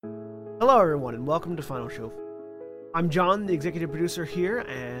Hello everyone and welcome to Final Show. I'm John, the executive producer here,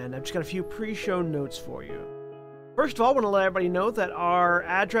 and I've just got a few pre-show notes for you. First of all, I want to let everybody know that our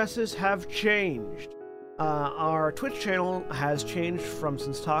addresses have changed. Our Twitch channel has changed from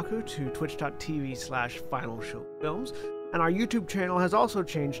Senstaku to twitch.tv/FinalShowFilms, and our YouTube channel has also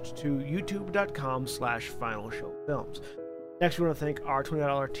changed to youtube.com/FinalShowFilms. Next, we want to thank our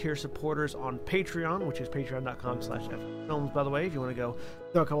 $20 tier supporters on Patreon, which is patreon.com/FFilms, by the way, if you want to go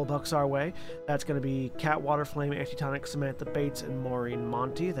throw a couple bucks our way. That's going to be Cat Waterflame, Antitonic, Samantha Bates, and Maureen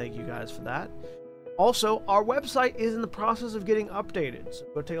Monty. Thank you guys for that. Also, our website is in the process of getting updated, so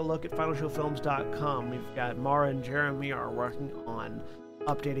go take a look at finalshowfilms.com. We've got Mara and Jeremy are working on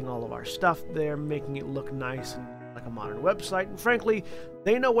updating all of our stuff there, making it look nice and like a modern website, and frankly,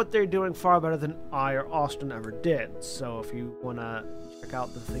 they know what they're doing far better than I or Austin ever did. So if you want to check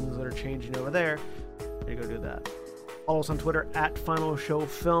out the things that are changing over there, you go do that. Follow us on Twitter at Final Show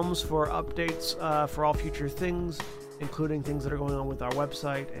Films for updates for all future things, including things that are going on with our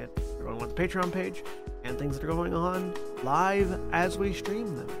website and going on with the Patreon page, and things that are going on live as we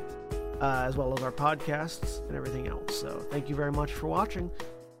stream them, as well as our podcasts and everything else. So thank you very much for watching.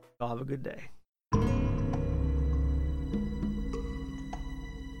 Y'all have a good day.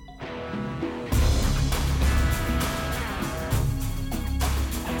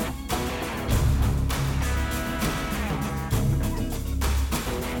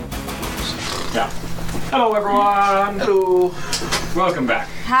 Yeah. Hello, everyone. Hello. Welcome back.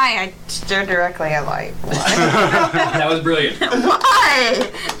 Hi, I stared directly at light. That was brilliant. Why?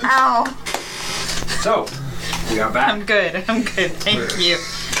 Ow. So, we are back. I'm good. Thank you.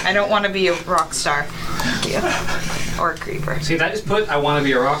 I don't want to be a rock star. Thank you. Or a creeper. See, that just put I want to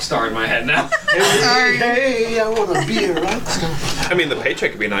be a rock star in my head now. Sorry. Hey, I want to be a rock star. I mean, the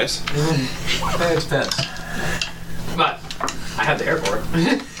paycheck could be nice. It depends. But I have the hair for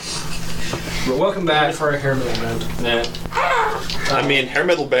it. But welcome back. For a hair metal band. Nah. I mean, hair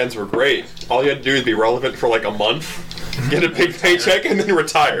metal bands were great. All you had to do is be relevant for like a month, get a big paycheck, and then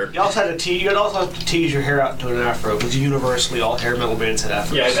retire. You also had to you'd also have to tease your hair out into an afro, because universally all hair metal bands had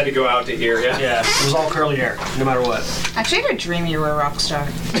afros. Yeah, I had to go out to here, yeah? Yeah, it was all curly hair, no matter what. Actually, I had a dream you were a rock star.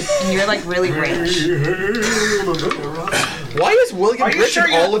 And you're like really rich. Why is William Are you rich sure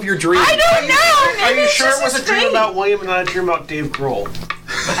in you- all of your dreams? I don't know! Are Maybe you it's sure just it was a dream thing. about William and not a dream about Dave Grohl?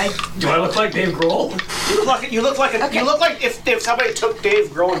 Do I look like Dave Grohl? You look like if somebody took Dave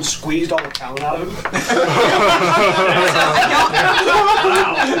Grohl and squeezed all the talent out of him.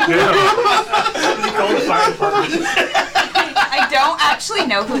 I don't actually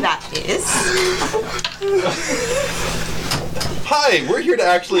know who that is. Hi, we're here to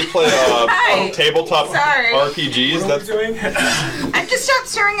actually play Hi. tabletop Sorry. RPGs. That's doing? I've just stopped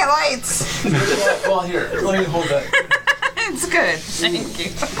staring at lights. Well, here, let me hold that. It's good. Thank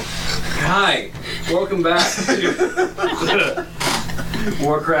you. Hi. Welcome back to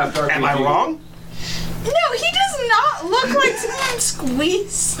Warcraft RPG. Am I wrong? No, he does not look like someone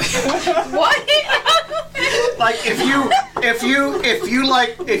squeezed. What? Like if you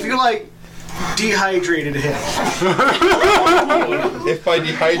dehydrated him. if by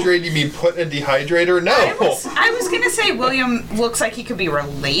dehydrate you mean put in a dehydrator. No. I was gonna say William looks like he could be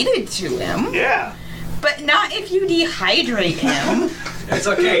related to him, Yeah. but not if you dehydrate him. It's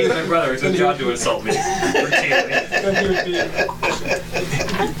okay, he's my brother. It's his job to insult me. Routinely.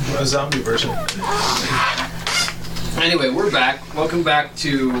 A zombie version. Anyway, we're back. Welcome back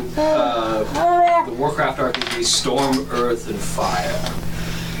to the Warcraft RPG Storm, Earth, and Fire.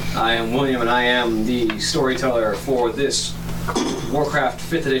 I am William, and I am the storyteller for this Warcraft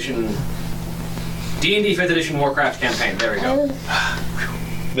 5th Edition, D&D 5th Edition Warcraft campaign. There we go.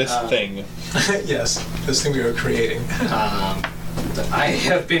 This thing. Yes, this thing we were creating. I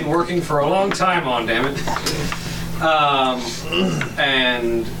have been working for a long time on, damn it.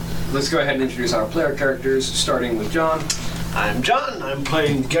 And let's go ahead and introduce our player characters, starting with John. I'm John. I'm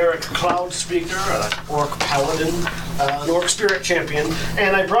playing Garruk Cloudspeaker, an Orc Paladin, an Orc Spirit Champion,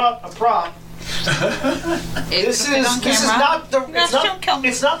 and I brought a prop. This is not the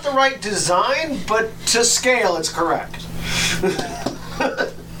it's not the right design, but to scale it's correct.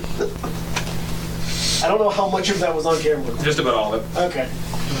 I don't know how much of that was on camera. Just about all of it. Okay.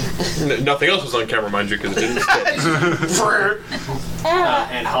 Nothing else was on camera, mind you, because it didn't fit.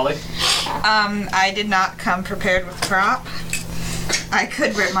 And Holly. I did not come prepared with prop. I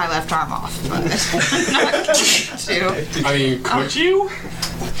could rip my left arm off, but I'm not going to. I mean, could you?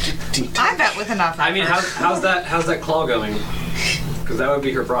 I bet with enough effort. I mean, how's that claw going? Because that would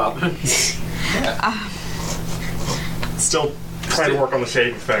be her prop. Still trying to work on the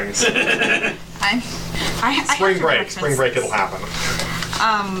shape of things. I Spring break, it'll happen.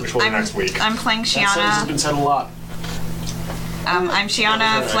 Which will be next week. I'm playing That sentence has Sheona. been said a lot. I'm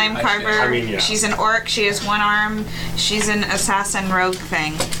Sheona, Flame Carver. I mean, yeah. She's an orc. She has one arm. She's an assassin rogue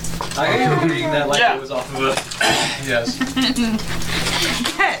thing. I hear you reading that like Yeah. it was off of a. Yes.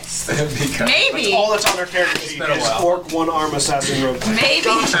 Yes. Because Maybe. All that's on our character sheet been a is while. orc, one arm, assassin, rogue. Maybe.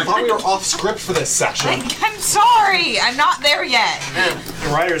 I thought we were off script for this session. I'm sorry. I'm not there yet. Man, the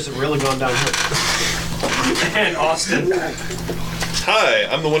writers have really gone downhill. And Austin. Hi,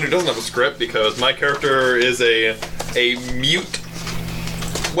 I'm the one who doesn't have a script because my character is a mute.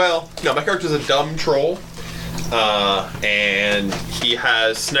 Well, no, my character is a dumb troll, and he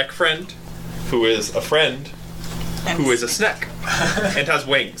has Sneck Friend, who is a friend, who is a Sneck, and has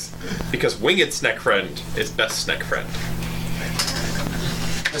wings, because winged Sneck Friend is best Sneck Friend.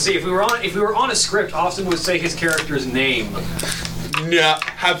 Let's see, if we were on a script, Austin would say his character's name. Yeah,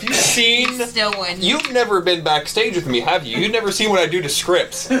 have you seen? Still win. You've never been backstage with me, have you? You've never seen what I do to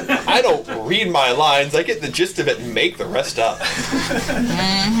scripts. I don't read my lines. I get the gist of it and make the rest up.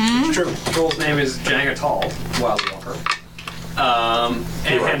 True. Troll's name is Jang'atal, Wild Walker.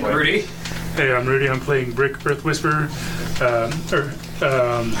 And Rudy. Hey, I'm Rudy. I'm playing Brik, Earth Whisperer,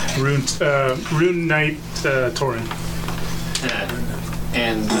 Rune Knight, Tauren.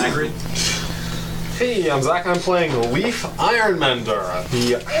 And Magritte. Hey, I'm Zach. I'm playing Leaf Ironmender,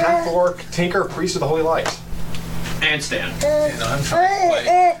 the Half-Orc Tinker, Priest of the Holy Light. And Stan. And I'm trying to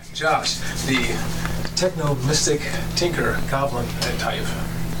play Josh, the Techno Mystic Tinker Goblin type.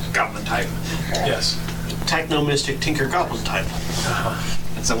 Goblin type. Yes. Techno Mystic Tinker Goblin type.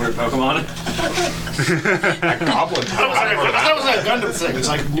 That's a weird Pokemon. Goblin type. That was a Gundam thing. It's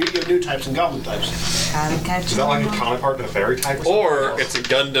like you have new types and goblin types. Gotta catch Is that like a counterpart to the fairy type or something? Or it's a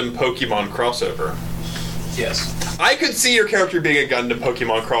Gundam Pokemon crossover. Yes. I could see your character being a Gundam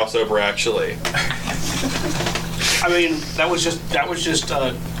Pokemon crossover, actually. I mean, that was just what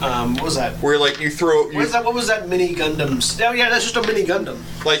was that? Where like you throw, What was that mini Gundam? Oh yeah, that's just a mini Gundam.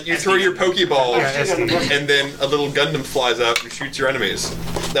 like you throw your Pokeball, SD. and then a little Gundam flies out and shoots your enemies.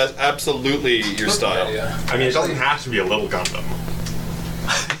 That's absolutely your style. Yeah. I mean, it doesn't have to be a little Gundam.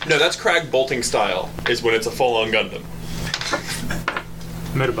 No, that's Crag bolting style. Is when it's a full-on Gundam.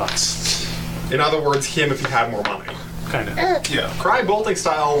 Metabots. In other words, him if he had more money. Kind of. Yeah. Cry bolting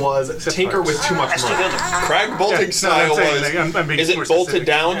style was Tinker with too much money. Crag bolting style was. I'm being Is it more bolted specific.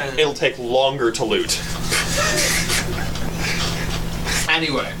 down? It'll take longer to loot.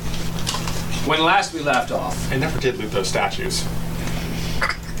 Anyway, when last we left off, I never did loot those statues.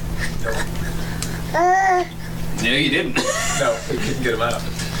 no, you didn't. No, we couldn't get him out.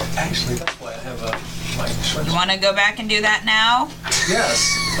 Actually, that's why I have my You want to go back and do that now?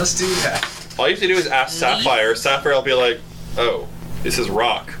 Yes, let's do that. All you have to do is ask Sapphire. Sapphire will be like, "Oh, this is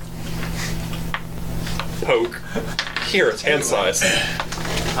rock." Poke. Here, it's hand size.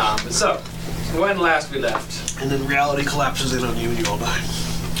 So, when last we left, And then reality collapses in on you and you all die.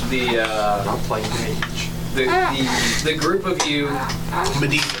 Not playing mage. the group of you,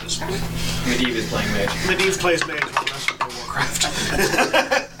 Medivh is. Medivh is playing mage. Medivh plays mage for the rest of Warcraft.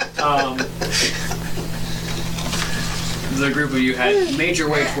 The group of you had made your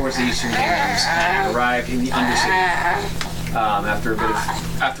way towards the Eastern Kingdoms and arrived in the Undercity.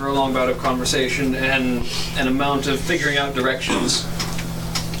 After a long bout of conversation and an amount of figuring out directions,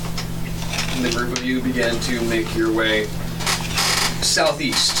 the group of you began to make your way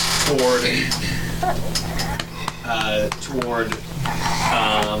southeast toward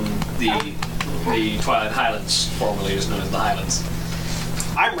the Twilight Highlands, formerly just known as the Highlands.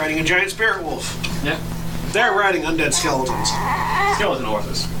 I'm riding a giant spirit wolf. Yeah, They're riding undead skeletons. skeleton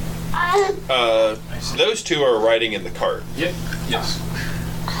horses. Those two are riding in the cart. Yep. Yes.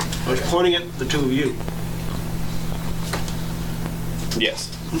 I was pointing at the two of you. Yes.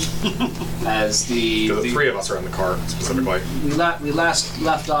 As the Three of us are in the car, specifically. we last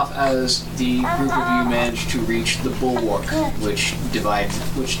left off as the group of you managed to reach the bulwark, which divides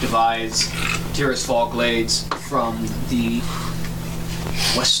Tirisfal Glades from the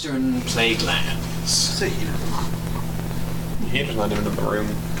Western Plague Lands. He's not even in the room.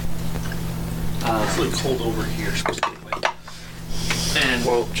 It's really cold over here specifically. And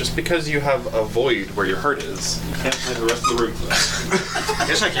Well, just because you have a void where your heart is, you can't play the rest of the room for that.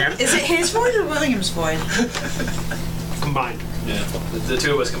 Yes, I can. Is it his void or William's void? Combined. yeah, the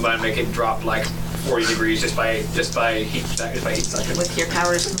two of us combined make it drop like 40 degrees just by heat suction. With your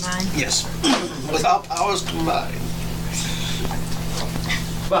powers combined? Yes. Without powers combined.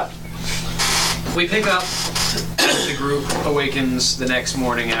 But we pick up as the group awakens the next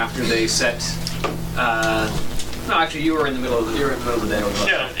morning after they set. No, actually, you were in the middle of the day.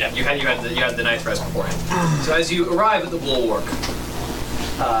 Yeah. You had the night's rest beforehand. So as you arrive at the bulwark,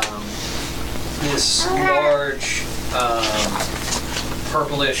 this large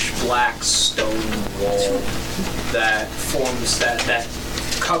purplish black stone wall that forms that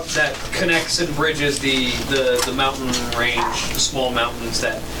connects and bridges the mountain range, the small mountains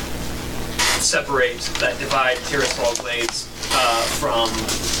that separate, that divide Tirisfal Glades from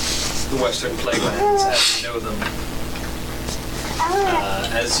the Western Plaguelands as we know them.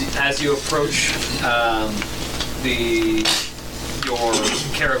 As you approach, your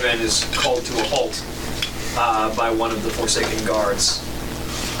caravan is called to a halt by one of the Forsaken guards,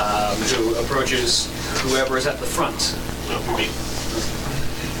 who approaches whoever is at the front.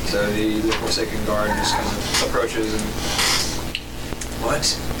 So the Forsaken guard just kind of approaches and, what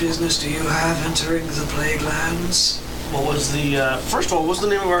business do you have entering the Plaguelands? What was the, first of all, what was the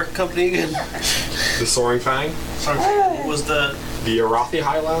name of our company again? The Soaring Fang? Sorry, what was the Arathi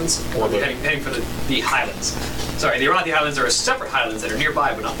Highlands? Or the... Heading for the Highlands. Sorry, the Arathi Highlands are separate highlands that are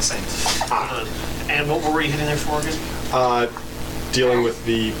nearby, but not the same. And what were we heading there for again? Dealing with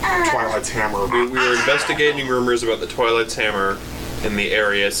the Twilight's Hammer. We were investigating rumors about the Twilight's Hammer in the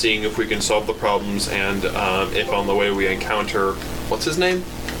area, seeing if we can solve the problems, and if on the way we encounter, what's his name?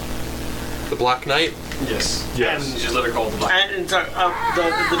 The Black Knight? Yes. Yes. And just literally called the Black Knight. And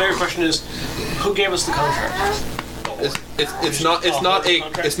the very question is, who gave us the contract? It's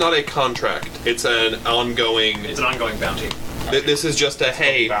not a contract. It's an ongoing. It's an ongoing bounty. This is just a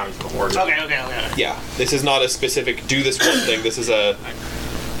hey. Bounty for the Warden. Okay. Yeah. This is not a specific do this one thing. This is a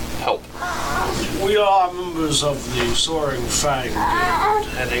help. We are members of the Soaring Fang Guild,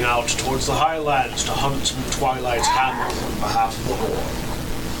 heading out towards the Highlands to hunt some Twilight's Hammer on behalf of the Horde.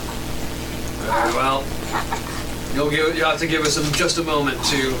 Very well. You'll have to give us just a moment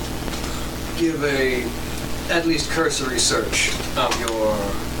to give a at least cursory search of your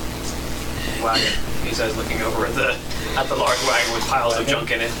wagon. He says, looking over at the large wagon with piles of junk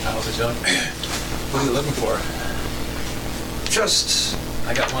in it. Piles of junk. What are you looking for?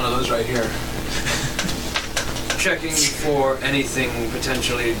 I got one of those right here. Checking for anything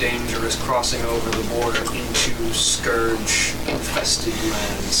potentially dangerous crossing over the border into Scourge-infested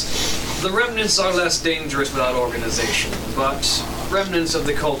lands. The remnants are less dangerous without organization, but remnants of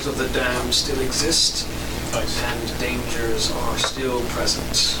the Cult of the Damned still exist, and dangers are still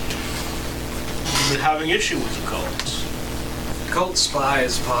present. You've been having issue with the cults. Cult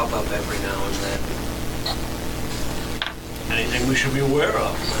spies pop up every now and then. Anything we should be aware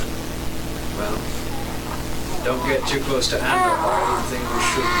of? Well, don't get too close to Andorhal. I think we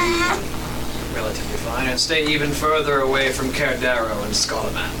should be relatively fine, and stay even further away from Cardaro and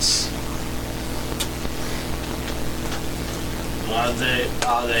Scolamance.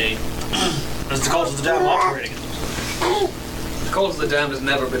 Are they is the Cult of the Damned operating? The Cult of the Damned has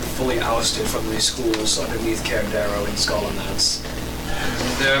never been fully ousted from the schools underneath Cardaro and Scolamance.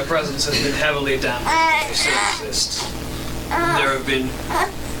 Their presence has been heavily damaged, but they still exist. There have been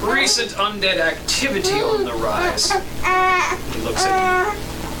recent undead activity on the rise. He looks at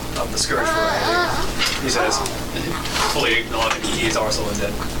of the Scourge variety. He says, fully acknowledging he is also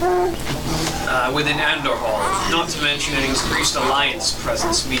undead. Within Andorhal, not to mention an increased alliance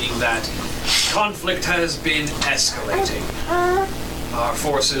presence, meaning that conflict has been escalating. Our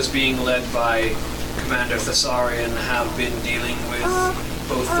forces, being led by Commander Thessarian, have been dealing with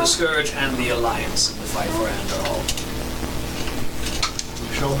both the Scourge and the Alliance in the fight for Andorhal.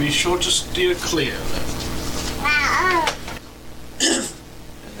 We shall be sure to steer clear then.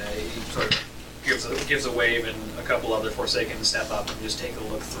 And he sort of gives a wave, and a couple other Forsaken step up and just take a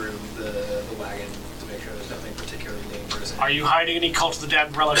look through the wagon to make sure there's nothing particularly dangerous. Are you hiding any Cult of the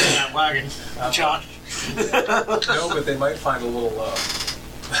Damned relics in that wagon, Josh? No, but they might find a little,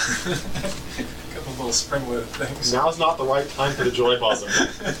 couple little springwood things. Now's not the right time for the joy buzzer.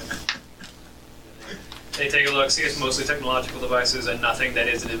 They take a look, see it's mostly technological devices and nothing that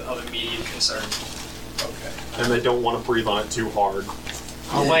is of immediate concern. Okay. And they don't want to breathe on it too hard.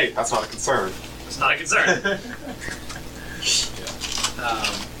 Oh wait, that's not a concern. It's not a concern.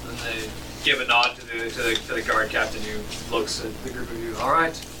 And they give a nod to the guard captain, who looks at the group of you. All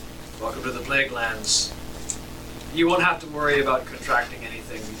right, welcome to the Plaguelands. You won't have to worry about contracting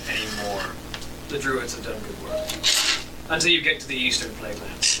anything anymore. The druids have done good work. Until you get to the eastern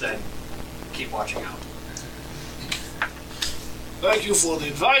Plaguelands, then keep watching out. Thank you for the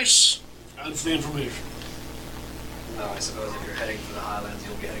advice and for the information. No, I suppose if you're heading for the Highlands,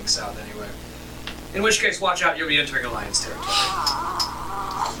 you'll be heading south anyway. In which case, watch out, you'll be entering Alliance territory.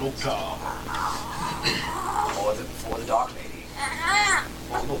 Okay. For the Dark Lady.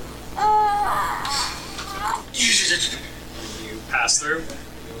 You pass through,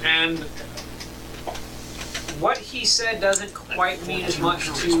 and what he said doesn't quite mean as much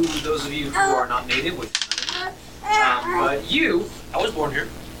to those of you who are not native, which is none of you. But you, I was born here.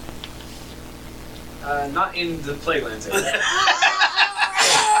 not in the Plaguelands area.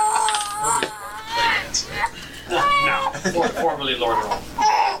 No. Formerly Lord Earl.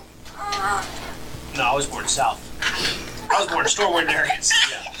 No, I was born south. I was born in Stormwind areas.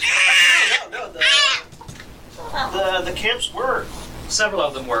 Yeah. No, the camps were. Several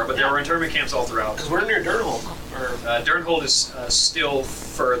of them were, but there were internment camps all throughout. Because we're near Durnhold. Durnhold is still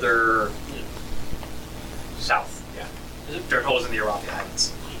further south. Yeah. Durnhold is in the Arathi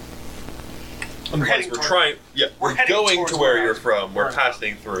Highlands. We're trying. Yeah, we're heading going towards to where where you're I- from. We're where-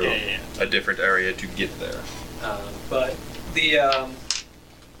 passing through Yeah. a different area to get there. But the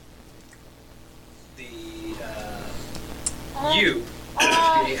you,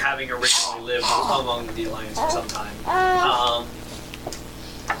 having originally lived among the Alliance for some time,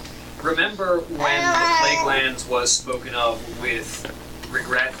 remember when the Plaguelands was spoken of with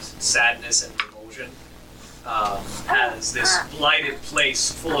regret, sadness, and revulsion, as this blighted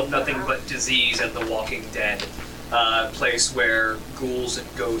place full of nothing but disease and the walking dead, place where ghouls and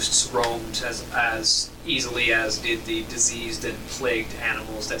ghosts roamed as easily as did the diseased and plagued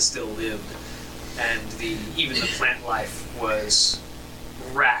animals that still lived, and even the plant life was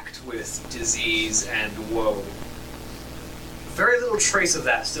racked with disease and woe. Very little trace of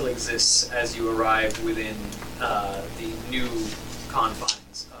that still exists as you arrived within the new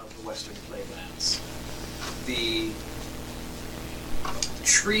confines of the Western Plaguelands. The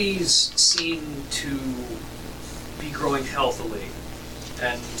trees seem to be growing healthily,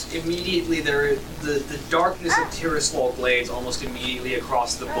 and immediately the darkness of Tiriswal Glades almost immediately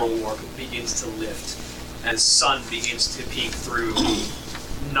across the bulwark begins to lift as sun begins to peek through the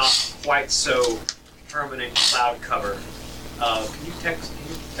not quite so permanent cloud cover. Can you text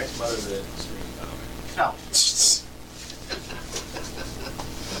Mother the stream? No.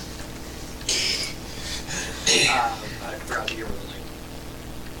 I forgot to give her the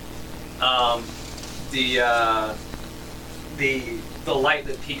link. The light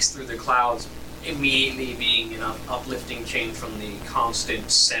that peeks through the clouds immediately being an uplifting change from the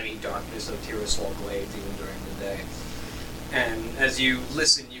constant semi-darkness of Tiriswal Glades even during the day. And as you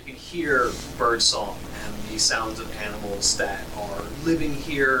listen, you can hear birdsong and the sounds of animals that are living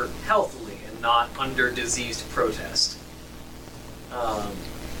here healthily and not under diseased protest.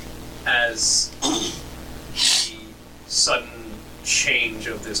 As the sudden change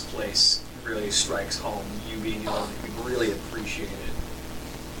of this place really strikes home, you being the one who can really appreciate it.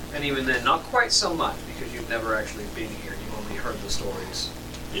 And even then, not quite so much, because you've never actually been here, you've only heard the stories.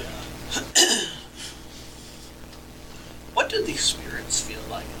 Yeah. What do these spirits feel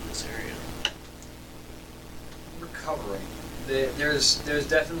like in this area? Recovering. There's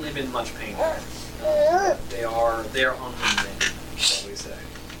definitely been much pain there. They are on the mend, shall we say.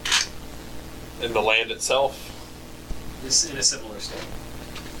 And the land itself. Is in a similar state.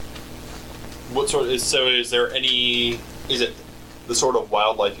 What sort is there any? Is it the sort of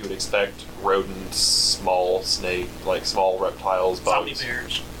wildlife you would expect? Rodents, small snake, like small reptiles, bugs. Zombie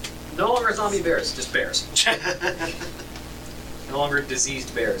bears. No longer zombie bears, just bears. No longer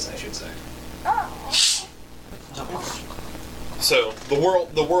diseased bears, I should say. So the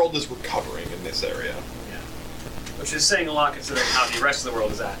world is recovering in this area. Yeah. Which is saying a lot considering how the rest of the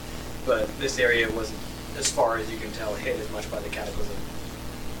world is at. But this area wasn't, as far as you can tell, hit as much by the cataclysm.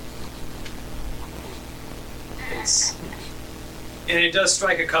 And it does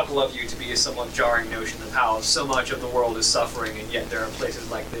strike a couple of you to be a somewhat jarring notion of how so much of the world is suffering, and yet there are places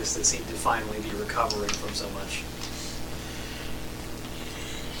like this that seem to finally be recovering from so much.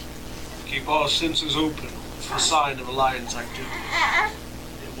 Keep our senses open for a sign of Alliance activity.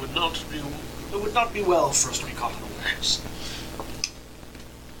 It would not be well for us to be caught unawares.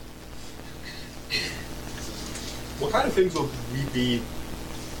 What kind of things would we be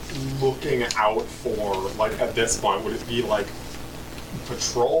looking out for, like, at this point? Would it be, like,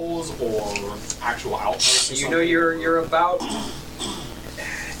 patrols or actual outposts or You know, you're about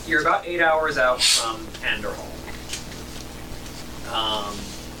 8 hours out from Anderhall.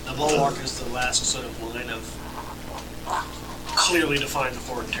 The bulwark is the last sort of line of clearly defined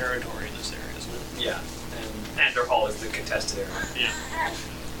foreign territory in this area, isn't it? Yeah, and Anderhall is the contested area. Yeah.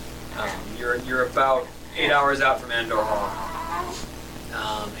 You're about 8 hours out from Anderhall,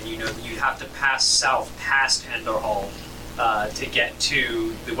 and you know that you have to pass south past Anderhall to get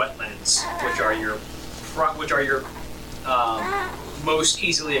to the wetlands, which are your most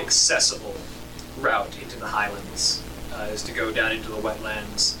easily accessible route into the Highlands. Is to go down into the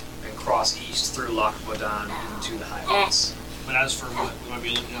wetlands and cross east through Loch Bodan into the Highlands. But as for what we might be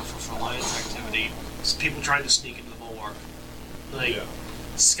looking out for Alliance activity, It's people trying to sneak into the bulwark. Like, Yeah.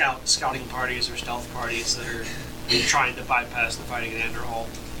 scouting parties or stealth parties that are trying to bypass the fighting in Anderhall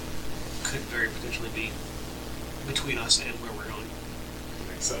could very potentially be between us and where we're going.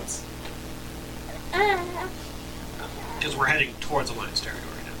 Makes sense. Because we're heading towards Alliance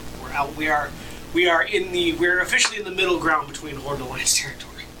territory now. We're out. We're officially in the middle ground between Horde and Alliance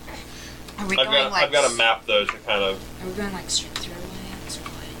territory. Are we I've going got like? I've got a map though to kind of. Are we going like straight through lands or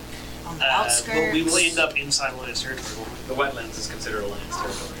like on the outskirts? But we will end up inside Alliance territory. Won't we? The wetlands is considered Alliance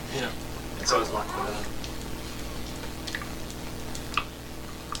territory. Yeah. And so is Lockwood.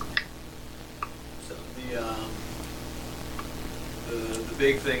 So the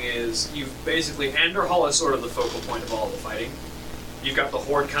big thing is you've basically Anderhall is sort of the focal point of all the fighting. You've got the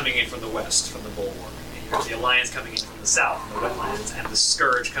Horde coming in from the west from the bulwark. And you've got the Alliance coming in from the south from the wetlands, and the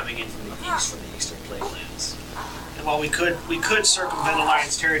Scourge coming in from the east from the eastern plaguelands. And while we could circumvent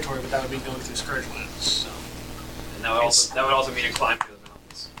Alliance territory, but that would mean going through Scourge lands. So And that would also mean a climb through the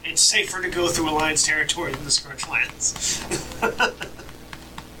mountains. it's safer to go through Alliance territory than the Scourge lands.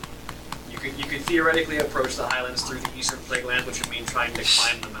 You could theoretically approach the highlands through the eastern plaguelands, which would mean trying to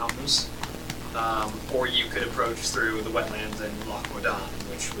climb the mountains. Or you could approach through the wetlands and Lockwood,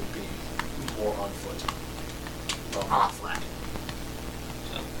 which would be more on foot. Well, more flat.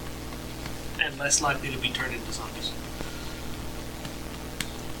 So. And less likely to be turned into zombies.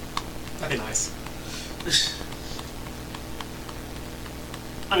 That'd be nice.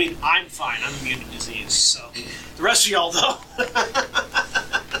 I mean, I'm fine. I'm immune to disease, so the rest of y'all though.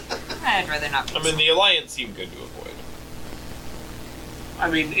 I'd rather not be. I mean, the Alliance seemed good to avoid. I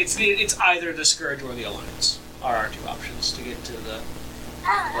mean, it's either the Scourge or the Alliance are our two options to get to the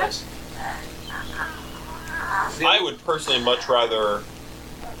place. I would personally much rather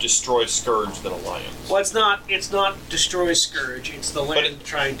destroy Scourge than Alliance. Well, it's not destroy Scourge. It's the land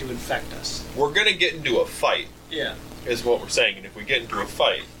trying to infect us. We're gonna get into a fight, Yeah. is what we're saying, and if we get into a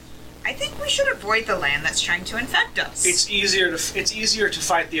fight, I think we should avoid the land that's trying to infect us. It's easier to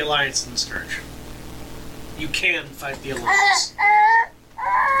fight the Alliance than the Scourge. You can fight the Alliance.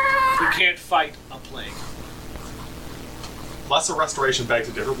 You can't fight a plague. Lesser restoration begs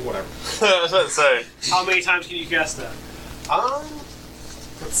to differ, but whatever. I was about to say, How many times can you cast that?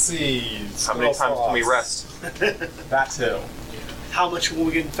 Let's see. how many times can we rest? That too. How much will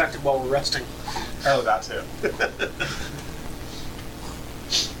we get infected while we're resting? Oh, that too.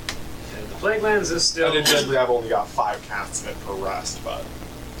 And the plaguelands is still Admittedly, I've only got 5 casts in it per rest, but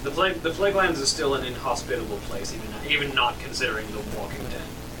the plaguelands is still an inhospitable place, even not considering the Walking Dead.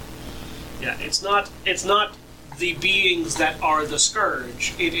 Yeah, it's not the beings that are the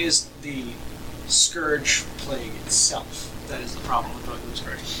Scourge. It is the Scourge plague itself that is the problem with the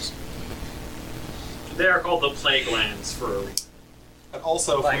Scourges. They are called the plaguelands for a reason. and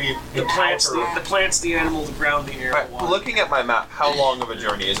also if Like we the plants, encounter the plants, the animal, the ground, the air, the water. looking at my map, how long of a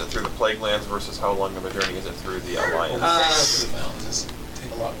journey is it through the Plaguelands versus how long of a journey is it through the Alliance? To the mountains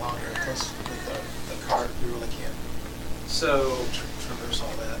take a lot longer. Plus, with the cart, we really can't So traverse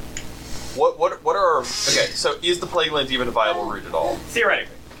all that. What are our... Okay, so is the Plaguelands even a viable route at all?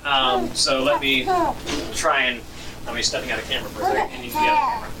 theoretically, so let me try and let me stepping out of camera for a second, and you can get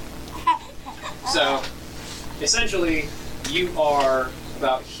out of camera. So essentially, you are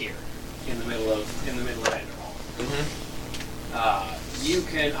about here in the middle of Anderhall. You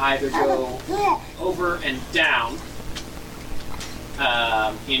can either go over and down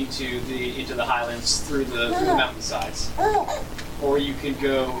into the highlands through the mountainsides, or you can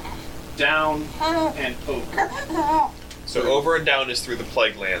go down and over. So over and down is through the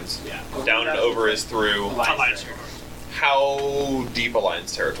Plaguelands. Yeah. Down and over is through... Alliance territory. How deep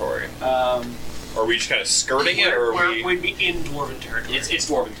Alliance territory? Are we just kind of skirting it, or are we... We'd be in Dwarven territory. It's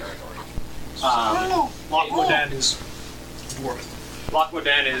Dwarven territory. Lockwood is Dwarven. Lockwood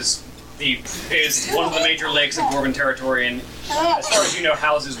is one of the major lakes of Dwarven territory, and as far as you know,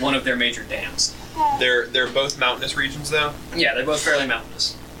 houses one of their major dams. They're both mountainous regions, though? Yeah, they're both fairly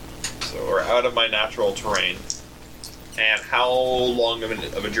mountainous. So we're out of my natural terrain. And how long of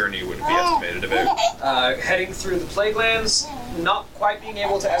a journey would it be estimated to be? Heading through the Plaguelands, not quite being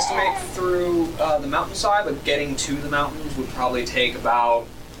able to estimate through the mountainside, but getting to the mountains would probably take about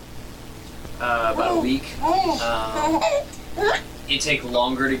a week. It'd take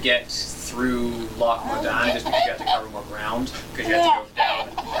longer to get through Lockwood just because you have to cover more ground, because you have to go down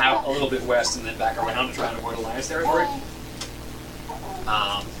out a little bit west and then back around to try and avoid Alliance territory.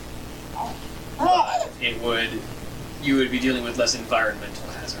 But you would be dealing with less environmental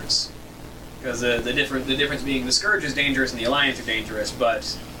hazards. Because the difference being the Scourge is dangerous and the Alliance are dangerous,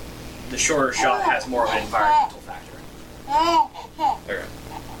 but the shorter shot has more of an environmental factor. Okay.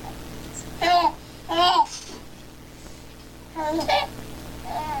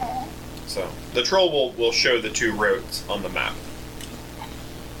 So the troll will show the 2 roads on the map.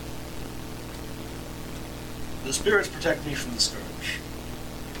 The spirits protect me from the scourge.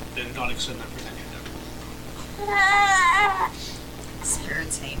 They do not extend that protection ever.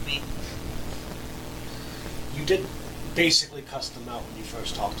 Spirits hate me. You did basically cuss them out when you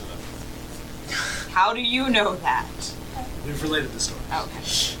first talked to them. How do you know that? We've related the story. Okay.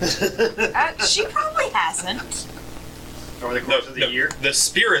 She probably hasn't. Over the course of the year? The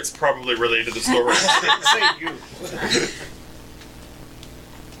spirits probably related the story. Say you.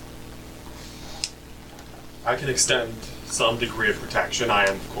 I can extend some degree of protection. I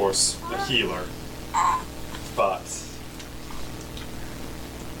am, of course, a healer. But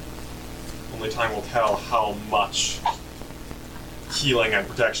only time will tell how much healing and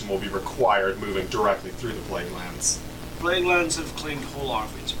protection will be required moving directly through the Plague Lands. Plague Lands have claimed whole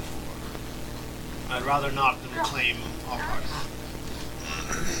armies before. I'd rather not than claim our party.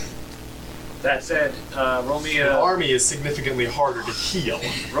 That said, roll me An a army is significantly harder to heal.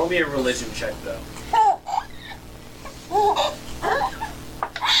 religion check though. I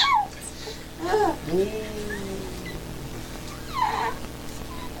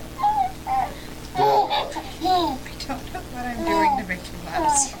don't know what I'm doing to make you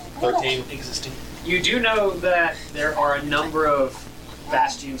laugh. 13. Existing. You do know that there are a number of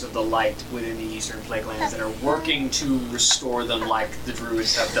bastions of the light within the Eastern Plaguelands that are working to restore them like the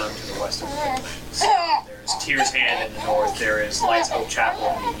Druids have done to the Western Plaguelands. There's Tyr's Hand in the north, there is Light's Hope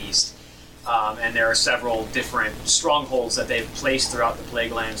Chapel in the east, and there are several different strongholds that they've placed throughout the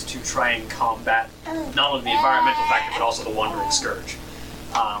Plaguelands to try and combat not only the environmental factor but also the Wandering Scourge.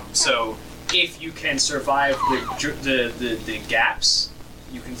 So if you can survive the gaps,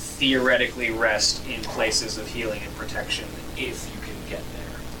 you can theoretically rest in places of healing and protection if you can get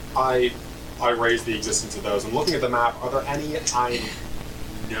there. I raise the existence of those. I'm looking at the map. Are there any I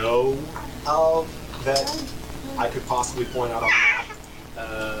know of that I could possibly point out on the map?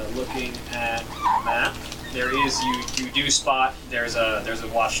 Looking at the map, there is you do spot there's a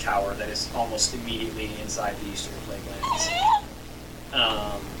watchtower that is almost immediately inside the Eastern Plaguelands,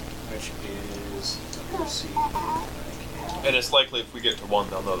 which is let's see. And it's likely if we get to one,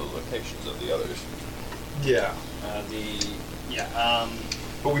 they'll know the locations of the others. Yeah.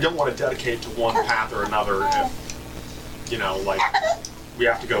 But we don't want to dedicate to one path or another if, like, we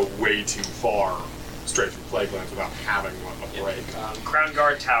have to go way too far straight through Plaguelands without having a break. Crown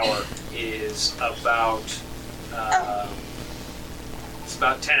Guard Tower is about it's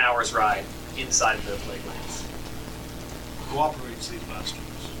about 10 hours ride inside of the Plaguelands. Who operates these bastards?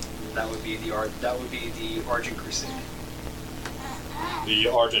 That would be the Argent Crusade. The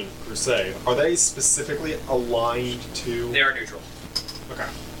Argent Crusade. Are they specifically aligned to... They are neutral. Okay.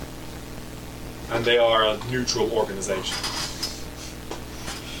 And they are a neutral organization.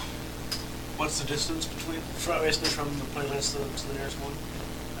 What's the distance basically from the Plaguelands to the nearest one?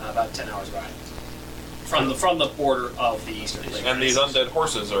 About 10 hours ride. From the border of the Eastern Plaguelands. And these undead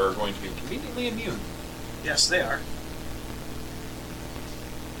horses are going to be conveniently immune. Yes, they are.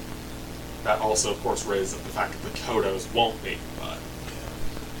 That also, of course, raises up the fact that the Kodos won't be, but...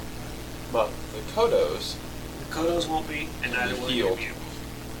 But the Kodos... The Kodos won't be, and neither will healed. you.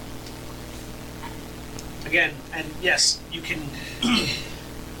 Again, and yes, you can...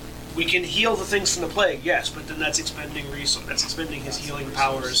 we can heal the things from the plague, yes, but then that's expending resource. That's expending his healing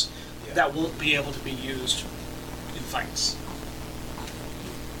powers that won't be able to be used in fights.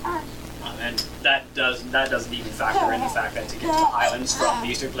 And that doesn't even factor in the fact that to get to the islands from the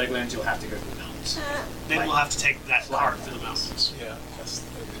Eastern Plaguelands, you'll have to go through the mountains. Then we'll have to take that cart through the mountains. Yeah, that's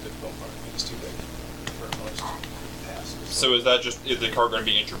the difficult part. It's too big for most pass. So is the car going to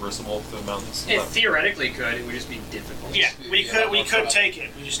be intraversable through the mountains? It theoretically could. It would just be difficult. Yeah, we could take it.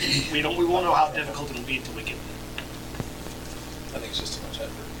 We won't know how difficult it'll be until we get there. I think it's just too much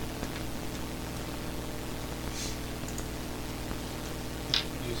effort.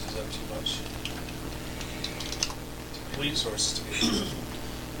 Uses up too much resources to get.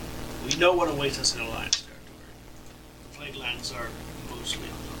 We know what awaits us in Alliance territory. The Plaguelands are mostly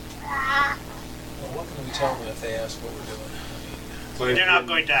unknown. Well, what can we tell them if they ask what we're doing? They're not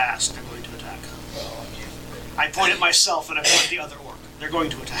going to ask, they're going to attack. Well, I point at myself and I point at the other orc. They're going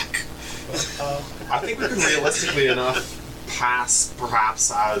to attack. I think we can realistically enough pass,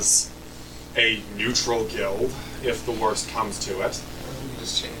 perhaps, as a neutral guild, if the worst comes to it. we can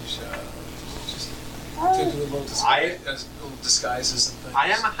just change, to do little disguises and things. I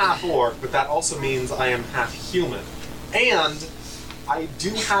am a half-orc, but that also means I am half-human. And I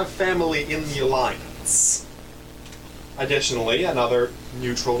do have family in the Alliance. additionally, another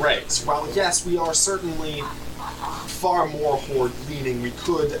neutral race. While yes, we are certainly far more horde-leaning, we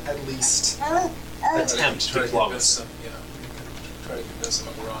could at least attempt Try to diplomacy. convince them, you know, we can try to convince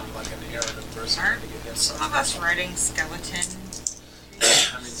them that we're on like an errand of mercy Aren't to get him some of us riding skeleton?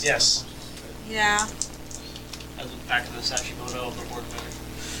 I mean, Yes. Yeah. I look back at the Sashimoto of the board member.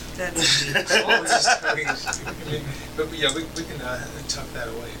 That's well, it's just, I mean, but yeah, we can tuck that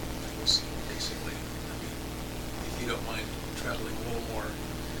away, basically. I mean, if you don't mind traveling a little more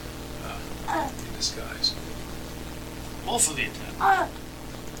in disguise. All for the intent. I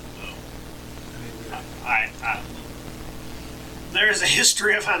mean, There is a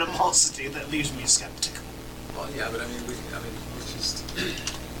history of animosity that leaves me skeptical. well, yeah, but I mean, we just do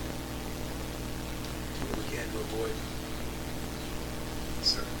what we can to avoid.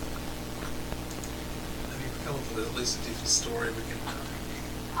 Sir. I mean, we come up with at least a decent story. We can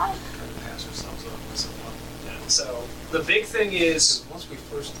try to pass ourselves off with someone. So the big thing is, Once we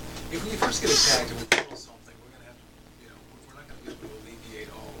first, if we first get attacked and we kill something, we're gonna have to, you know, we're not gonna be able to alleviate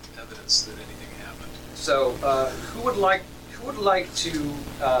all evidence that anything happened. so who would like to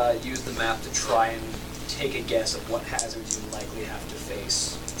use the map to try and take a guess of what hazards you likely have to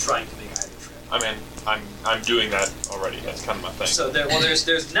face trying to make either trip? I mean, I'm doing that already. That's kind of my thing. So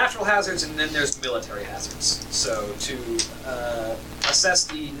there's natural hazards and then there's military hazards. So to assess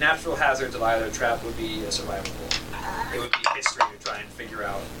the natural hazards of either trap would be a survival roll. It would be history to try and figure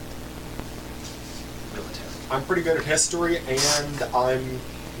out military. I'm pretty good at history, and I'm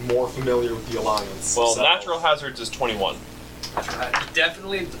more familiar with the Alliance. Well, so- natural hazards is 21.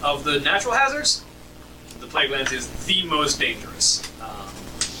 Definitely, of the natural hazards, the Plaguelands is the most dangerous.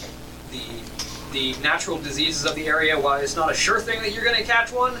 The natural diseases of the area, while it's not a sure thing that you're going to catch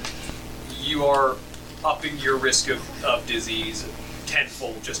one, you are upping your risk of disease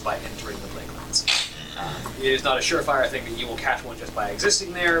tenfold just by entering the Plaguelands. It is not a surefire thing that you will catch one just by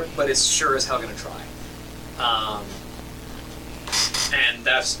existing there, but it's sure as hell going to try. And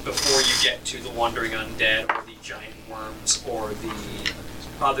that's before you get to the wandering undead or the giant worms or the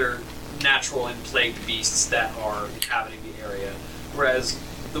other natural and plagued beasts that are inhabiting the area. Whereas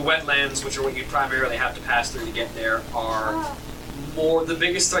the wetlands, which are what you primarily have to pass through to get there, are more, the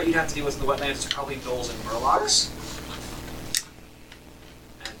biggest threat you'd have to deal with in the wetlands is probably gnolls and murlocs.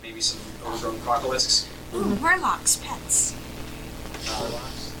 And maybe some overgrown crocolisks. Ooh, Warlock's pets.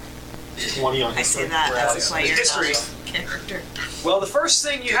 20 on I say history. that as a player, History. not a character. Well, the first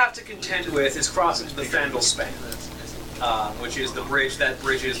thing you have to contend with is crossing the Thandel Span, which is the bridge that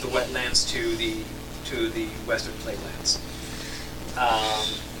bridges the wetlands to the western Plaguelands.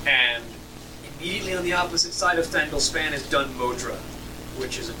 And immediately on the opposite side of Thandel Span is Dun Modra,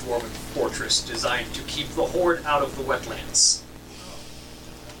 which is a dwarven fortress designed to keep the horde out of the wetlands.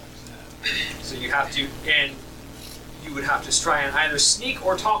 So you have to, and you would have to try and either sneak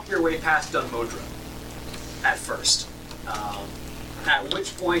or talk your way past Dun Modra at first. At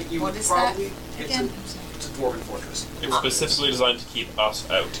which point you What would is probably that it's a dwarven fortress. It's specifically designed to keep us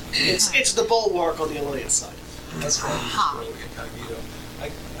out. It's the bulwark on the Alliance side. That's why I use Rogue Incognito.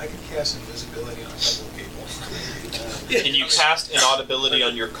 I can cast invisibility on a couple of people. Can you cast inaudibility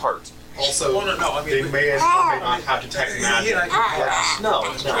on your cart? Also, Oh, no, I mean, they may or may not have detect magic. Yeah, I can cast. No,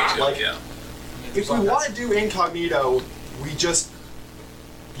 That's no, true, too, like, yeah. if we want to do incognito, we just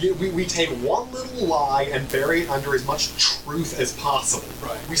we take one little lie and bury it under as much truth as possible.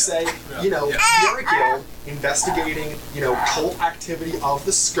 Right, We yeah, say, yeah, you know, yeah. we're a guild investigating, you know, cult activity of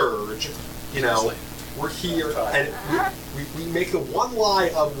the Scourge. You know, we're here, and we make the one lie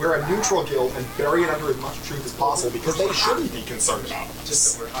of we're a neutral guild and bury it under as much truth as possible because they shouldn't be concerned about us.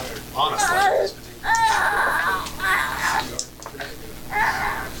 Just that we're hired. Honestly. Honestly.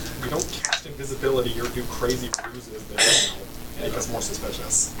 We don't cast invisibility or do crazy ruses that make us more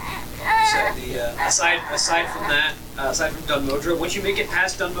suspicious. So the aside from that, aside from Dun Modra, once you make it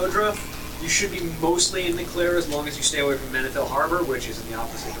past Dun Modra, you should be mostly in the clear as long as you stay away from Menethil Harbor, which is in the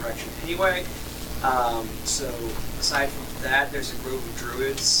opposite direction anyway. So aside from that, there's a grove of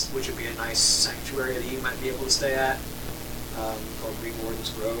druids, which would be a nice sanctuary that you might be able to stay at, called Green Warden's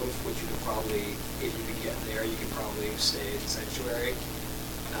Grove, which you could probably, if you could get there, you could probably stay in the sanctuary.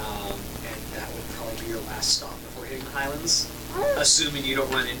 And that would probably be your last stop before hitting the Highlands, assuming you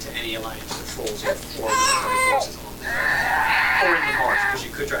don't run into any Alliance patrols or military forces on there. Or in the marsh, because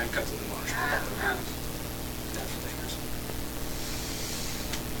you could try and cut through the marsh, but that would be natural dangers.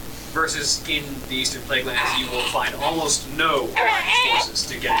 Versus in the Eastern Plaguelands, you will find almost no Alliance forces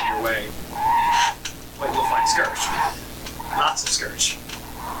to get in your way. But you'll find Scourge. Lots of Scourge.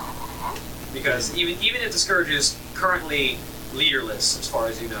 Because even if the Scourge is currently leaderless, as far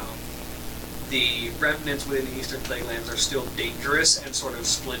as you know, the remnants within the Eastern Plaguelands are still dangerous and sort of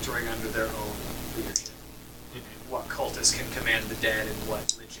splintering under their own leadership. What cultists can command the dead and what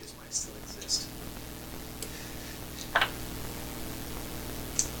liches might still exist.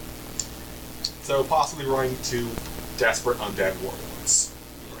 So possibly running to desperate undead warlords.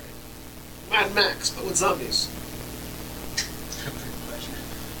 Mad Max, but with zombies.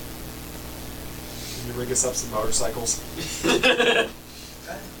 Can you rig us up some motorcycles?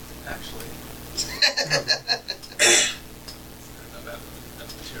 Actually. No,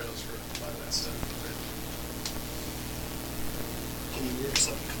 that's materials for a lot of that stuff. Can you rig us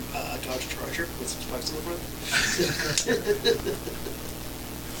up a Dodge Charger with some spikes on the front?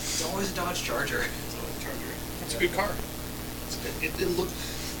 It's always a Dodge Charger. It's always a Charger. It's a good car. It look,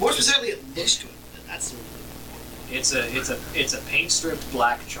 more specifically, it looks good. That's the It's a paint stripped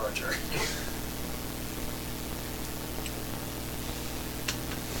black Charger.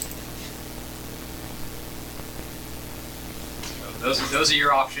 Those are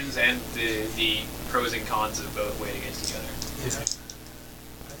your options and the pros and cons of both weighing against each other. Yeah.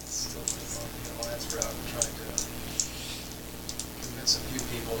 I still think the alliance route and trying to convince a few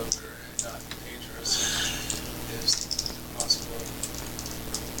people that we're not dangerous is possible.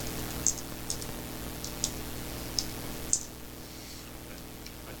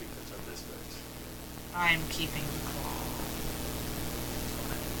 I think that's our best bet. I'm keeping the claw.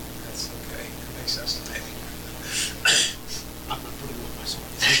 That's okay. It makes sense to me. I'm not putting with my sword.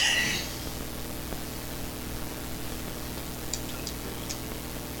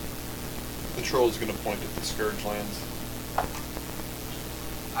 The troll is going to point at the Scourge lands.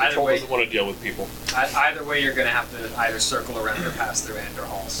 The Either troll way, doesn't want to deal with people. either way, you're going to have to either circle around or pass through Ender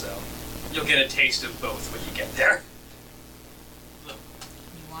Hall, so you'll get a taste of both when you get there. You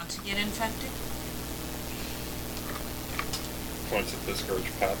want to get infected? Points at the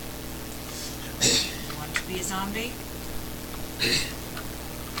Scourge path. You want to be a zombie?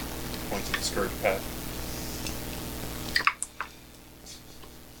 Points at the Scourge path.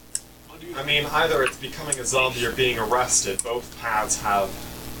 I mean, either it's becoming a zombie or being arrested. Both paths have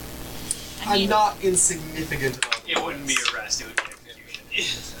I mean, a not insignificant amount of It wouldn't be points. arrest, it would be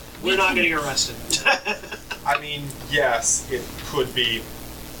execution. We're not getting arrested. I mean, yes, it could be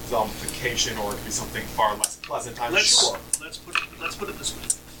zombification or it could be something far less pleasant, I'm sure. Let's put it this way.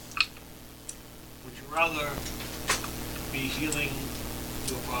 Would you rather be healing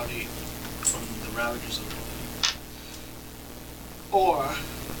your body from the ravages of the body, or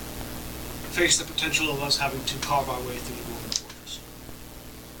face the potential of us having to carve our way through the Dwarven fortress?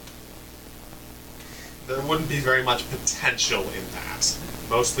 There wouldn't be very much potential in that.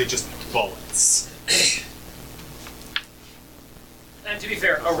 Mostly just bullets. And to be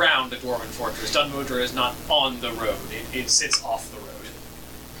fair, around the Dwarven Fortress, Dunmudra is not on the road, it sits off the road.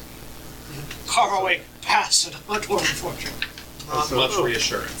 Carve our way past the Dwarven fortress. Not much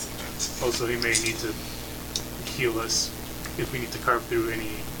reassurance in that. Also, he may need to heal us if we need to carve through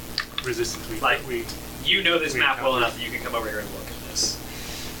any resistance we You know this we map well encounter. enough that you can come over here and look at this.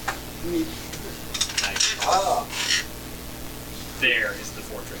 Ah. There is the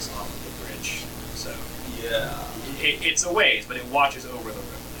fortress off of the bridge. So Yeah. it's a ways, but it watches over the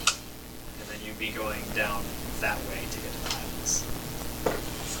road. And then you'd be going down that way to get to the islands.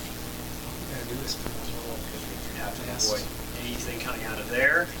 You'd have to avoid anything coming out of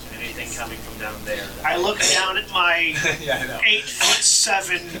there and anything coming from down there. I look down at my Yeah, I know.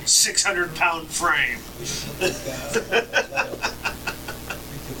 8'7", 600-pound frame.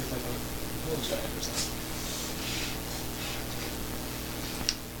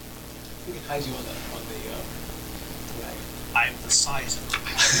 We can hide you on the wagon. I'm the size of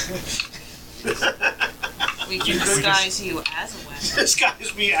we can disguise you as a weapon.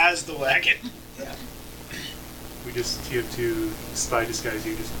 Disguise me as the wagon. Yeah. you have to spy disguise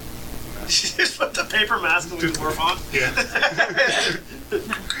you. Just put the paper mask that we dwarf on. Yeah.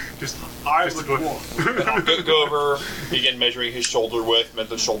 just I'm just a go- dwarf. Go over, begin measuring his shoulder width, meant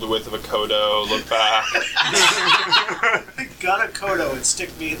the shoulder width of a Kodo, look back. Got a Kodo and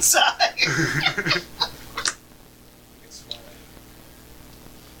stick me inside. It's fine.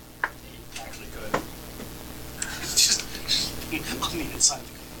 Actually could. just on the inside.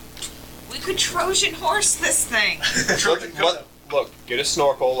 We could Trojan horse this thing. Look, get a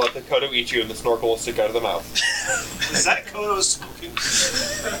snorkel, let the Kodo eat you, and the snorkel will stick out of the mouth. Is that Kodo smoking?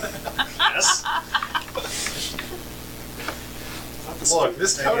 Yes. Look,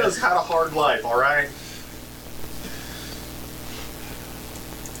 this Kodo's had a hard life, alright?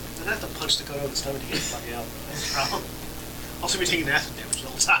 I'd have to punch the Kodo in the stomach to get the fuck out. That's the problem. Also be taking acid damage the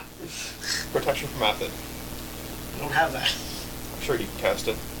whole time. Protection from acid. I don't have that. I'm sure you can cast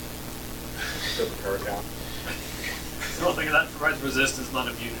it. Doesn't hurt, yeah. The only thing that provides resistance, not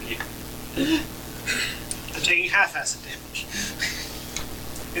immunity. I'm taking half acid damage.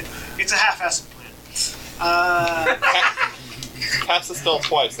 It's a half acid plan. Cast the spell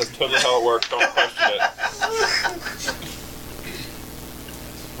twice. That's totally how it works. Don't question it.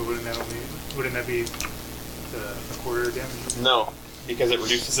 But wouldn't that be a quarter damage? No, because it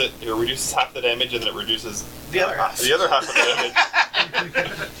reduces it. It reduces half the damage, and then it reduces The other half. the other half of the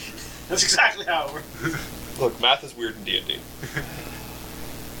damage. That's exactly how it works. Look, math is weird in D&D.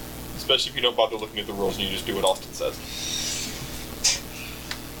 Especially if you don't bother looking at the rules and you just do what Austin says.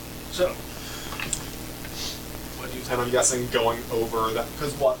 So, what do you And think? I'm guessing going over that,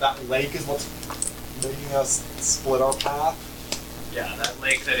 because that lake is what's making us split our path. Yeah, that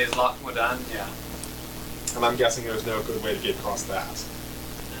lake that is Loch Modan, yeah. And I'm guessing there's no good way to get across that.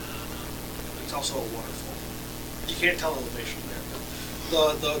 It's also a waterfall. You can't tell elevation there.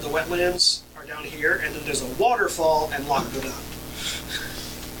 The wetlands are down here, and then there's a waterfall and Loch Modan.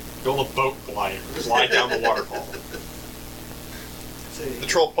 Build a boat glide down the waterfall. The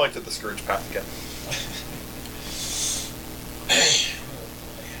troll points at the Scourge path again.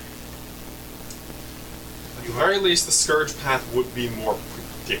 At the very least, the Scourge path would be more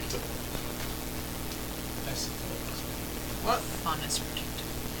predictable. I suppose. What fun is predictable?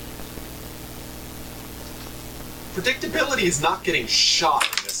 Predictability is not getting shot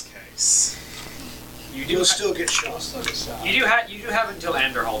in this case. You do You'll ha- still get I'll shot. still get shot. you do have until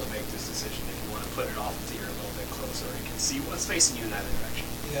Anderhall to make this decision if you want to put it off until you're a little bit closer and can see what's facing you in either direction.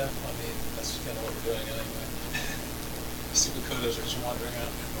 Yeah, I mean, that's kind of what we're doing anyway. The stupid Kodos are just wandering out.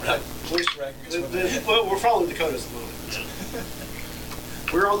 We're not dragging us with them. Well, we're following the Dakotas at the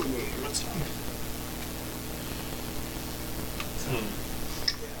moment. We're on the move. We're not stopping.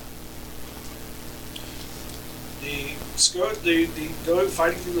 The scourge, the going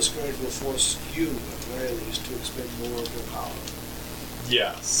fighting through the scourge will force you, at the very least, to expend more of your power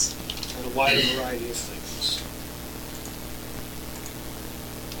Yes. on a wider variety of things.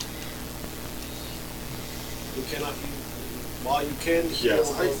 You cannot, while you can heal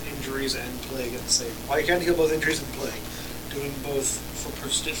Yes, both injuries and plague at the same. While you can heal both injuries and plague, doing both for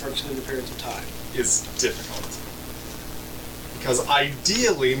extended periods of time. Is difficult. Because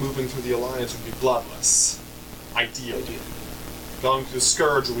ideally, moving through the Alliance would be bloodless. Ideally. Going through the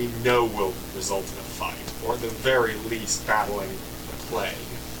Scourge we know will result in a fight, or at the very least battling the plague.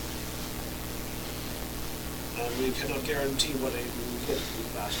 And we cannot guarantee what aid we will get if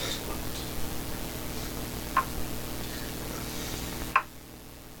we pass this amount.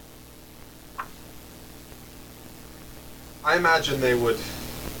 I imagine they would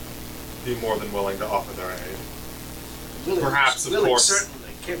be more than willing to offer their aid. Willing, Perhaps, of willing, course. certainly.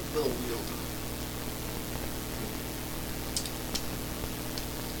 Capable of wielding.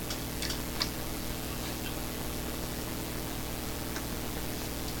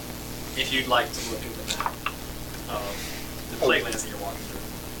 If you'd like to look at the map of the plague lands that you're walking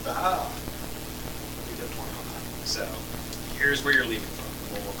through. Ah. We did point on that. So, here's where you're leaving from.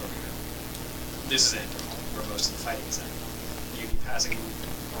 We'll walk over here. This is Anderhall, where most of the fighting is happening. You'd be passing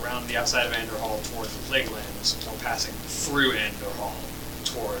around the outside of Anderhall towards the plague lands, or passing through Anderhall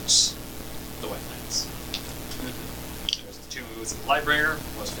towards the wetlands. There's the Tombs of the Lightbringer,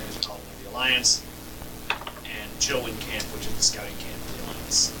 most famous colony of the Alliance, and Chilwyn Camp, which is the scouting camp of the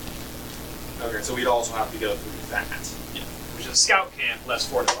Alliance. Okay, so we'd also have to go through that. Yeah. Which is a scout camp, less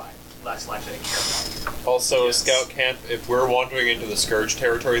fortified, less likely to care about you. Also, Yes. Scout Camp, if we're wandering into the Scourge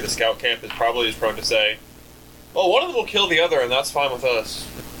territory, the Scout Camp is probably as prone to say, well, one of them will kill the other, and that's fine with us.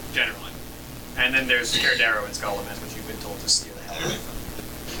 Generally. And then there's Cardero and Skullament, which you've been told to steer the hell away from.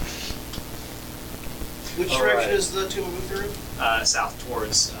 Which All direction right. is the tomb of Uther? South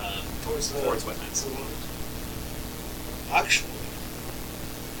towards Towards wetlands. Actually,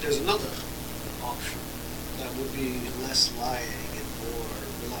 there's another option that would be less lying and more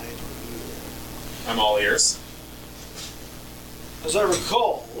reliant on you. I'm all ears. As I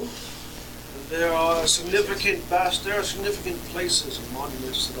recall, there are significant places and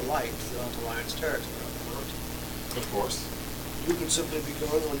monuments to the light throughout Alliance territory. are there not? Of course. You could simply be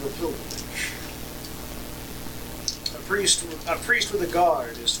going on your pilgrimage. A priest with a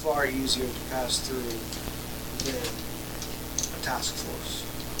guard is far easier to pass through than a task force.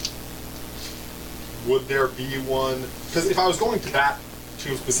 Would there be one? Because if I was going to that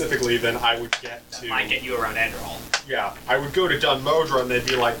tomb specifically, then I would get That to. might get you around Anderhall. Yeah, I would go to Dun Modra and they'd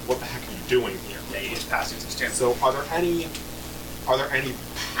be like, "What the heck are you doing here?" Yeah, you just pass through this tomb. So, are there any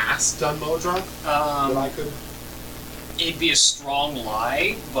past Dun Modra that I could? It'd be a strong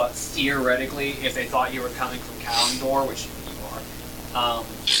lie, but theoretically, if they thought you were coming from Kalendor, which you are,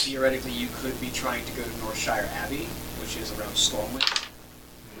 Theoretically, you could be trying to go to Northshire Abbey, which is around Stormwind,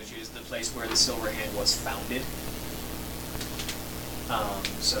 which is the place where the Silver Hand was founded.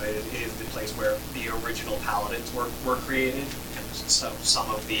 So it is the place where the original paladins were created, and so some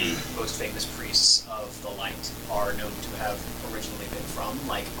of the most famous priests of the Light are known to have originally been from,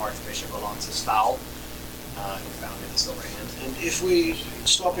 like Archbishop Alonsis Fowl, who founded the Silver Hand. And if we,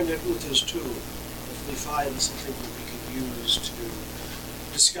 stopping at Uther's tomb, if we find something that we can use to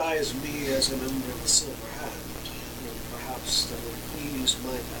disguise me as a member of the Silver Hand, then perhaps that would ease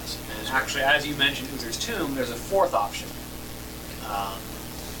my passage. And actually, as you mentioned Uther's tomb, there's a fourth option,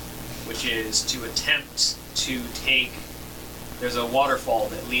 which is to attempt to take. There's a waterfall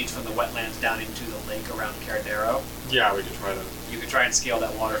that leads from the wetlands down into the lake around Cardero. Yeah, we could try to. You could try and scale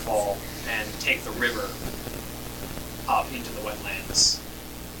that waterfall and take the river up into the wetlands,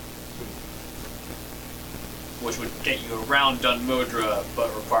 which would get you around Dunmodra,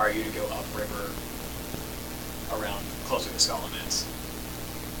 but require you to go upriver around closer to Skullnets.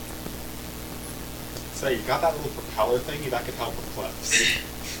 So you got that little propeller thingy that could help with cliffs.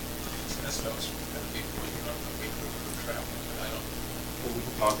 That's what I was going to be pointing out. We were traveling, but I don't. Well, we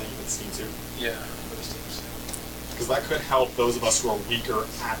could power thing you can steam too. Yeah, but it's interesting. Because that could help those of us who are weaker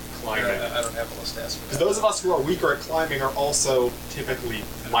at climbing. I don't have all the stats for that. Because those of us who are weaker at climbing are also typically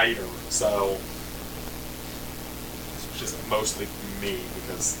lighter, so. Which is mostly me,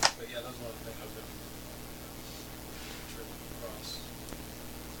 because. But yeah, that's one of the things I've been tripping across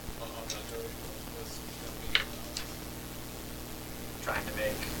on that journey was Trying to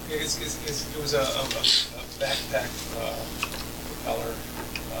make. it was a backpack propeller,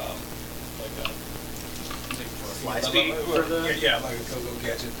 like a Fly speed for the. yeah, like a go-go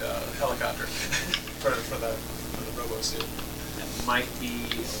gadget helicopter for the robo suit. That might be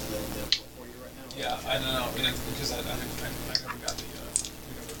a little difficult for you right now. Yeah, I don't know. I mean, because I never got the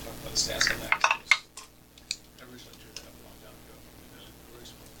we never talked about the stats on that. I originally drew that up a long time ago. The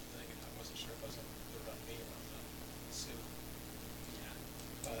original thing, and I wasn't sure if I was going to put it on me or on the suit. Yeah.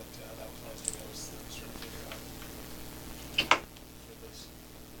 But that was one of those things I was trying to figure out for this.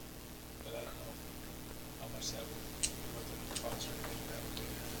 But I don't know how much that would, what the cost or anything that would be.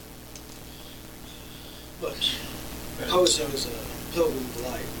 But suppose there was a pilgrim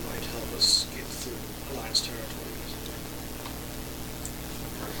light might help us get through Alliance territory.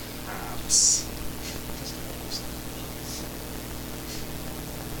 Perhaps.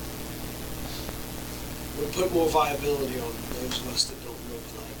 Would put more viability on those of us that don't look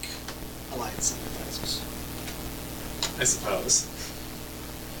like Alliance sympathizers. I suppose.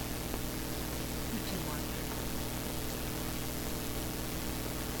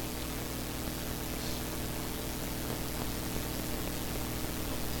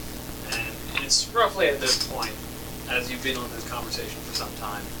 And it's roughly at this point, as you've been on this conversation for some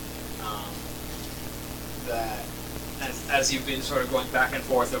time, that as you've been sort of going back and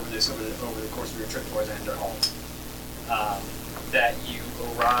forth over the course of your trip towards Anderhall, that you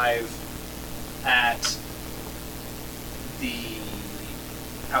arrive at the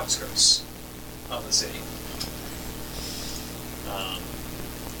outskirts of the city,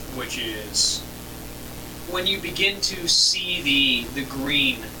 which is when you begin to see the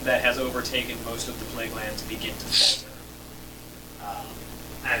green that has overtaken most of the plague lands begin to falter.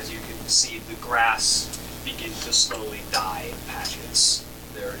 As you can see, the grass begin to slowly die in patches.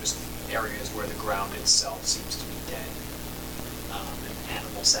 There are just areas where the ground itself seems to be dead, and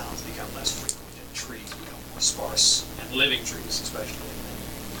animal sounds become less frequent, and trees become more sparse, and living trees especially, and then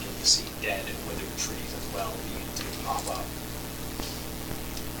you begin to see dead and withered trees as well begin to pop up.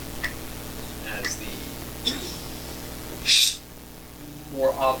 As the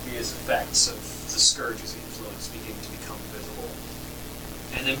more obvious effects of the Scourge's influence begin to become visible.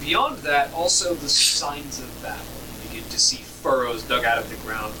 And then beyond that, also the signs of battle. You begin to see furrows dug out of the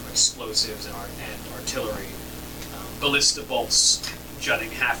ground from explosives and artillery, ballista bolts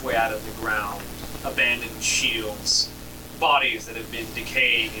jutting halfway out of the ground, abandoned shields, bodies that have been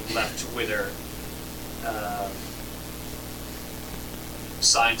decaying and left to wither,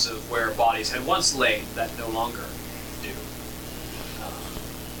 signs of where bodies had once laid that no longer do.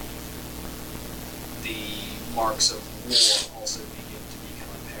 The marks of war also begin to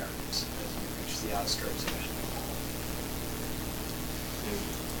become apparent as you reach the outskirts of Anderhall.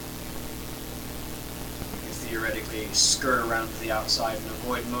 You can theoretically skirt around to the outside and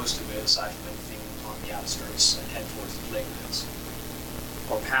avoid most of it, aside from anything on the outskirts, and head towards the plague lands.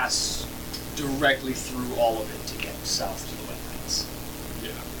 Or pass directly through all of it to get south to the wetlands.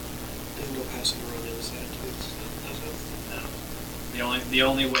 Yeah. There's no passing around the other side to it. No. The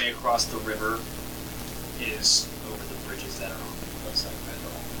only way across the river is over the bridges that are on outside of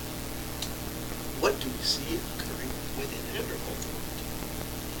Enderhall. What do we see occurring within Enderhall?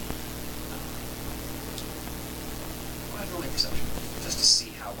 Go ahead and roll a perception, just to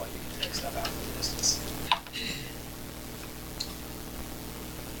see how well you can take stuff out from the distance.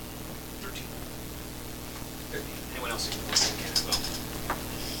 13. 13. Anyone else who can as well?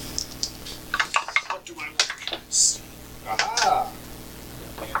 What do I want to see? Aha!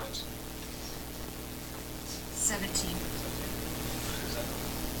 17.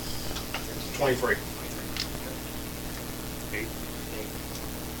 23. 8.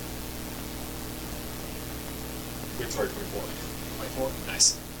 Wait, sorry, 24. 24? Nice.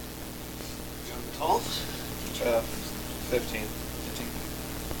 Jang'atal? 15.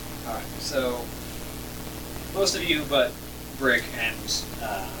 15. Alright, so most of you but Brik and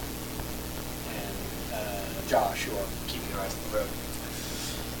Josh, who are keeping your eyes on the road,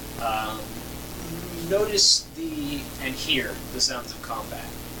 notice and hear the sounds of combat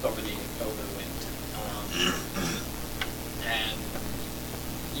over the wind. And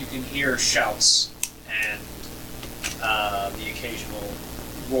you can hear shouts and the occasional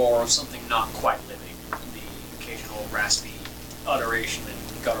roar of something not quite living, the occasional raspy utteration and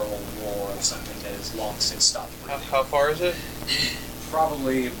guttural roar of something that has long since stopped breathing. How far is it?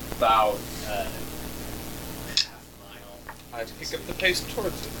 Probably about half a mile. I pick up the pace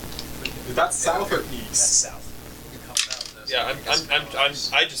towards it. Is that south or That's east? south. We can help out with this. Yeah,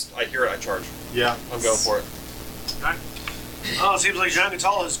 I hear it, I charge. Yeah. I'm going for it. Alright. Oh, it seems like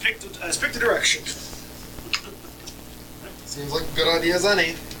Jang'atal has picked a direction. Seems like a good idea as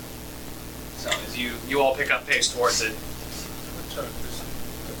any. So as you all pick up pace towards it,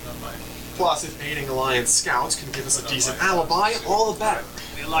 Plus, if aiding Alliance scouts can give us a decent alibi, all the better.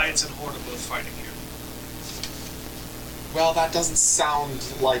 The Alliance and Horde are both fighting here. Well, that doesn't sound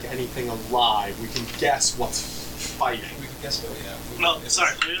like anything alive. We can guess what's fighting. We can guess what we have. Well,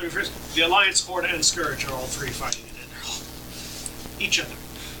 sorry, let me rephrase. The Alliance, Horde, and Scourge are all three fighting in Enderhall. Each other.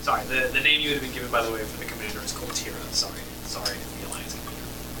 sorry, the name you would have been given, by the way, for the commander is Coltira. Sorry, the Alliance commander.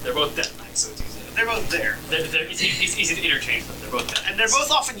 They're both Death Knights, so it's easy. They're both there. It's easy to interchange them. They're both Death Knights. And they're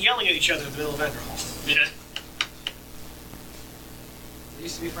both often yelling at each other in the middle of Enderhall. Yeah. They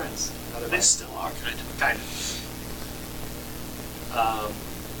used to be friends. Now they're They not. still are, kind of.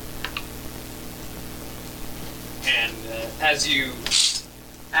 And as you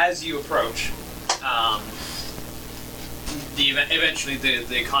approach, eventually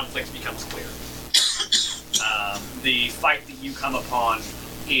the conflict becomes clear. The fight that you come upon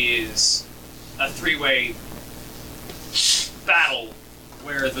is a three-way battle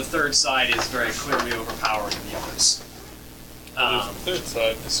where the third side is very clearly overpowering the others. Third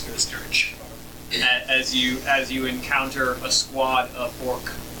side. The Scourge. As you encounter a squad of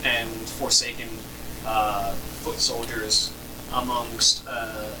orc and Forsaken foot soldiers amongst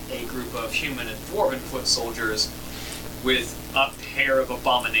a group of human and dwarven foot soldiers with a pair of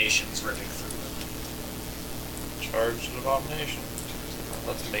abominations ripping through them. Charged an abomination.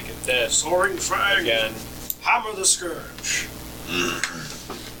 Let's make it dead. Soaring Fang. Again. Hammer the Scourge.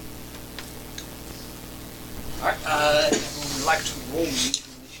 Alright, everyone would like to roll me initiative.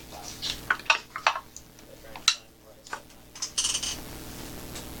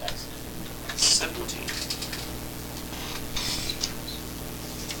 17.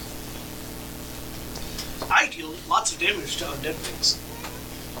 I deal lots of damage to undead things.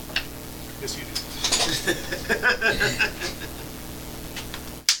 Yes, you do.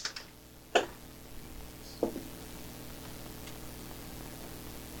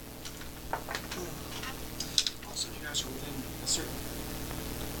 Also, if you guys are within a certain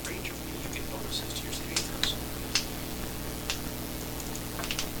range of me, you get bonuses to your saving throws.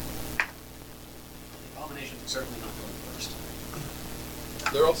 The abominations are certainly not going first.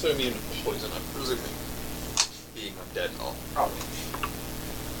 They're also immune to poison, I'm presuming. Being undead and all. Probably.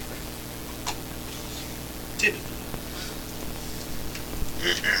 Typically.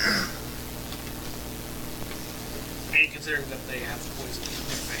 And considering that they have poison in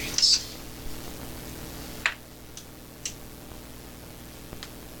their veins.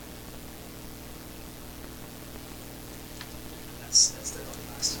 That's their only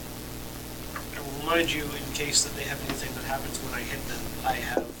last. I will remind you, in case that they have anything that happens when I hit them, I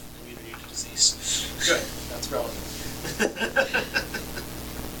have immunity to disease. Good. That's relevant.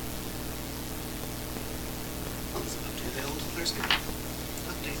 Update available to players now.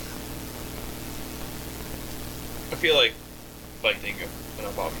 Update them. I feel like fighting an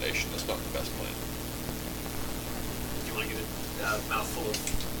abomination is not the best plan. Do you want to get a mouthful of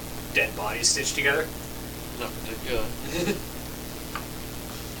dead bodies stitched together? Not particularly.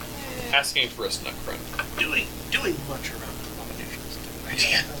 Asking for a snuck friend. Doing much around the abomination.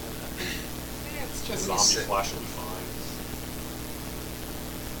 idea. Zombie flash will be fine.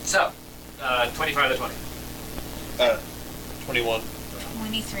 So, 25 to 20. 21.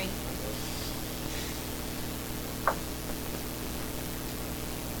 23.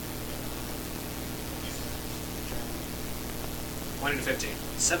 20 to 15.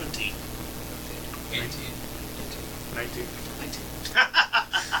 17. 18. 19. 19.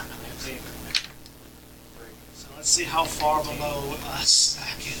 So let's see how far below us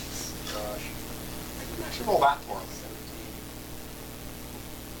that is. Gosh. I can actually roll that for him.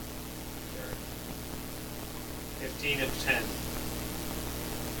 15 to 10.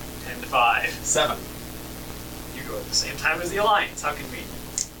 10 to 5. 7. You go at the same time as the Alliance. How convenient.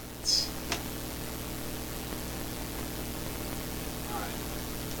 Alright.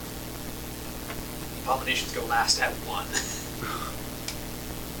 Abominations go last at 1.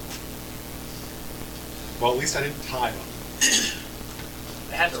 Well, at least I didn't time him.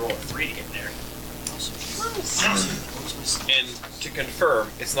 They had to roll a 3 to get there. And to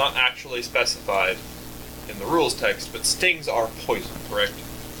confirm, it's not actually specified in the rules text, but stings are poison, correct?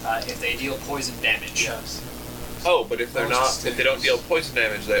 If they deal poison damage. Yes. Oh, but if they're not, if they don't deal poison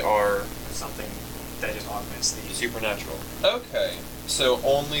damage, they are Something that just augments the... supernatural. Okay, so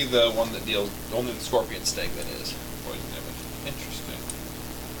only the one that deals, only the scorpion sting then is poison damage. Interesting.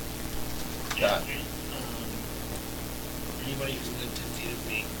 That. Anybody who's within 10 feet of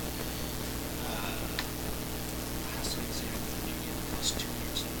me has to examine the medium plus 2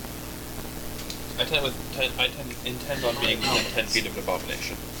 years. I intend on being within 10 feet of an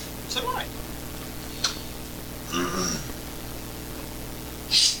abomination. So do I.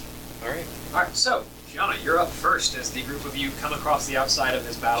 Alright. Alright, so, Sheona, you're up first as the group of you come across the outside of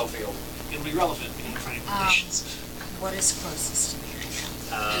this battlefield. It'll be relevant in finding conditions. What is closest to me right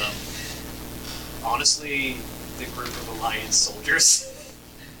now? Honestly, the group of Alliance soldiers.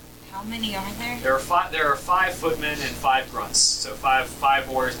 How many are there? There are 5 footmen and 5 grunts. So 5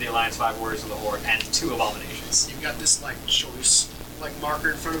 warriors of the Alliance, 5 warriors of the Horde, and 2 abominations. You've got this like choice like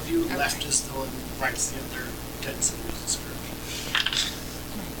marker in front of you. Okay. Left is the one, right's the other 10 centimeters of scourge.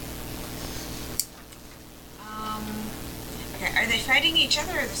 Okay, are they fighting each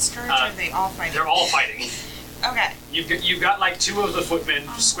other or the Scourge, or are they all fighting? They're all fighting. Okay. You've got like 2 of the footmen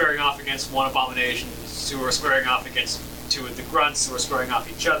squaring off against 1 abomination, 2 are squaring off against 2 of the grunts, who are squaring off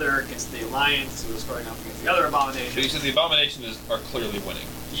each other against the Alliance, who are squaring off against the other abomination. So you said the abominations are clearly winning.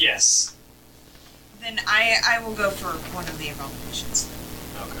 Yes. Then I will go for one of the abominations.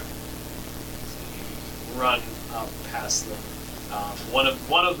 Okay. Run up past them.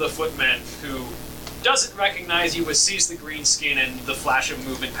 One of the footmen who doesn't recognize you but sees the green skin and the flash of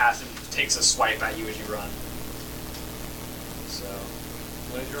movement past him takes a swipe at you as you run. So,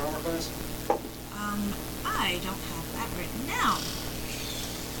 what is your armor class? I don't have that written down.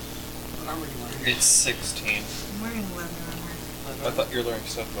 What armor are you wearing? It's 16. I'm wearing leather armor. I thought you were learning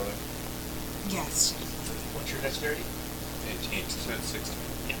stuff about it. Yes. What's your dexterity? 18, so it's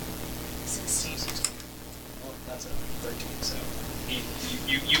 16. 16. Well, that's a 13. So,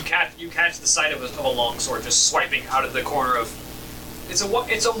 you catch the sight of a long sword just swiping out of the corner of. It's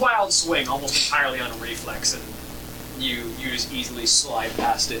a wild swing, almost entirely on reflex, and you just easily slide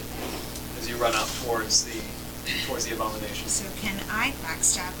past it as you run up towards the abomination. So can I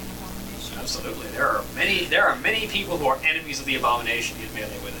backstab an abomination? Absolutely, there are many people who are enemies of the abomination in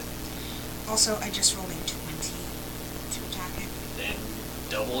melee with it. Also, I just rolled a 20 to attack it. Then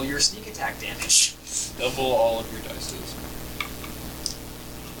double your sneak attack damage. Double all of your dices.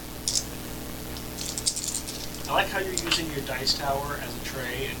 I like how you're using your dice tower as a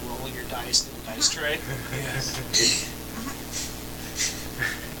tray and rolling your dice in the dice tray. Yes.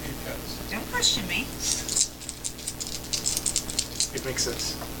 Don't question me. It makes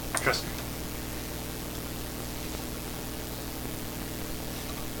sense. Trust me.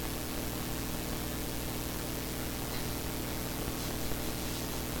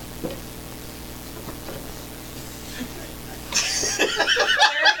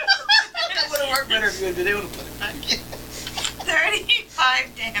 It would have worked better if you had been able to put it back in.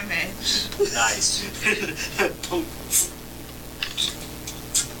 35 damage. Nice.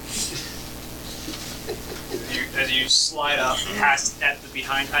 As you slide up past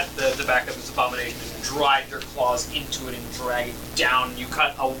the back of this abomination and drive your claws into it and drag it down, you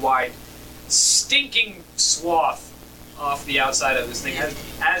cut a wide, stinking swath off the outside of this thing.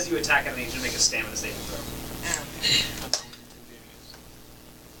 As you attack it, I need you to make a stamina saving throw.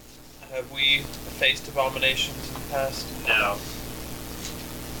 Have we faced abominations in the past? No.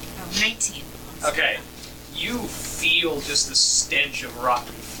 Oh, 19. Okay. You feel just the stench of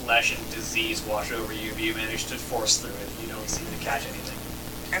rotten flesh and disease wash over you, but you manage to force through it. You don't seem to catch anything.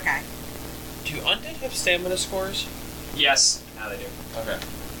 Okay. Do undead have stamina scores? Yes, now they do. Okay. I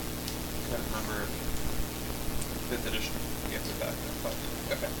can't remember 5th edition gets it back.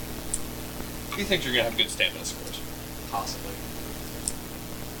 Okay. He thinks you're gonna have good stamina scores. Possibly.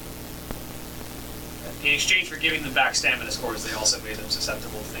 In exchange for giving them back stamina scores, they also made them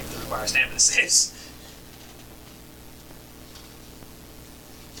susceptible to things that require stamina saves.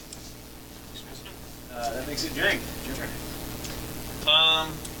 That makes it Jang. It's your turn.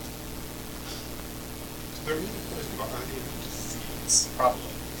 They're really poison, but are they a disease?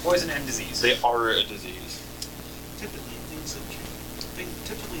 Probably. Poison and disease. They are a disease. Typically, things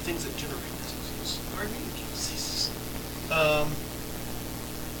that generate diseases are immune to diseases. I'm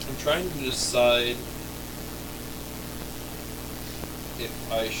trying to decide if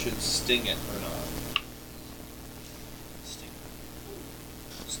I should sting it or not.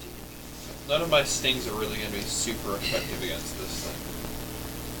 None of my stings are really going to be super effective against this thing.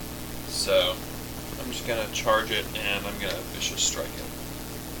 So, I'm just going to charge it and I'm going to vicious strike it.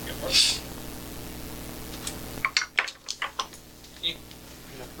 Go for it. I'm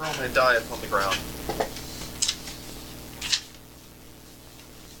going to throw my die up on the ground.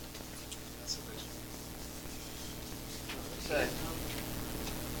 Okay.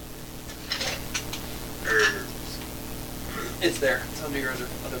 It's there. It's under your other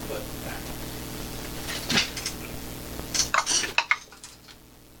foot.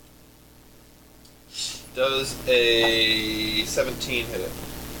 Does a 17 hit it?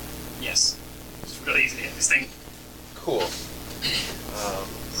 Yes. It's really easy to hit this thing. Cool.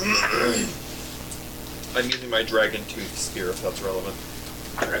 I'm using my dragon tooth spear if that's relevant.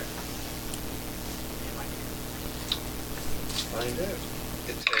 Alright. Find out.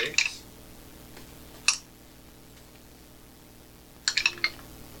 It takes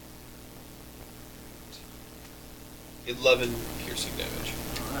 11 piercing damage.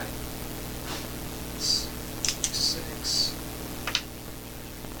 Alright. 6.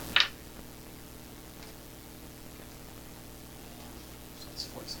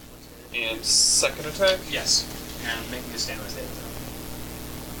 And second attack? Yes. And making a stamina save throw.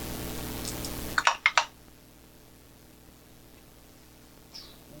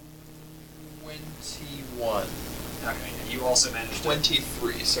 21. Okay, and you also managed to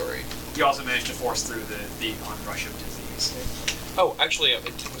 23, sorry. You also managed to force through the onrush of disease. Oh, actually, am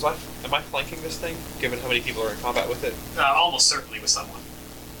I flanking this thing, given how many people are in combat with it? Almost certainly with someone.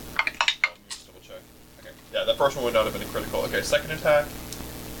 Let me just double check. Okay. Yeah, that first one would not have been a critical. Okay, second attack.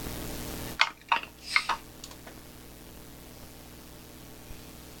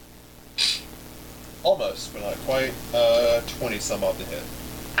 Almost, but not quite. 20 some odd to hit.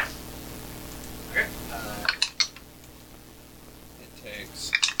 Okay. It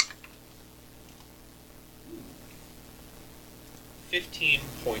takes 15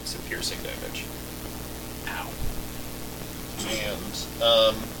 points of piercing damage. Ow. And,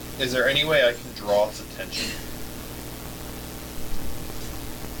 is there any way I can draw its attention?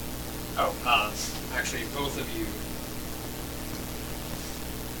 Oh, actually, both of you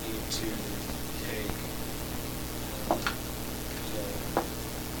need to take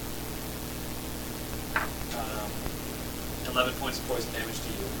 11 points of poison damage to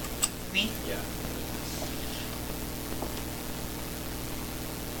you. Me? Yeah.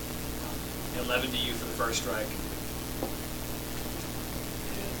 11 to you for the first strike.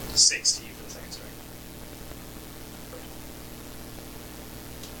 And 6 to you for the second strike.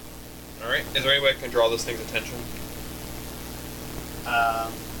 Alright, is there any way I can draw this thing's attention?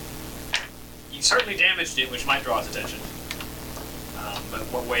 You certainly damaged it, which might draw its attention. But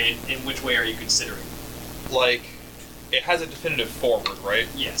in which way are you considering? Like, it has a definitive forward, right?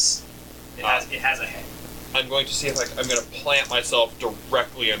 Yes. It has a head. I'm going to see if I'm going to plant myself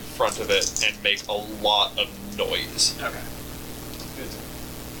directly in front of it and make a lot of noise. Okay. Good.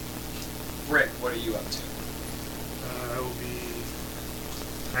 Brik, what are you up to? I will be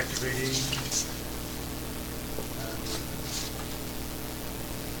activating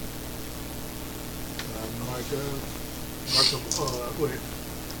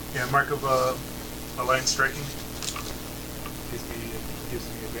mark of aligned striking. Gives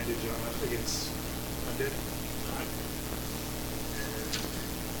me advantage against undead.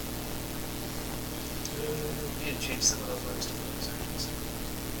 You can change some of those letters to bonus actions.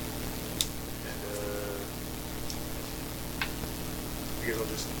 And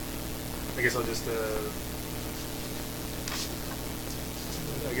I guess I'll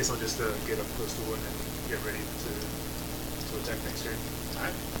just get up close to one and get ready to attack next turn.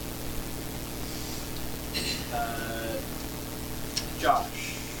 Alright.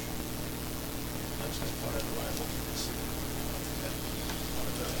 Josh. I'm just going to put it reliable. One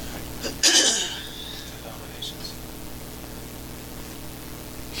of the dominations.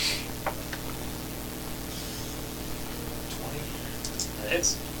 That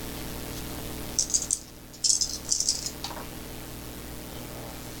hits.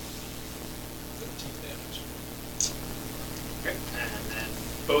 13 damage. Okay. And then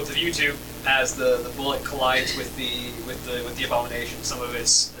both of you two, as the bullet collides with the abomination, some of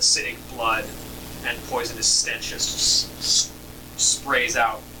its acidic blood and poisonous stench just sprays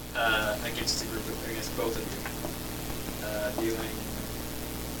out against both of you, dealing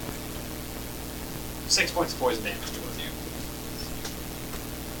 6 points of poison damage to both of you.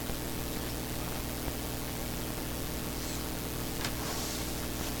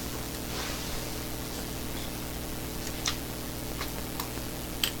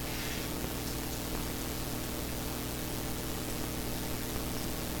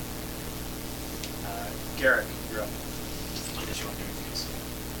 Garruk, you're up. Unless you want to do anything else.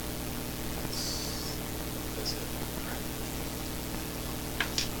 That's it.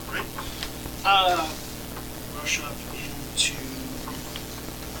 Alright. Rush up into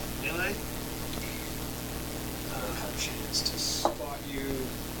melee. Have a chance to spot you.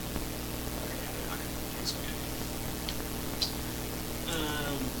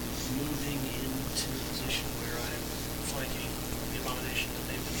 Moving into the position where I'm flanking the abomination that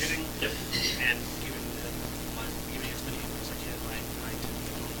they've been hitting. Yep. And giving as many hits as I can my 10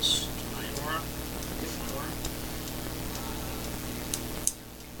 bonus to my aura. With my aura.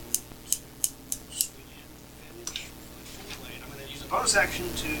 I'm going to use a bonus action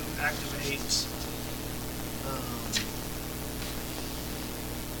to activate.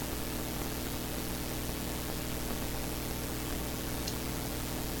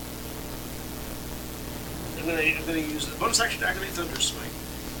 I'm going to use the bonus action to activate Thunder Smite.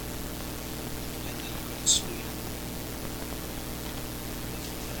 And then I'm going to swing it.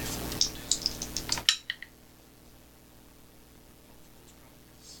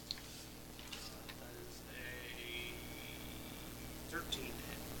 That is a 13 hit.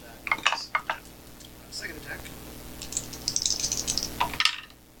 That is second attack.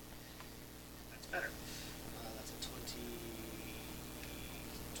 That's better. That's a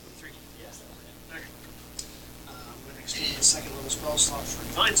 23. Yes, that will hit. Okay. I'm going to extend the second level spell slot for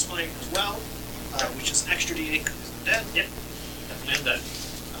Divine Smite as well, which is an extra d8 because I'm dead. Yep. Definitely undead.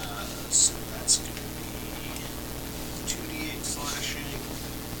 So that's going to be 2d8 slashing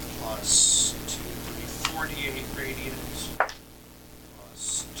plus 4d8 radiant plus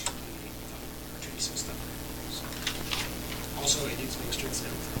 2d8 thunder, or 2d6 thunder. So also, it needs to make a strength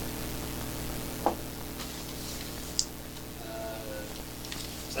saving throw.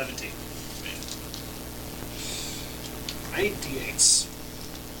 17. 8 d8s.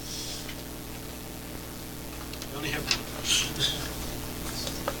 We only have one.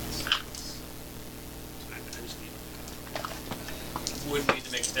 Would need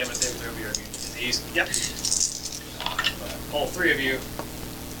to make a damage saving throw if you're immune to disease. Yep. But all three of you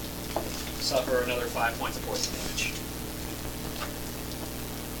suffer another 5 points of poison damage.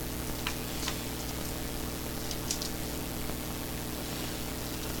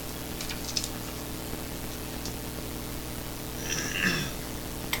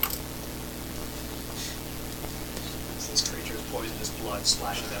 This creature's poisonous blood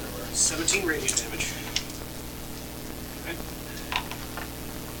splashes everywhere. 17 radiant damage. Okay.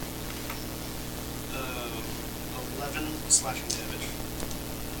 11 slashing damage.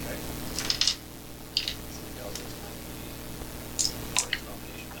 Okay.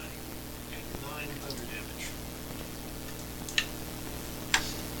 And 9 thunder damage.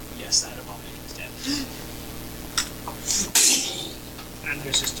 Yes, that abomination is dead. And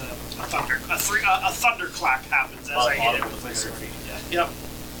there's just a thunderclap happens as I hit it with my sword. Yep.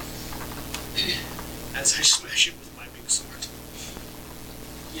 As I smash it with my big sword.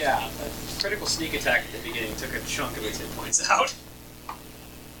 Yeah, a critical sneak attack at the beginning took a chunk of its hit points out.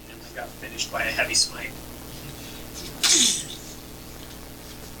 And then got finished by a heavy smite.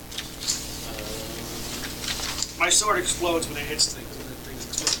 My sword explodes when it hits things, and then things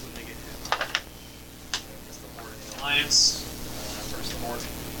explode when they get hit. That's the Horde of the Alliance. First the Horde.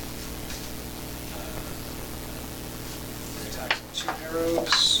 3 attacks with 2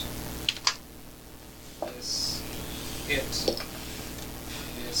 arrows. This hit.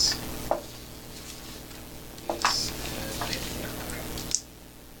 This. This. And hit.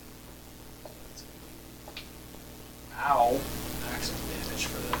 Ow. Maximum damage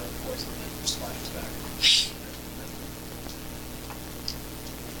for the poison that splashes back.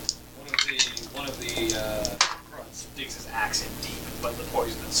 One of the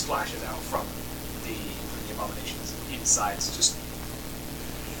that splashes out from the abomination's insides. Just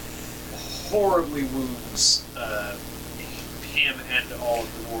horribly wounds him and all of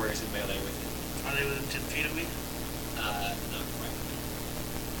the warriors in melee with him. Are they within 10 feet of me? Not quite.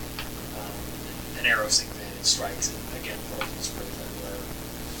 An arrow sinks in and strikes, and again, rolls and sprays everywhere.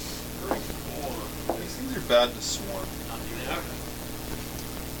 34. These things are bad to swarm. They are.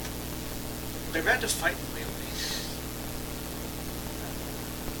 They're bad to fight in melee.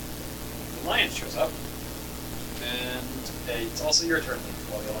 The Alliance shows up, and it's also your turn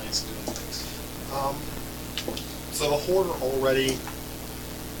while the Alliance is doing things. So the Horde are already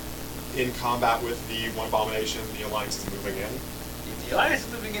in combat with the one abomination. The Alliance is moving in. If the Alliance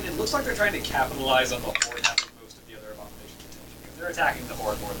is moving in, it looks like they're trying to capitalize on the Horde having most of the other abomination's attention. Because they're attacking the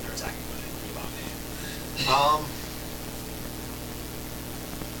Horde more than they're attacking the abomination.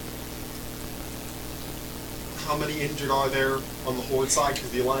 How many injured are there on the Horde side?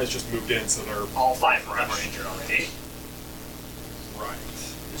 Because the Alliance just moved in, so they're All 5 of them are injured already. right.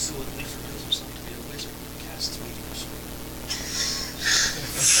 This is what Leaf reveals himself to be a wizard who casts 3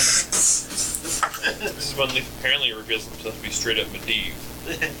 This is when Leaf apparently reveals himself to be straight up Medivh.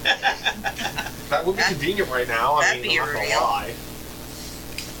 That would be convenient right now. I That'd mean, be I'm not gonna real. lie.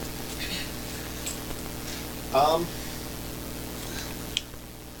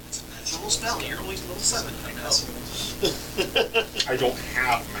 It's a little spell. You're only level 7. I know. I don't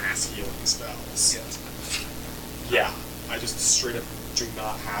have mass healing spells. Yeah, I just straight up do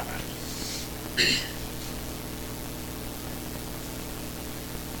not have any.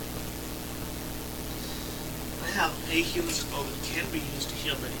 I have a healing spell that can be used to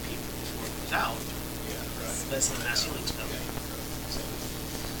heal many people before it goes out. Yeah, right. That's not a mass healing spell.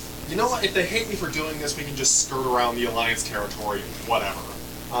 You know what? If they hate me for doing this, we can just skirt around the Alliance territory, whatever.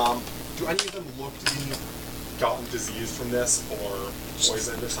 Do any of them look to be gotten diseased from this, or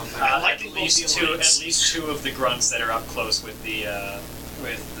poisoned or something? At least two of the grunts that are up close with the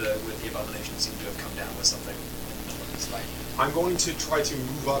abomination seem to have come down with something in the middle of this fight. I'm going to try to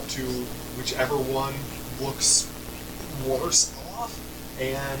move up to whichever one looks worse off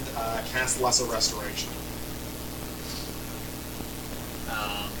and cast Lesser Restoration.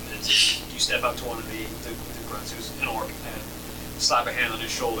 You step up to one of the grunts who's an orc and slap a hand on his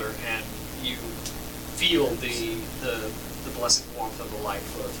shoulder, and you feel the blessed warmth of the light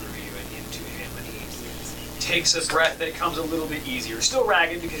flow through you and into him, and he takes a breath that comes a little bit easier. Still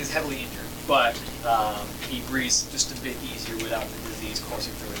ragged because he's heavily injured, but he breathes just a bit easier without the disease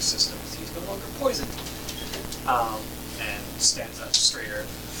coursing through his system. He's no longer poisoned, and stands up straighter.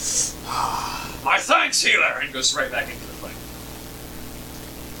 My thanks, healer, and goes right back into the fight.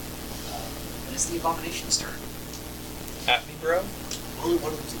 And it's the abomination's turn. At me, bro? Only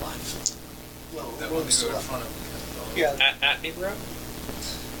one of them's alive. Well, That one one of to them's go in alive. front of me. Yeah. At me, bro?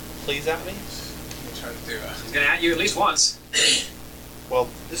 Please at me? I'm trying to do He's gonna at you at least once. Well,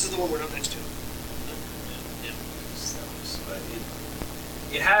 This is the one we're not next to. But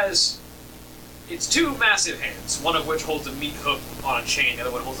it has. It's 2 massive hands, one of which holds a meat hook on a chain, the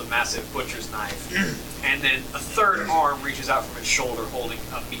other one holds a massive butcher's knife. And then a third arm reaches out from its shoulder holding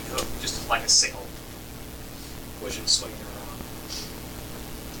a meat hook, just like a sickle, which is swinging around.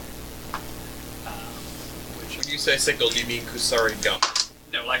 when you say sickle, do you mean Kusari gum?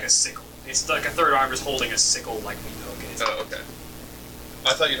 No, like a sickle. It's like a third arm is holding a sickle like meat hook. And it's, Oh, okay.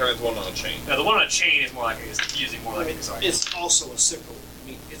 I thought you were talking about the one on a chain. no, the one on a chain is more like it's using more like a sorry. It's also a sickle.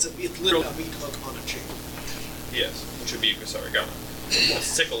 It's literally a meat hook on a chain. Yes, which would be Kusari gum. A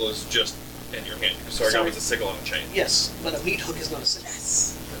sickle is just in your hand. Kusari gum is a sickle on a chain. Yes, but a meat hook is not a sickle.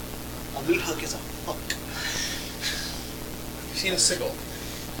 Yes. A meat hook is a hook. You've seen a sickle.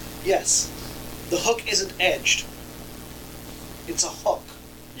 Yes. The hook isn't edged. It's a hook.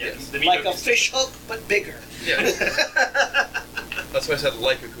 Yeah, the meat Like hook a is- fish hook, but bigger. Yeah. That's why I said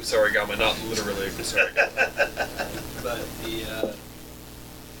like a Kusari gum and not literally a Kusari gum. But the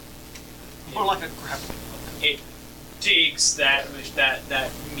More like a grappling hook. it digs that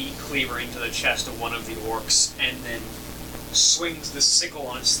meat cleaver into the chest of one of the orcs, and then swings the sickle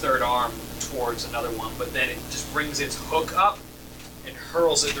on its third arm towards another one. But then it just brings its hook up and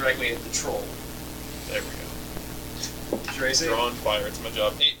hurls it directly at the troll. There we go. Tracy, Draw on fire. It's my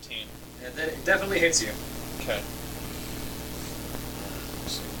job. 18. and then it definitely hits you. Okay.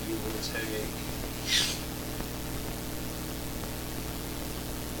 So you will take.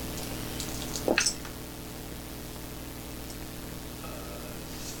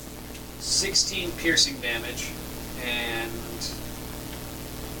 16 piercing damage and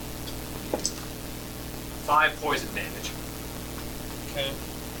 5 poison damage. Okay.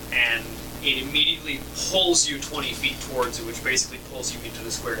 And it immediately pulls you 20 feet towards it, which basically pulls you into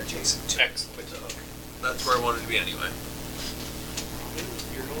the square adjacent to it with the hook. That's where I wanted to be anyway.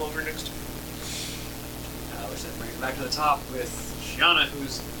 You're no longer next to me. Which then brings it back to the top with Sheona,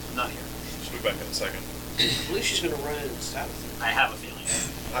 who's not here. She'll be back in a second. I believe she's going to run in and stab with you. I have a feeling.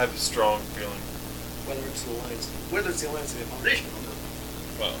 I have a strong feeling. Whether it's the Alliance of the Abomination, I don't know.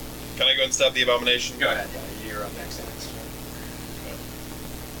 Well, can I go and stab the abomination? Go ahead. Yeah, you're up next.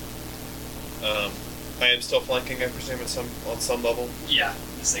 I am still flanking, I presume, on some level. Yeah,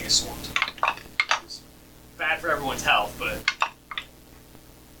 this thing is swamped. It's bad for everyone's health, but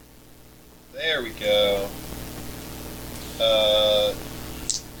There we go.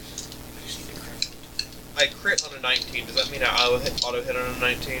 I crit on a 19. Does that mean I auto hit on a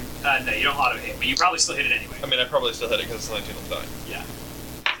 19? no, you don't auto hit, but you probably still hit it anyway. I mean, I probably still hit it because it's 19 on the die. Yeah.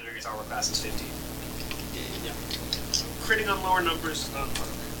 Considering its armor class is 15. Yeah. So critting on lower numbers is not part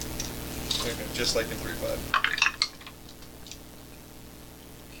of it. Okay, just like in 3-5.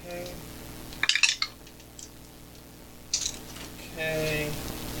 Okay. Okay.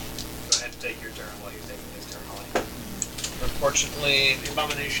 Go ahead and take your turn while you're taking his turn, Holly. Unfortunately, The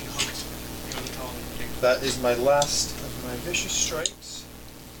Abomination hooked. that is my last of my vicious strikes,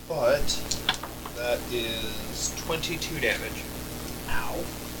 but that is 22 damage. Ow.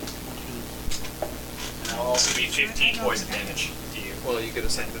 And that'll also be 15 poison damage to you. Well, you get a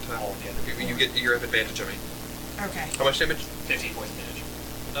second attack. All the other people. You have advantage on me. Okay. How much damage? 15 poison damage.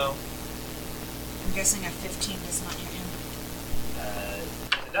 No. I'm guessing a 15 does not hit him.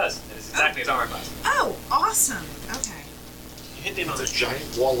 It does. It is exactly his armor class. Oh, awesome. Okay. You hit him on It's the a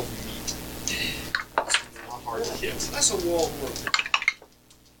giant wall of meat. It's not hard to hit. That's a wall of work.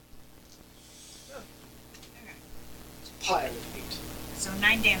 Okay. It's a pile of meat. So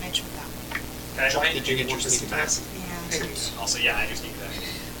 9 damage with that one. Okay. Did you get your sneak attack? Yeah. Also, yeah, I just need that.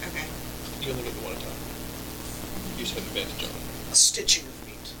 Okay. You only get the one attack. You just have advantage on it. A stitching of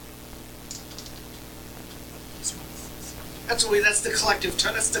meat. This one. That's the collective.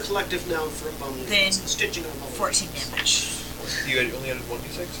 That's the collective noun for abomination. Then It's stitching of abomination. 14 damage. You only added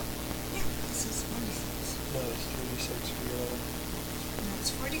 1d6? Yeah, this is 1d6. No, it's 3d6 for your... No,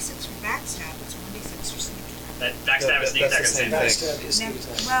 it's 4d6 for backstab. It's 1d6 for sneak attack. That backstab and sneak attack are the same thing. Backstab is No, sneak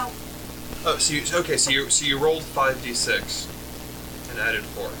attack. well, Oh, so you rolled 5d6 and added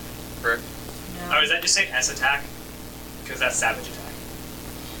 4, correct? no. Oh, does that just say S attack? Because that's savage attack.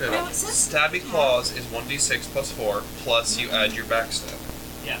 No, it says Stabby Claws is 1d6 plus 4, plus you add your backstab.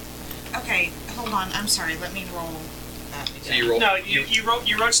 Yeah. Okay, hold on. I'm sorry. Let me roll that. So you roll. No,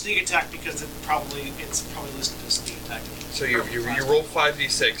 you wrote sneak attack because it's probably listed as sneak attack. So you roll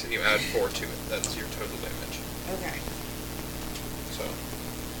 5d6 and you add 4 to it. That's your total damage. Okay. So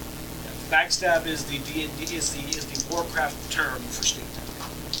Backstab is the D&D is the Warcraft term for sneak attack.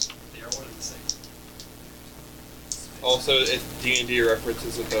 They are one and the same. also, D&D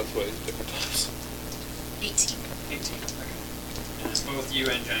references it both ways, different times. 18. 18. Okay. And it's both you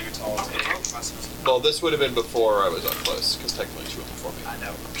and Jang'atal take. Well, this would have been before I was up close, because technically she went before me. I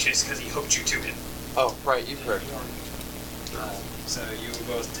know. Just because he hooked you to him. Oh, right, you've heard. So you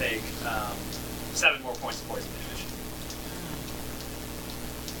both take 7 more points of poison damage.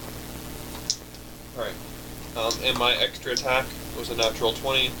 Alright. And my extra attack was a natural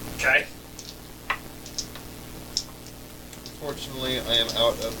 20. Okay. Unfortunately, I am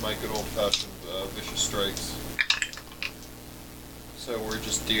out of my good old-fashioned vicious strikes. So we're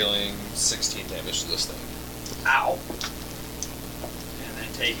just dealing 16 damage to this thing. Ow. And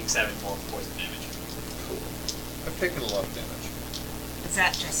then taking 7 more poison damage. Cool. I've taken a lot of damage. Is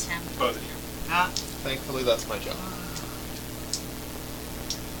that just him? Both of you. Ah. Thankfully, that's my job.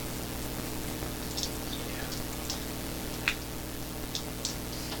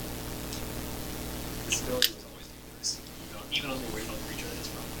 This ability was always useless. Even on the original creature that it's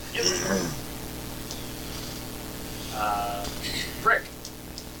from. Brik.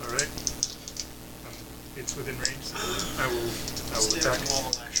 All right. It's within range. So I will attack.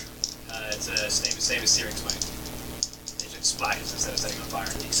 It's the same as Searing Smite. It just splashes instead of setting on fire.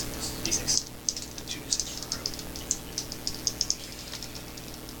 D6. 2d6 for Rogue.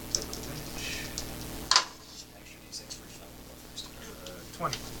 Actually, D6 for Sheona.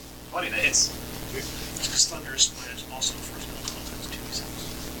 20. 20, that hits. Because Thunderous Smite is also first level combat, it's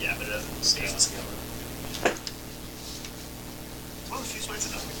 2d6. Yeah, but it doesn't scale. Well, a few smites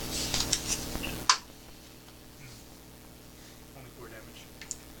enough. Only 4 damage.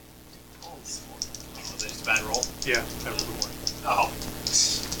 Oh, was it just a bad roll? Yeah, that was the one. Oh.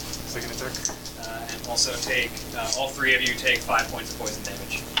 Second attack. And also take, all 3 of you take 5 points of poison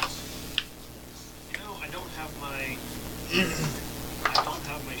damage. You know, I don't have my. I don't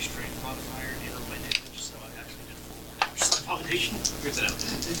somehow my strength modifier in on my damage, so I actually did full damage to the abomination. Good to know.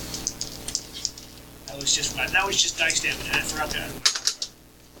 That was just dice damage, and I forgot to add my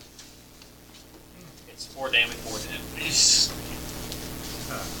It's 4 damage, 4 damage.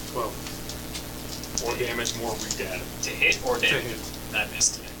 12. More damage, more redad. To hit or To damage? hit. I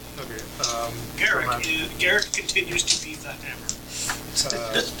missed it. Okay. Garruk continues to be the hammer.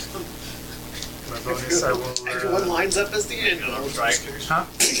 My bonus, I will. Everyone lines up as the end. Unarmed strike. Huh?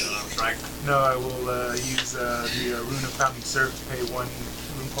 Unarmed strike. No, I will use the Rune of Pounding Surf to pay 1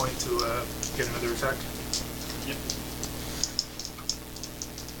 rune point to get another attack. Yep.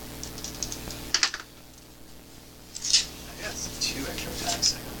 I guess 2 extra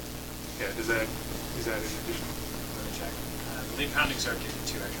attacks. Yeah, is that in addition? Let me check. I believe pounding start gives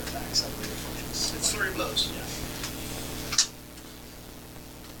you 2 extra attacks. I believe it functions. It's 3 blows. Yeah.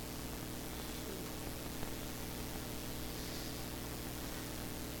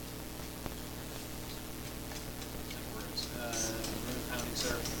 Pounding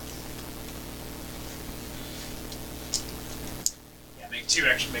start. Yeah, make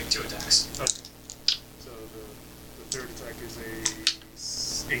 2 attacks. Okay. So the third attack is a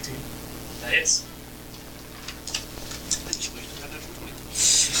 18. That hits. That is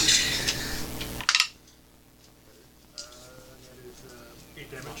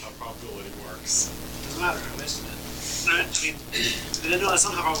 8 damage. How probability works. Doesn't matter, I missed it. No, that's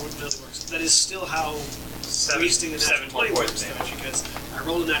not how probability works. That is still how wasting a natural 20 works, because I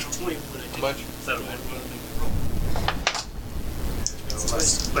rolled a natural 20 when I did. How much? 7 I more. wanted to make the roll.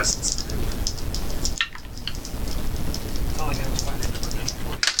 Less. All I got was 5 natural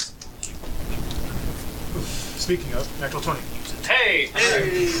 20. Speaking of, natural 20. Hey!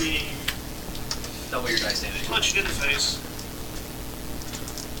 Hey! Double your dice damage. Punch it in the face.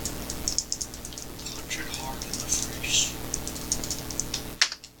 Punch it hard in the face.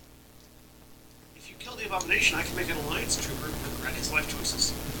 If you kill the abomination, I can make an alliance trooper and grant its life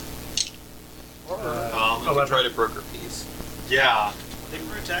choices. We can 11. try to broker peace. Yeah. They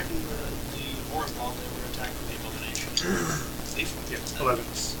were attacking the war involved, they were attacking the abomination. Yeah, 11.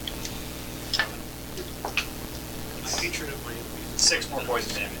 My hatred of my enemies. 6 more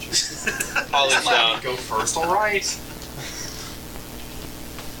poison damage. Holly's down. Go first, alright.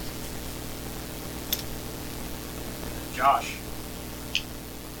 Josh.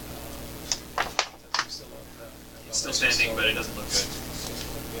 It's still standing, but it doesn't look good.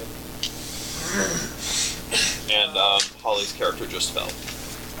 And Holly's character just fell.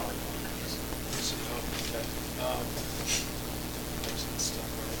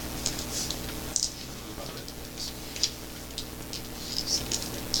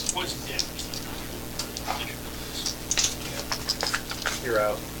 Poison damage. You're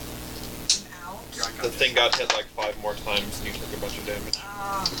out. Out. The thing got hit like 5 more times and you took a bunch of damage.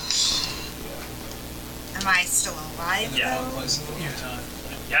 Am I still alive Yeah. though?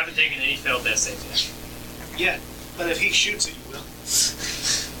 You haven't taken any failed death saves yet. Yeah, but if he shoots it, you will.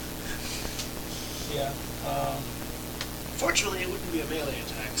 Yeah. Fortunately, it wouldn't be a melee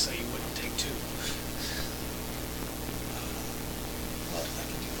attack, so you wouldn't take 2. Well, I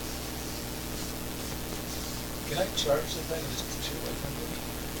can do it. Can I charge the thing and just shoot away from me?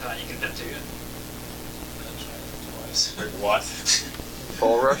 You can attempt to, yeah. I'll try it twice. What?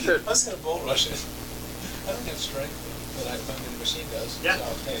 Bull rush it? I was gonna bull rush it. I don't have strength, but I mean the machine does. Yeah. So,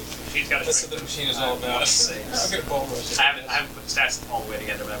 hey, She's got a that's what the machine is all about. I'm gonna bull rush it. I haven't put the stats all the way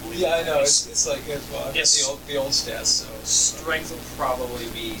together, but I believe. Yeah, I know. It's like well, I've got Yes. the old stats. So Strength will probably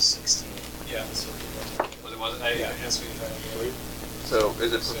be 16. yeah, that's what Was it was yeah, that's what you So,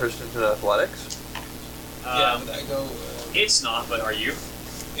 is it proficient in athletics? yeah, but I go It's not, but are you?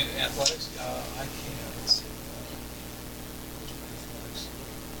 in athletics. I can't. Let's see. Athletics.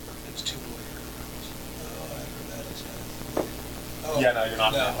 It's 2 more. Oh, after that it's oh, Yeah, no, you're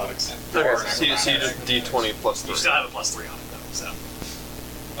not in no. athletics. Okay, so you just D20 plus 3. You still have a +3 on it though, so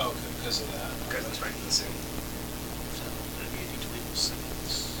Oh, because of that. because of the strength of the suit. That'd be a D20 plus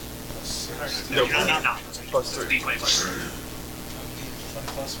 6. No, You're not. plus 3. D20 plus 3. D20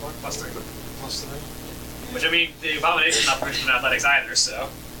 plus what? Plus 3. Plus 3? Which I mean, the abomination's not proficient in athletics either, so.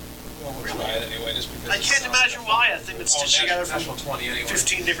 Well, we'll try it anyway, just because I it can't sounds imagine like why a thing that's stitched together natural from 20 anyway.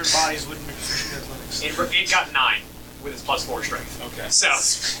 15 different bodies wouldn't be proficient in athletics. It got 9 with its +4 strength. Okay. So I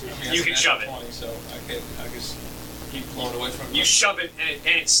mean, you that's can a shove it. natural 20, so I guess keep blowing away from You shove it and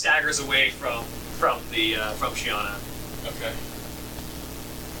it staggers away from Sheona. Okay.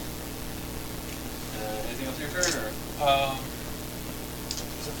 Anything else in your turn, or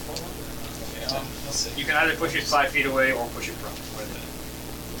Is it forward? Yeah, let's see. you can either push it 5 feet away or push it from.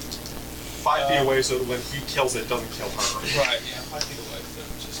 5 feet away so that when he kills it, doesn't kill her. Right, yeah, 5 feet away. But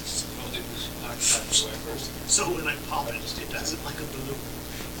just hold it knock 5 feet away first. So when I pop it, it does it like a balloon.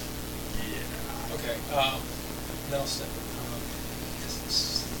 Yeah. Okay, now step.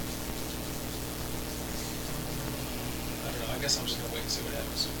 I don't know, I guess I'm just gonna wait and see what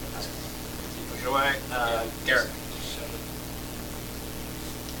happens. You push it away. Garruk. Shove it.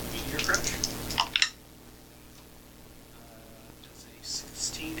 Meteor crouch. Does a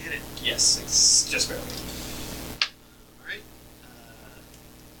 16 hit it? Yes, it's just barely. Alright.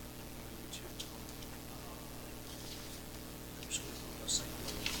 I'm just going to put a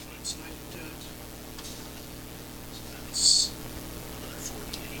second snipe into it. So that's another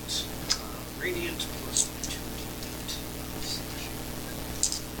 48. Radiant plus 2d8.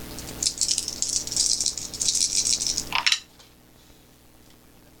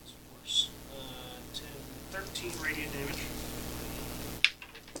 That's worse. 10, 13 radiant damage.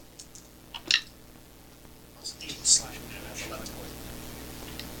 Plus 8 slashing damage. 11 poison.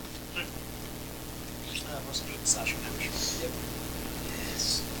 Plus 8 slashing damage. Yep. Yes.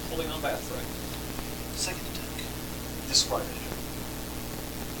 Holding on by a thread. Second attack. Disadvantage.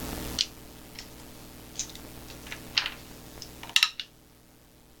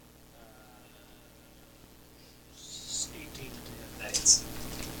 It's 18 to hit. That hits.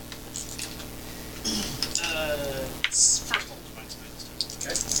 It's first level divine smite this time.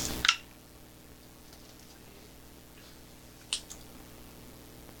 Okay.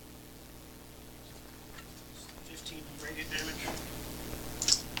 15 radiant damage.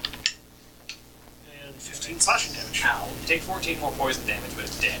 And 15 slashing damage. Ow. You take 14 more poison damage, but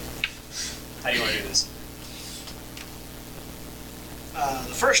it's dead. How do you want to do this?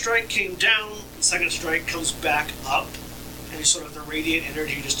 The first strike came down, the second strike comes back up, and sort of the radiant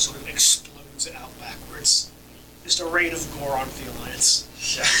energy just sort of explodes out backwards. Just a rain of gore on the Alliance.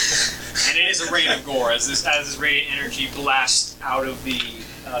 And it is a rain of gore as this radiant energy blasts out of the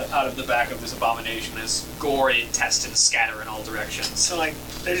back of this abomination as gore and intestines scatter in all directions. So like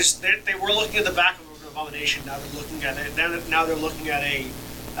they were looking at the back of an abomination. Now they're looking at it. Now they're looking at a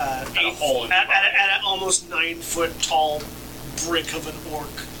hole in the at an almost 9 foot tall brick of an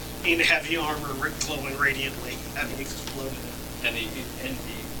orc in heavy armor, glowing radiantly, having exploded. And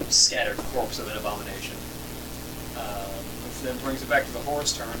the scattered corpse of an abomination. Which then brings it back to the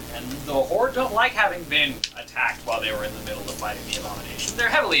Horde's turn, and the Horde don't like having been attacked while they were in the middle of fighting the abomination. They're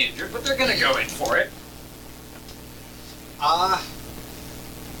heavily injured, but they're gonna go in for it. I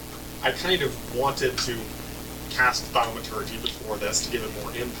kind of wanted to cast Thaumaturgy before this to give it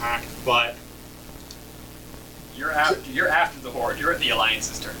more impact, but You're after the Horde. You're at the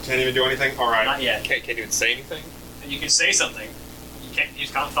Alliance's turn. can't even do anything? Alright. Not yet. Can't even say anything? You can say something. You can't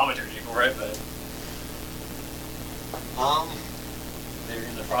use thaumaturgy for it, but they're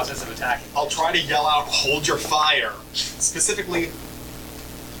in the process of attacking. I'll try to yell out, hold your fire. Specifically,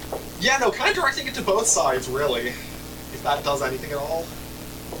 yeah, no, kind of directing it to both sides, really. If that does anything at all.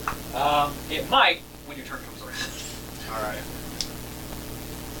 It might when your turn comes around. Alright.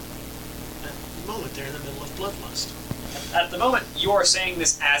 At the moment, they're in the middle of bloodlust. At the moment, you are saying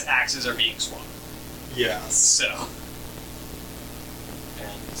this as axes are being swung. Yes. So.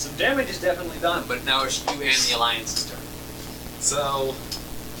 And some damage is definitely done, but now it's you and the Alliance's turn. So,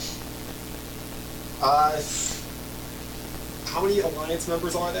 how many Alliance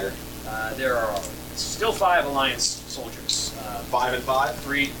members are there? There are still 5 Alliance soldiers. 5 and 5?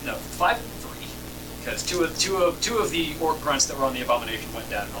 5 and 3. Because two of the orc grunts that were on the abomination went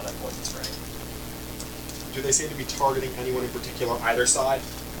down and all that poison spray. Do they seem to be targeting anyone in particular, either side?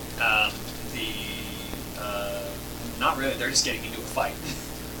 Not really. They're just getting into a fight.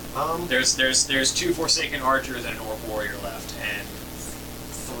 There's 2 Forsaken archers and an orc warrior left, and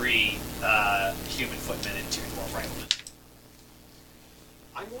 3 human footmen and 2 dwarf riflemen.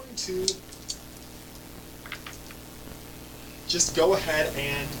 I'm going to just go ahead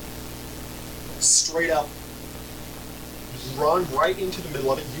and straight up run right into the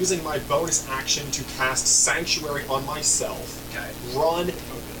middle of it, using my bonus action to cast Sanctuary on myself. Okay. Run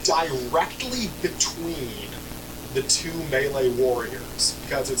directly between the 2 melee warriors,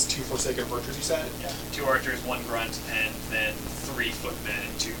 because it's 2 Forsaken archers, you said? Yeah. 2 archers, 1 grunt, and then 3 footmen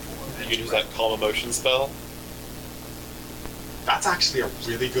and 2 dwarf. You can use that Calm Emotion spell. That's actually a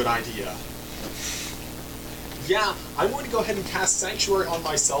really good idea. Yeah, I'm going to go ahead and cast Sanctuary on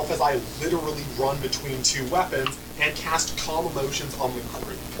myself as I literally run between 2 weapons and cast Calm Emotions on the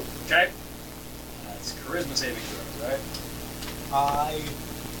group. Okay. It's charisma saving throws, right? I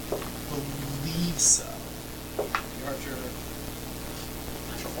believe so. The archer.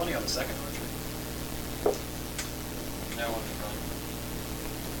 Natural 20 on the second archer. No one can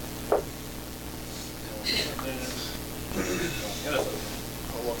run.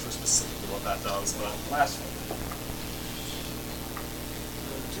 what that does last one.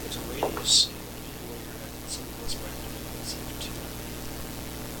 It's a radius. Where you're at. Some of us might want to save too.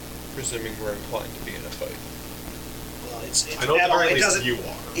 Presuming we're inclined to be in a fight. Well, it's I know at the very it least doesn't. you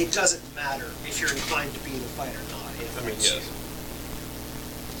are. It doesn't matter if you're inclined to be in a fight or not. It I mean, affects yes. you.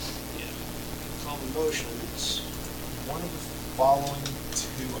 Yeah. Common motions. One of the following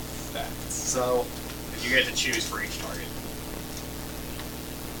two effects. So, You get to choose for each target.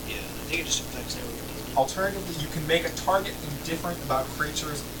 Yeah, I think it just affects everyone. alternatively, you can make a target indifferent about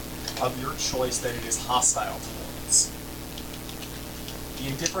creatures of your choice that it is hostile towards. The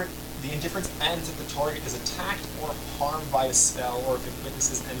indifference ends if the target is attacked or harmed by a spell, or if it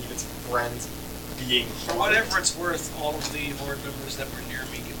witnesses any of its friends being For harmed. whatever it's worth, all of the horde members that were near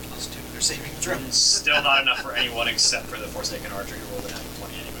me get +2 to their saving throws. Still not enough for anyone except for the Forsaken Archer who rolled an natural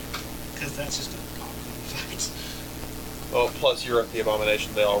 20 anyway. Because that's just a common fight. Well, plus you're at the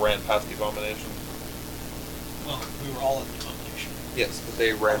Abomination. They all ran past the Abomination. Well, we were all in the combination. Yes, but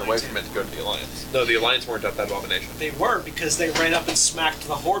they ran away from it to go to the Alliance. No, the Alliance weren't at that Abomination. They were, because they ran up and smacked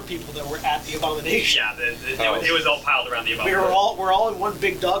the horde people that were at the abomination. Yeah, it was all piled around the Abomination. We're all in one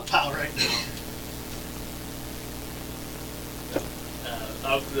big dog pile right now.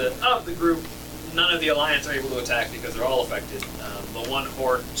 Of the group, none of the Alliance are able to attack because they're all affected. The one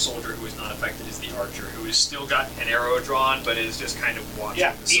Horde soldier who is not affected is the Archer, who has still got an arrow drawn, but is just kind of watching.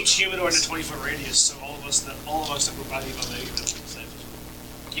 Yeah, the each human within a surroundings. 20-foot radius, so all of us that were by the abomination are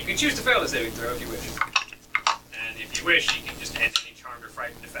safe. You can choose to fail the saving throw if you wish. And if you wish, you can just end any charmed or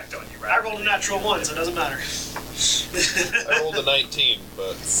frightened effect on you. I rolled a natural 1, so it doesn't matter. I rolled a 19,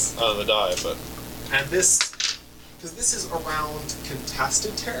 but on the die, but And this, because this is around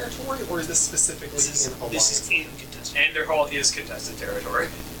contested territory, or is this specifically in Alliance? This is in contested. Anderhall is contested territory.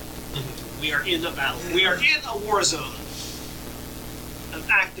 We are in a battle. We are in a war zone. An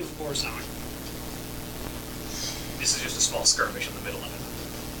active war zone. This is just a small skirmish in the middle of it.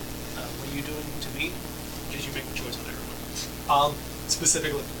 What are you doing to me? Because you make the choice on everyone.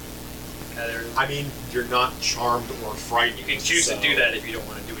 Specifically, There- I mean, you're not charmed or frightened. You can choose so to do that if you don't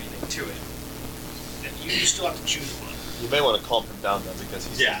want to do anything to it. You still have to choose one. you may want to calm him down then because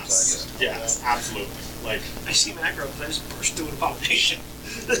he's Yes, yes, absolutely. Like, I seem aggro because I just burst through an abomination.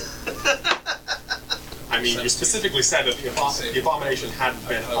 I mean, you specifically said that the abomination hadn't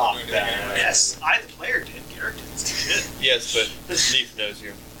been up then. Yes, I the player did. Garruk didn't say shit. Yes, but Neef knows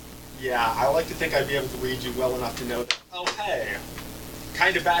you. Yeah, I like to think I'd be able to read you well enough to know that, oh hey,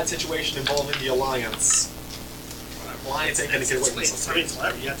 kind of bad situation involving the Alliance. Alliance ain't gonna get away with I something. mean, it's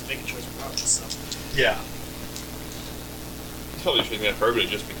whatever. You have to make a choice regardless. So. Yeah. He's probably shooting that for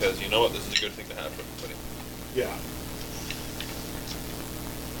everybody just because you know what, this is a good thing to have for everybody. Yeah.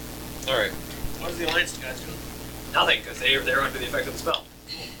 Alright. What are the Alliance guys doing? Nothing, because they're under the effect of the spell.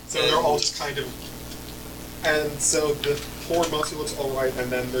 So they're all just kind of, and so the horde mostly looks alright, and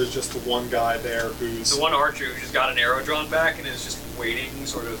then there's just the one guy there who's. The one archer who just got an arrow drawn back and is just waiting,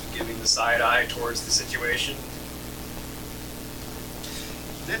 sort of giving the side eye towards the situation.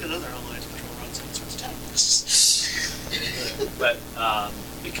 Then another Alliance patrol runs in and starts attacking us. But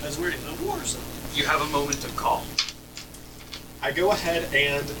Because we're in a war zone. you have a moment of calm. I go ahead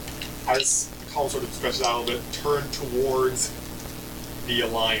and, as the call sort of stretches out a little bit, turn towards the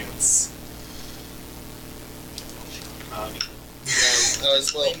Alliance.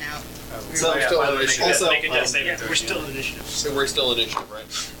 As well. Clean out. So we're still by the in way, initiative. make a Also, death saving Yeah, throw, we're yeah. still in initiative. So we're still in initiative, right?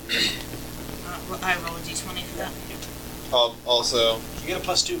 I roll a d20 for that. Also, You get a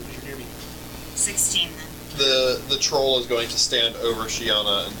 +2 because you're near me. 16 then. the troll is going to stand over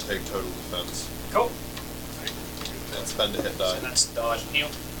Sheona and take total defense. Cool. And spend a hit die. So that's dodge and heal.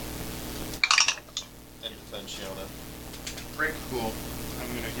 And defend Sheona. Brik. Cool. I'm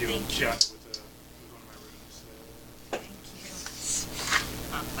gonna heal Thank you. Jack with one of my runes. Thank you.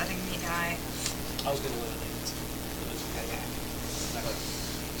 Not letting me die. I was going to let it land.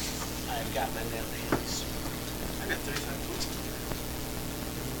 I've got men down the hands. I got 35 points.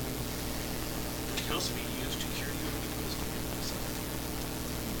 It can also be used to cure you.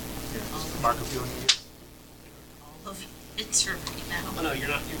 Mark of healing you. All of it's right now. Oh no, you're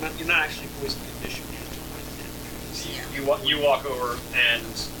not actually poisoned condition. You're poisoned. Yeah. You walk over and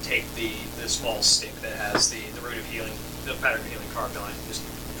take the small stick that has the rune of healing, the pattern of healing carved on it, and just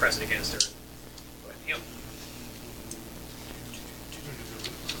press it against her. Go ahead and heal.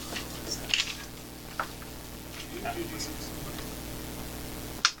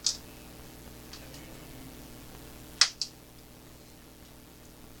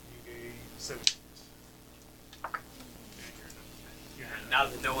 You gave 7. And now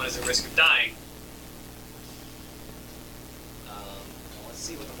that no one is at risk of dying, let's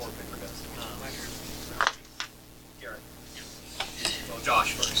see what the Horde Picker does. Garruk. Well,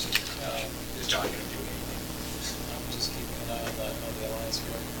 Josh first. Is Josh going to do anything? I'm just keeping an eye on the Alliance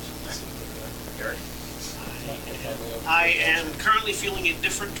Guard. Garruk? I am currently feeling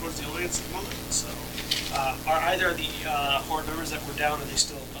indifferent towards the Alliance at the moment, so... are either the Horde members that were down, are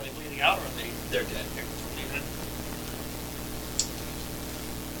they bleeding out, or are they... They're dead. Dead?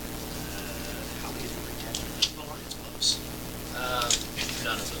 How many of them are dead in the Alliance blows?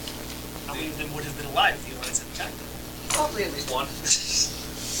 None of them. How many of them would have been alive if the Alliance had attacked them? Probably at least one.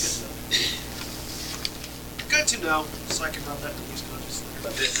 Good to know, so I can rub that in use consciously.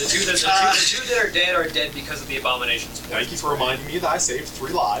 But the two that are dead because of the abominations. Thank you for reminding me that I saved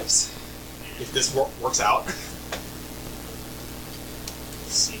 3 lives. If this works out. Let's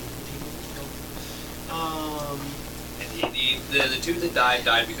see. The two that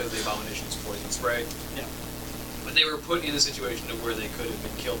died because of the abominations poison spray. Yeah. But they were put in a situation of where they could have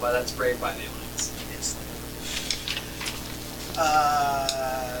been killed by that spray by the Alliance. Yes.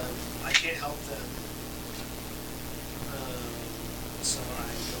 I can't help them. So I'm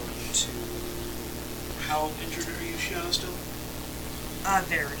going to... How injured are you, Sheona, still?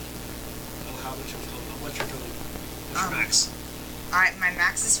 Very. How much of what you're doing? What's your max? My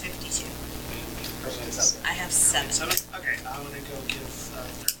max is 52. I have 7. 7? Okay, I'm going to go give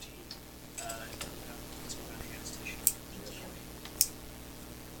 13. Let's go back against station.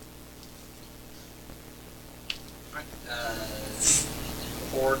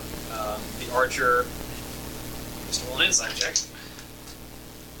 Horde, the archer, just roll an insight check.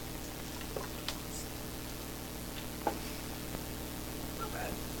 Not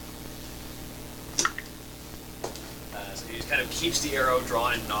bad. So he just kind of keeps the arrow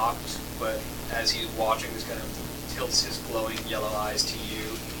drawn and knocked, but as he's watching, just kind of tilts his glowing yellow eyes to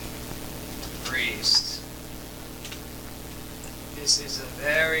you. Priest, this is a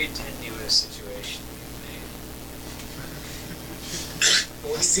very tenuous situation you've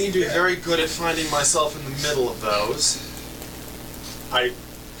made. I seem to be very good at finding myself in the middle of those. I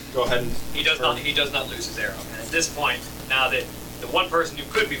go ahead and... He does not lose his arrow. And at this point, now that the one person who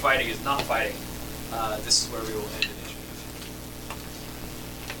could be fighting is not fighting, this is where we will end initiative.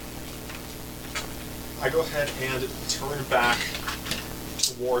 I go ahead and turn back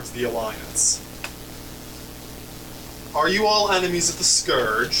towards the Alliance. Are you all enemies of the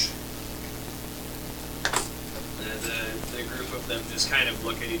Scourge? The group of them just kind of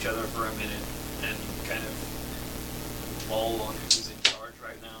look at each other for a minute and kind of mull on who's in charge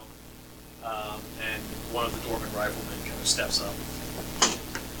right now. And one of the Dwarven riflemen kind of steps up,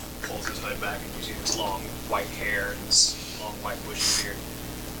 pulls his hood back, and you see his long white hair and his long white bushy beard.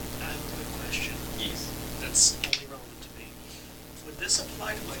 I have a quick question. Yes. That's only relevant to me. Would this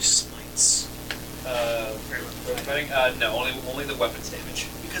apply to my smites? No, only the weapons damage.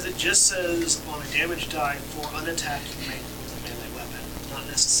 Because it just says on a damage die for unattacked you make with a melee weapon, not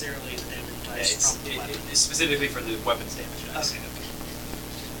necessarily the damage dice from the weapon. It's specifically for the weapons damage dice. Okay.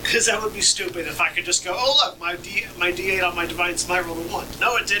 Because that would be stupid if I could just go, oh look, my D8 on my Divine Smite rolled a 1.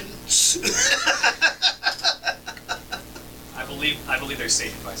 No, it didn't. I believe there's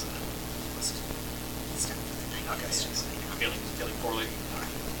saving advice on that. Okay. Feeling poorly.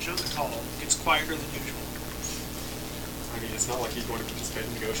 Jang'atal gets quieter than usual. I mean, it's not like he's going to participate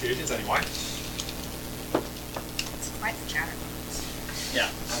in negotiations anyway. It's quite the chatterbox. Yeah,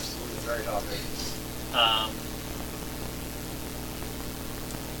 absolutely. Very talkative.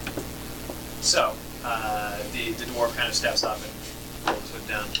 So, the dwarf kind of steps up and pulls his hood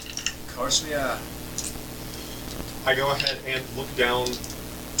down. Of course we are. I go ahead and look down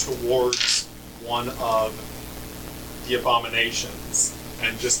towards one of the abominations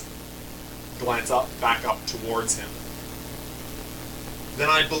and just glance back up towards him. Then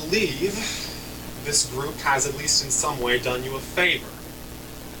I believe this group has at least in some way done you a favor.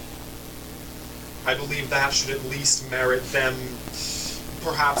 I believe that should at least merit them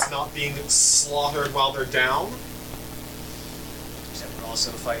perhaps not being slaughtered while they're down. Except we're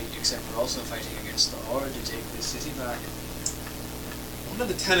also fighting against the Horde to take this city back. One of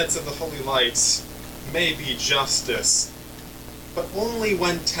the tenets of the Holy Lights may be justice, but only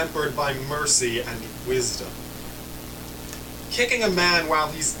when tempered by mercy and wisdom. Kicking a man while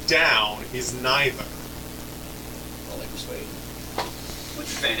he's down is neither. Only persuade.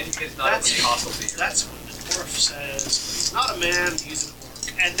 With advantage, it's not hostile to you. That's when the dwarf says, he's not a man, he's an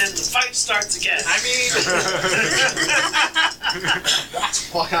orc. And then the fight starts again. I mean...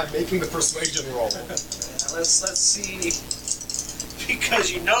 That's why I'm making the persuasion roll. Let's see. Because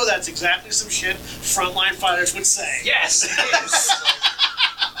you know that's exactly some shit frontline fighters would say. Yes, it is.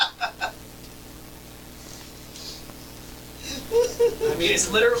 I mean,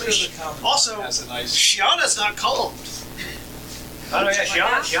 it's literally. Also, has a nice. Shiona's not calmed. Oh no,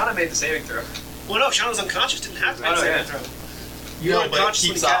 yeah, Sheona made the saving throw. Well, no, Shiona's unconscious. Didn't have to make a saving throw. You No, were but it unconscious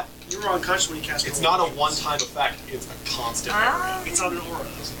when keeps you up. You were unconscious when you cast. It's not a one-time effect. It's a constant area. It's not an aura.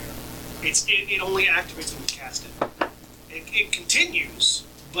 It only activates when you cast it. It continues,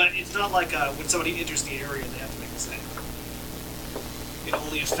 but it's not like when somebody enters the area and they have to make a save. It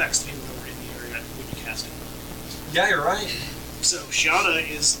only affects people that are in the area when you cast it. Yeah, you're right. So Sheona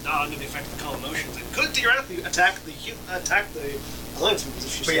is not under the effect of the calm emotions and could theoretically attack the alliance members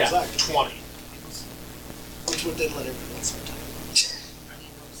if she But stays yeah, active, 20. which would then let everyone else attack.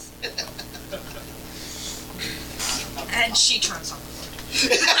 And she turns on the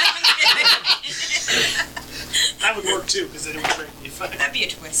That would work too, because then it would break the effect. That'd be a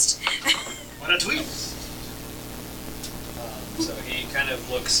twist. Why not tweet? So he kind of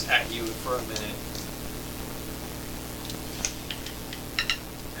looks at you for a minute.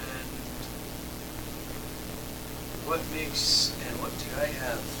 And what do I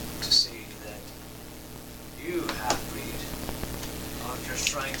have to say that you half-breed are just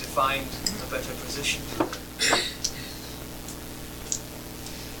trying to find a better position for them?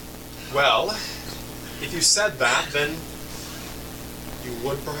 Well, if you said that, then you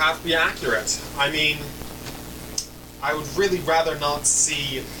would perhaps be accurate. I mean, I would really rather not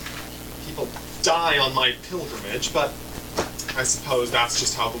see people die on my pilgrimage, but I suppose that's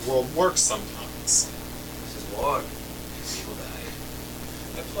just how the world works sometimes. This is war. People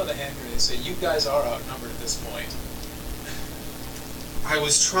die. I pull out a hand grenade and say, you guys are outnumbered at this point. I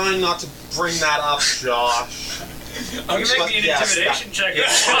was trying not to bring that up, Josh. You can make me an intimidation check.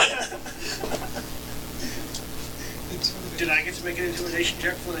 Did I get to make an intimidation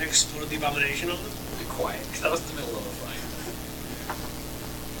check when I exploded the abomination on them? Be quiet, because that was in the middle of a fight.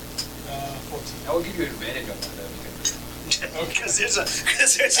 14. I will give you advantage on that, though. Because there's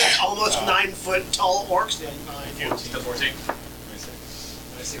an almost 9 foot tall orc standing behind you. 14. Let me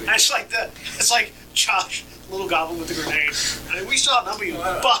see what That's like that. It's like Josh, little goblin with the grenade. I mean, we still outnumber you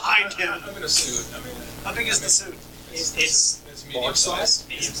behind him. I'm in a suit. How big is the suit? It's medium size.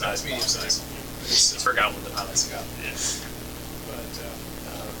 medium size. Medium size. It's for Goblin the Palace. Yeah.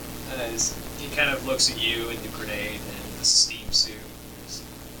 But As he kind of looks at you and the grenade and the steam suit.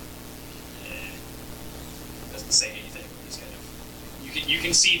 Doesn't say anything. He's kind of. You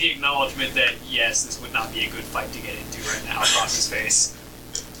can see the acknowledgement that yes, this would not be a good fight to get into right now across his face.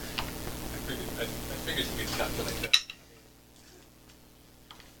 I figured you could calculate that.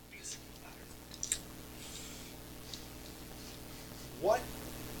 What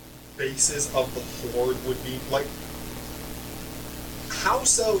bases of the Horde would be, like, how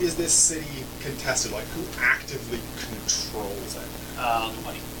so is this city contested? Like, who actively controls it?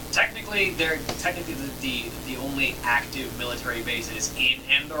 Technically, the only active military base that is in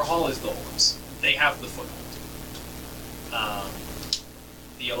Endorhall is the Hordes. They have the foothold.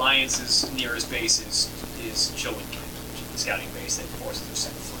 The Alliance's nearest base is Sheona, which is the scouting base that forces are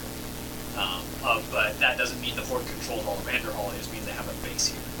sent through. But that doesn't mean the Horde controls all of Endorhall. It just means they have a base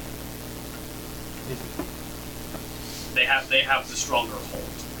here. They have the stronger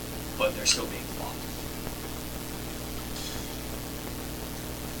hold, but they're still being fought.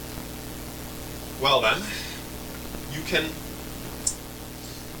 Well then, you can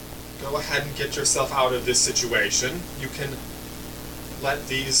go ahead and get yourself out of this situation. You can let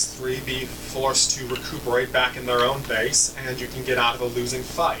these three be forced to recuperate back in their own base, and you can get out of a losing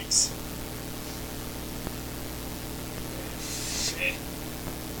fight. Okay.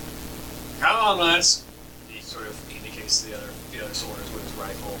 Come on, lads. He sort of indicates the other soldiers with his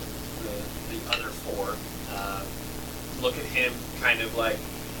rifle. The other four look at him, kind of like,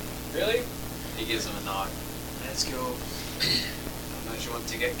 really? He gives him a nod. Let's go. Unless you want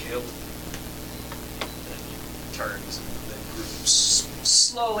to get killed. Then he turns, and the group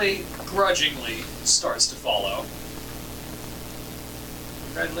slowly, grudgingly starts to follow.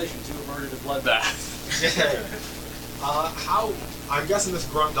 Congratulations, you averted a bloodbath. How? I'm guessing this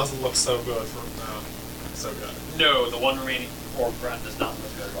grunt doesn't look so good. So good. No, the one remaining orc grunt does not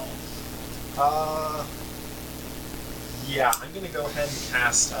look good at all. Yeah, I'm gonna go ahead and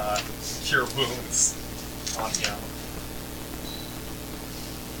cast Cure Wounds on him.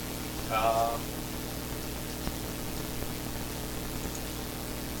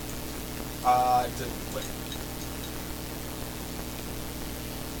 Wait.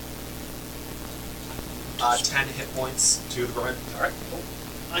 Uh, 10 hit points to the grunt. Alright, cool.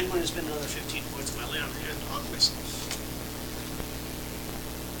 I'm going to spend another 15 points of my lay on hand on myself.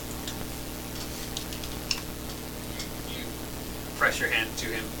 You press your hand to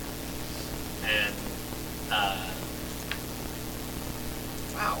him, and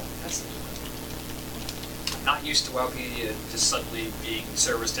Wow, that's I'm not used to Wowpedia just suddenly being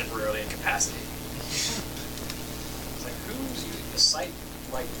serviced temporarily incapacitated. It's like, who's using the site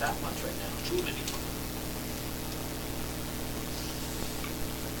like that much right now? Too many.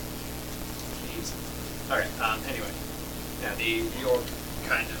 Jeez. Alright, anyway. Yeah, the orc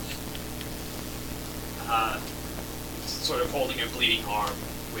kind of sort of holding a bleeding arm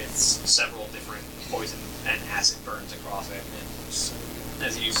with several different poison and acid burns across it. And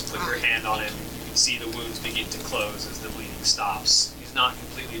as you put your hand on it, you can see the wounds begin to close as the bleeding stops. He's not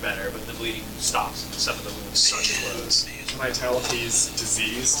completely better, but the bleeding stops and some of the wounds start to close. Vitality's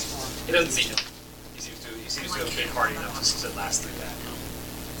diseased. He doesn't seem to. He seems to have been hardy enough to last through that.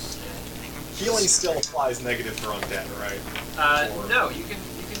 Healing still applies negative for undead, right? No, you can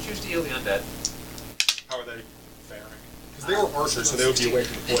choose to heal the undead. How are they faring? Because they were archers, so they would be away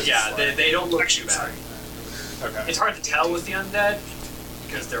from the poison. Yeah, they don't look too bad. Okay. It's hard to tell with the undead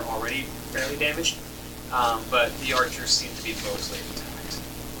because they're already fairly damaged, but the archers seem to be mostly intact.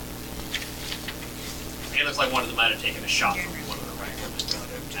 It looks like one of them might have taken a shot from one of the riflemen.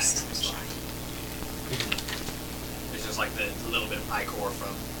 There's just like the little bit of ichor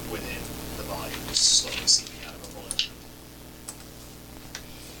from within the body slowly seeping out of a bullet.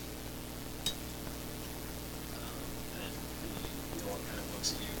 And the orc kind of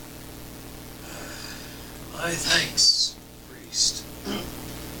looks at you. My thanks, priest.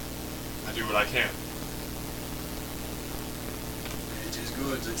 I do what I can. It is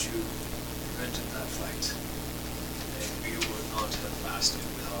good that you prevented that fight. We would not have lasted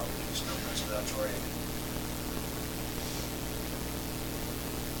with our reduced numbers without your aid.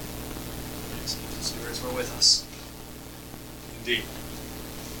 It seems the spirits were with us. Indeed.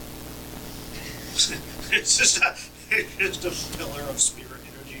 It's just a pillar of spirit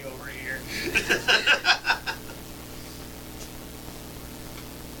energy over here.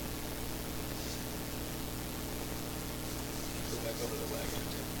 Go back over the wagon.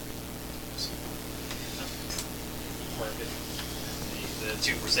 The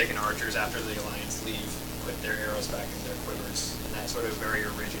two Forsaken archers, after the Alliance leave, put their arrows back in their quivers in that sort of very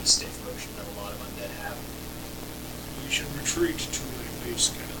rigid, stiff motion that a lot of undead have. We should retreat to a base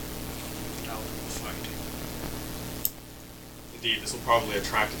camp without fighting. Indeed, this will probably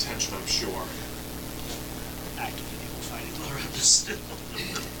attract attention, I'm sure. Actively people fighting all around us.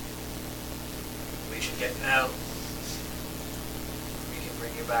 We should get out. We can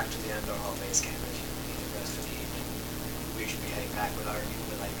bring you back to the Andorhal base camp if you need a rest for the evening. We should be heading back with our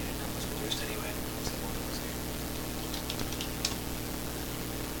unit numbers reduced anyway. So one of us here.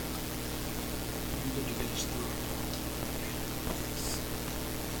 I'm going to get us through.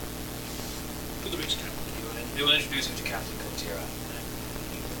 To the base camp. We will introduce you to Captain Kotira, and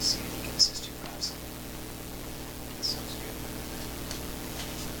you will see if he can assist you, perhaps. That sounds good.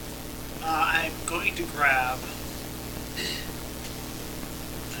 I'm going to grab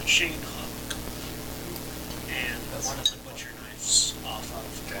a chain hook and one of the butcher knives off of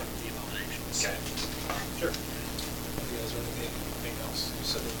one of the abominations. Okay. Sure. Have you guys run anything else? You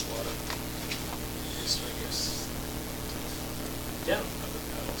said there was a lot of stringers. Yeah. Other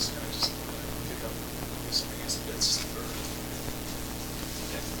pedals. Can I just pick up some of these bits for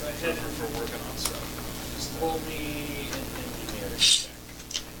Go ahead and for working on stuff? Just, roll me an engineering check.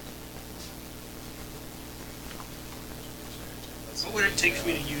 What would it take for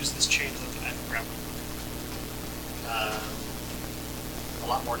me to use this chain hook and grab it? A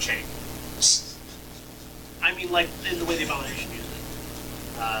lot more chain. I mean, like, in the way the abomination uses it.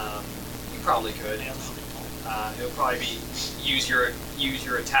 You probably could. Yeah, the hook and pole. It'll probably be use your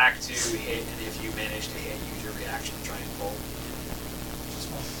attack to hit, and if you manage to hit, use your reaction to try and pull.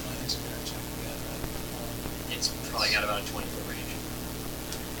 small lines in there, check that. It's probably got about a 20-foot range.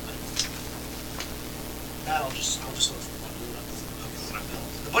 That I'll just sort of undo it up with my belt.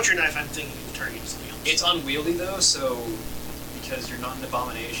 The butcher knife, I'm thinking you can turn into something else. It's unwieldy though, so because you're not an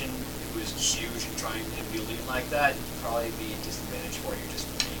abomination, if it was huge and trying and wielding it like that, it'd probably be a disadvantage for you just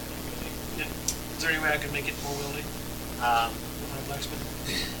for being unwieldy. Yeah. Is there any way I could make it more wieldy with my blacksmith?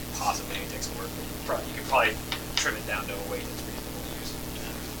 Possibly it takes some work, but you could probably trim it down to a weight that's reasonable to use.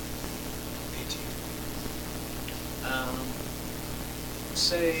 18.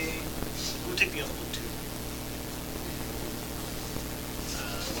 Say We'll take the other one too.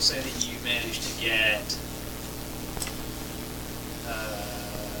 we'll say that you managed to get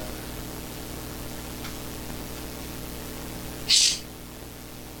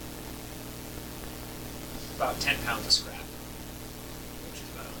about 10 pounds of scrap, which is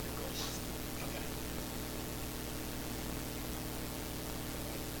about 100 gold. Okay.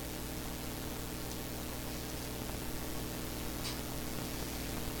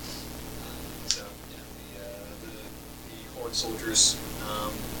 soldiers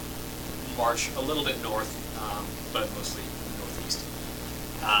march a little bit north, but mostly northeast,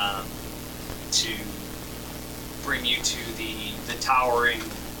 to bring you to the towering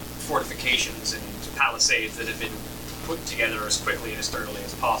fortifications and palisades that have been put together as quickly and as sturdily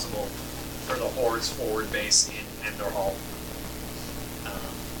as possible for the Horde's forward base in Enderhall.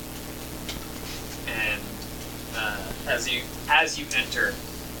 As you enter,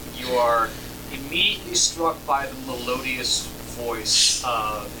 you are immediately struck by the melodious voice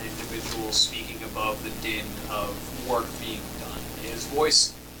of an individual speaking above the din of work being done. His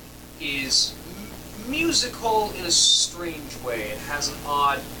voice is musical in a strange way. It has an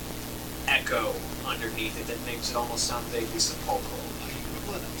odd echo underneath it that makes it almost sound vaguely sepulchral.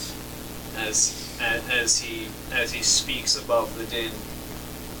 As he speaks above the din.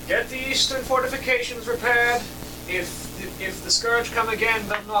 Get the eastern fortifications repaired. If the Scourge come again,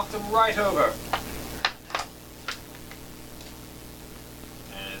 they'll knock them right over.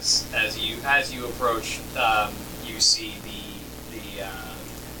 As you approach, you see the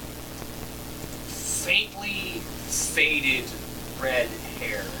faintly faded red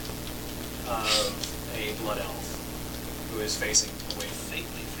hair of a blood elf who is facing away.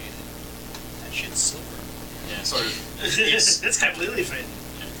 Faintly faded. That shit's silver. Yeah, sort of. It's completely faded.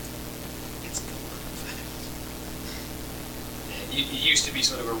 It used to be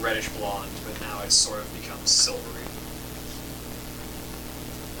sort of a reddish blonde, but now it's sort of become silvery.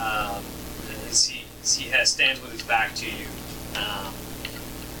 As he stands with his back to you,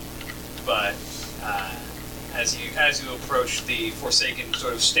 but as you approach, the Forsaken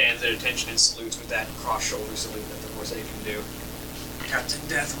sort of stands at attention and salutes with that cross-shoulder salute that the Forsaken do. Captain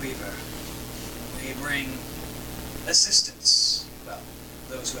Deathweaver, we bring assistance. Well,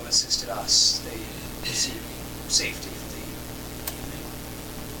 those who have assisted us, they receive safety.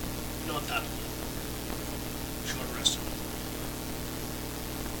 Not that one. Short rest.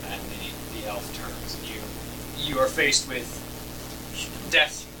 And the elf turns, and you are faced with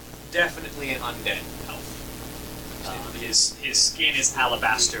definitely an undead elf. His skin is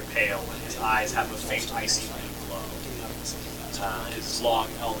alabaster pale, and his eyes have a faint icy green glow. His long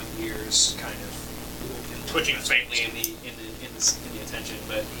elven ears kind of twitching faintly in the attention,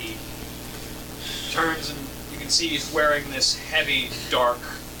 but he turns, and you can see he's wearing this heavy, dark,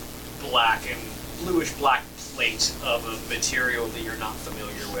 black and bluish black plate of a material that you're not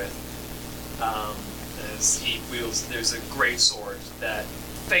familiar with. As he wields, there's a great sword that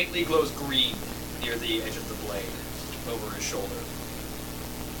faintly glows green near the edge of the blade over his shoulder.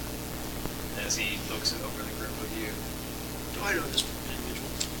 As he looks over the group with you. Do I know this individual?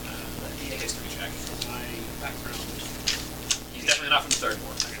 A history check. My background. He's definitely not from the Third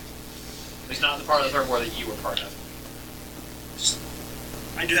War. He's not the part of the Third War that you were part of.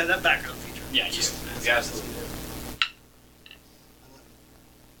 I do have that background feature. Yeah, you absolutely do.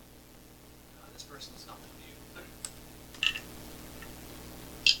 This person's not with you.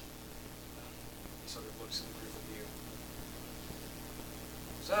 He sort of looks at the group of you.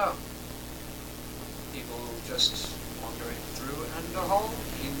 So, people just wandering through Enderhall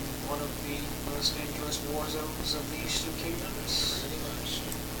in one of the most dangerous war zones of the Eastern Kingdoms? Pretty much.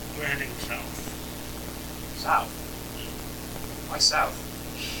 We're heading south. South? Why south?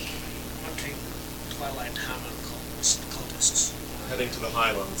 Hunting Twilight Hammer cultists. Heading to the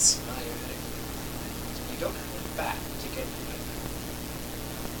Highlands. You don't have to back to get to it.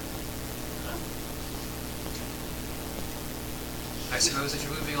 I suppose if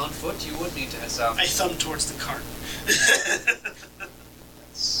you're moving on foot, you would need to head south. I thumb towards the cart.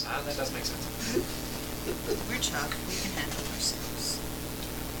 That does make sense. We're Chuck. We can handle ourselves.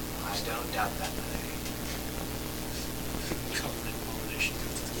 I don't doubt that. Covenant pollination.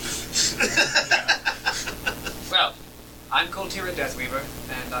 Well, I'm Coltira Deathweaver,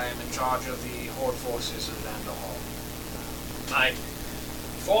 and I am in charge of the Horde forces in Vanderhall. My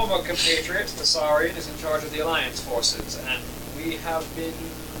former compatriot, the Saurian, is in charge of the Alliance forces, and we have been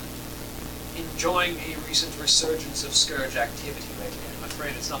enjoying a recent resurgence of Scourge activity lately. I'm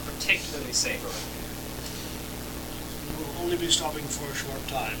afraid it's not particularly safe around here. We will only be stopping for a short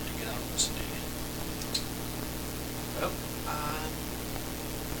time to get out of the city. Well, I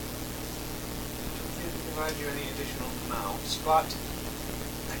don't think I can provide you any additional mounts, but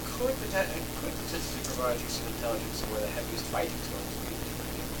I could potentially provide you some intelligence of where the heaviest fighting is going to be.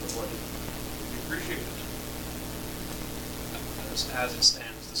 Would be appreciated. As it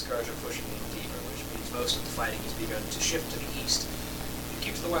stands, the Scourge are pushing in deeper, which means most of the fighting has begun to shift to the east. If you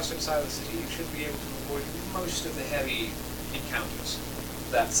keep to the western side of the city, you should be able to avoid most of the heavy encounters.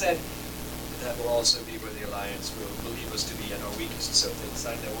 That said, that will also be where the Alliance will believe us to be at our weakest, so if they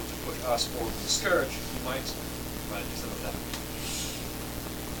decide they want to push us forward with the Scourge, you might provide you some of that.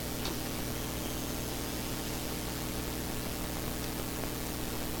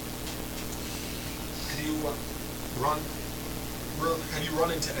 Have you have you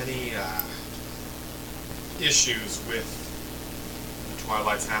run into any issues with the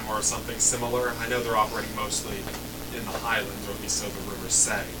Twilight's Hammer or something similar? I know they're operating mostly in the Highlands, or at least so the rumors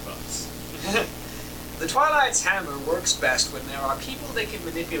say, but... The Twilight's Hammer works best when there are people they can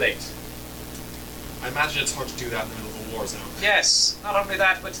manipulate. I imagine it's hard to do that in the middle of a war zone. Yes, not only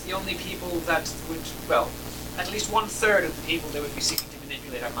that, but the only people that would, well, at least 1/3 of the people they would be seeking to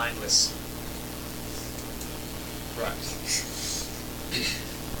manipulate are mindless. Right.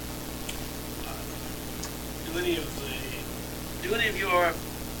 Do any of your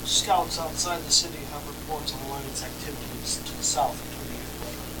scouts outside the city have reports on Alliance activities to the south between the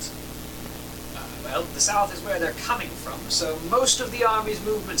wetlands? Well, the south is where they're coming from, so most of the army's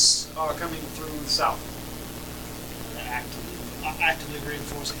movements are coming through the south. They're actively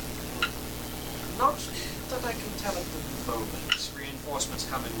reinforcing. Not that I can tell at the moment. Reinforcements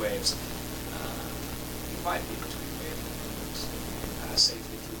come in waves. You might be between wave movements. You can pass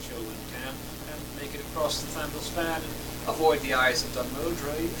safely through Chilwyn Camp and make it across the Thandle Span and avoid the eyes of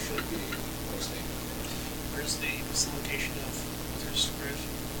Dunmodra. You should be mostly. Where's the location of their scourge?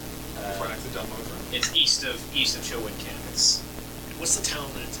 Right next to Dunmodra. It's east of Chilwyn Camp. It's What's the town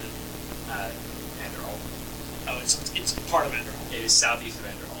that it's in? Anderhall. Oh, it's part of Enderhall. It is southeast of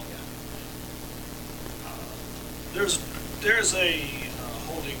Anderhall, yeah. There's a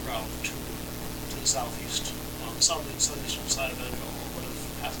holding ground to the southeast, on the southeastern side of Enderhall. What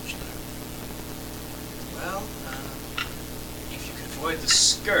if passage there? Well, if you can avoid the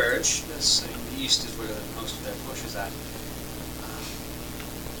Scourge, that's in the east is where most of their push is at.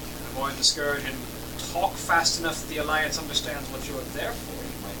 Avoid the Scourge and talk fast enough that the Alliance understands what you're there for,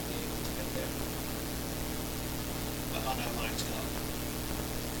 you might be able to get there. But on the Alliance God.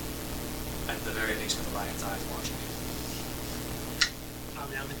 At the very least with Alliance eyes watching you. I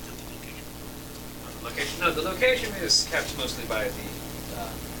mean, I'm into the location. The location? No, the location is kept mostly by the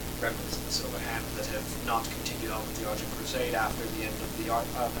remnants of the Silver Hand that have not continued on with the Argent Crusade after the end of the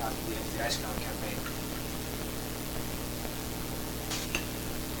Icecrown campaign.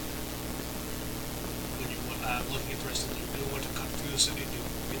 When you looking at the rest of the, you want to cut through the city, do you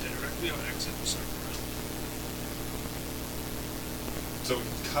get there directly or exit the circle around? So we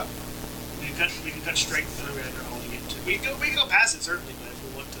can cut. We can cut straight through Enderhall to get to. We can go past it certainly, but if we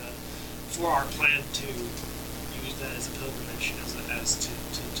want to, for our plan to use that as a pilgrimage, as to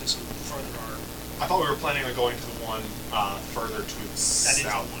sort of further our. I thought we were planning on going to the one further to the That is the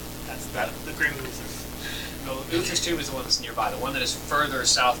south. one. That's the Grave of Uther. No, Uther's Tomb is the one that's nearby. The one that is further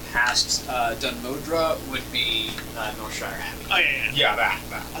south past Dunmodra would be Northshire Abbey. Oh yeah. Yeah, that.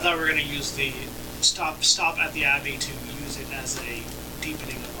 I thought we were going to use the stop at the Abbey to use it as a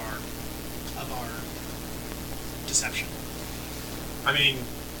deepening of our deception. I mean,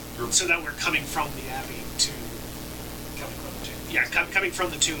 So that we're coming from the Abbey to. Coming from the tomb. Yeah, coming from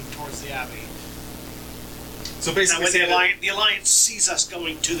the tomb towards the Abbey. so That basically, way saying the Alliance sees us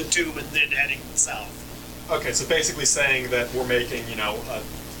going to the tomb and then heading south. okay, so basically saying that we're making,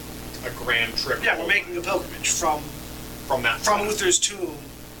 a grand trip. Yeah, we're making a pilgrimage from that side. Uther's tomb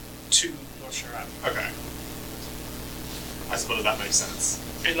to Northshire Abbey. Okay. I suppose that makes sense.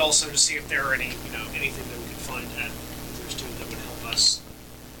 And also to see if there are anything that we can find at Uther's tomb that would help us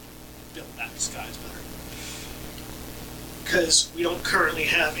build that disguise better. Because we don't currently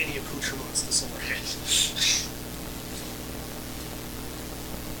have any accoutrements to Silver Hand.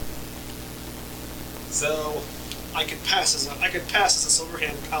 So I could pass as a Silver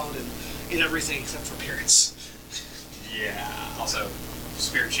Hand paladin in everything except for appearance. yeah. Also,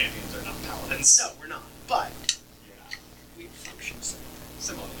 Spirit Champions are not paladins. No, we're not. But Yeah. we function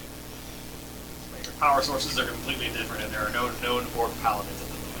Similarly. Like, your power sources are completely different, and there are no known Orc paladins at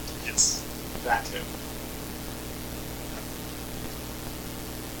the moment. It's that too.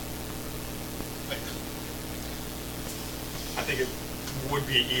 I think it would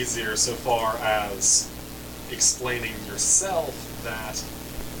be easier so far as explaining yourself that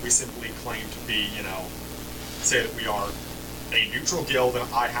we simply claim to be, say that we are a neutral guild and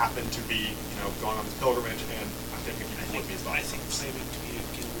I happen to be, going on this pilgrimage, and I think we can look these I think claiming to be a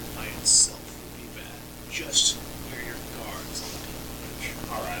guild by itself would be bad. Just wear your guards on the pilgrimage.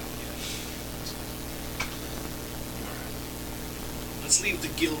 Alright. Let's leave the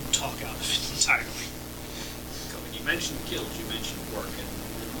guild talk out of it entirely. So when you mentioned guilds, you mentioned work, and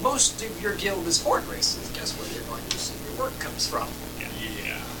most of your guild is horde races. Guess where you're going to see your work comes from?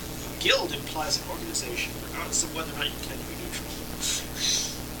 Yeah. Guild implies an organization, regardless of whether or not you can be neutral.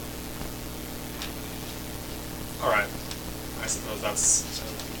 Alright. I suppose that's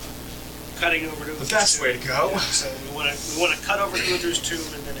Cutting over to the best way to go. Yeah, so we want to cut over to Uther's tomb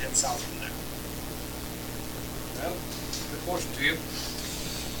and then head south from there. Well, good fortune to you.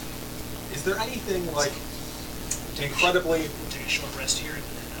 Is there anything like incredibly? We'll take a short rest here and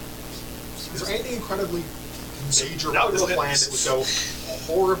then head out. Is there anything incredibly major Now about this we'll hit plan this. that would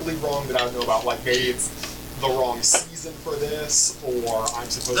go horribly wrong that I don't know about? Like maybe it's the wrong season for this, or I'm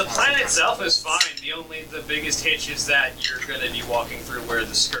supposed The to have plan some itself kind of- is fine. The biggest hitch is that you're going to be walking through where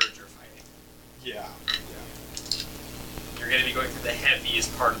the Scourge are fighting. Yeah. You're going to be going through the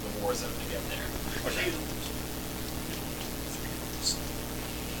heaviest part of the war zone to get there. Okay.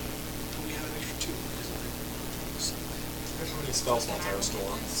 We have an extra 2. How many spell slots are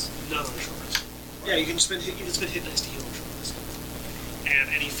restored? None on a short rest. Yeah, you can spend hit dice to heal on a short rest. And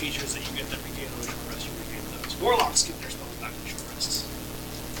any features that you get that regain on a short rest, you regain those. Warlocks get their spells back on short rests.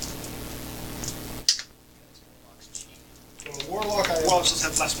 So a warlock, Warlocks just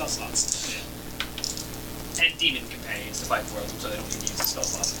have less spell slots. And demon companions to fight for them so they don't need to use the spell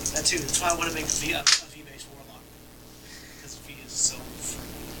slots. That too. That's why I want to make a V-based warlock. Because V is so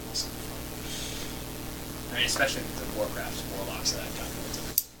friendly and also fun. I mean, especially the Warcraft warlocks that I've got.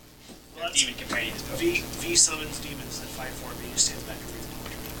 Well, that's Demon companion is V summons demons that fight for him. He just stands back and reads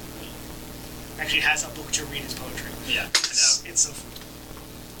poetry. Actually has a book to read his poetry. Yeah, I know. It's so fun.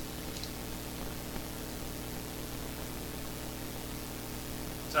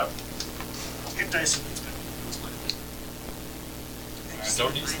 So, Hit dice and spend.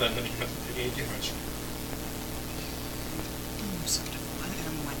 don't need to spend any damage. So I hit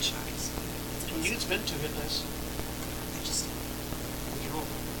him one shot. So You can spend 2 hit dice. I just With your roll.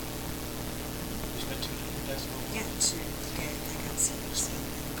 You spend 2 hit dice roll. yeah, to get like on 6 or 7.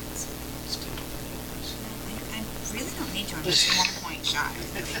 Spend 2 hit dice. I really don't need to. I'm just 1 point shy.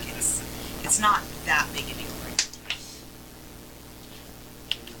 Like it's not that big a deal, right?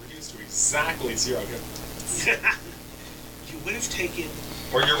 You're reduced to exactly 0 hit points. You would have taken.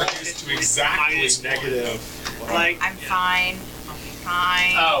 Or you're reduced to exactly -1. negative. Like, I'm fine. I'll be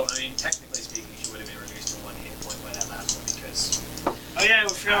fine. oh, I mean, technically speaking, she would have been reduced to 1 hit point by that last one because. oh yeah, we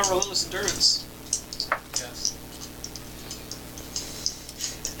forgot relentless endurance. Yes.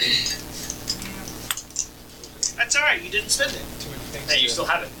 That's alright, you didn't spend it. Too many things Hey, you to- still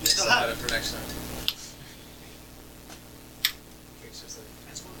have it. You still have it. for next time. Fixes it.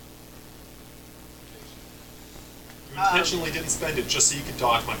 That's fine. You intentionally didn't spend it just so you could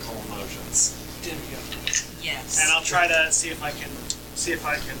dodge my calm motions. There we go. Yes. And I'll try to see if I can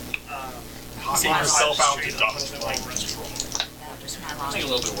Hawk see yourself if I out can to straighten up dodge a my little bit rest roll. Just my It'll take a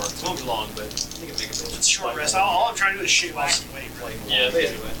little bit of work. It won't be long, but you can make a bit. It's a short rest. All I'm trying to do is shave off some weight. Really. Yeah,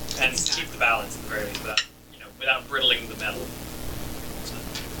 basically. And keep the balance at the very least without brittling the metal.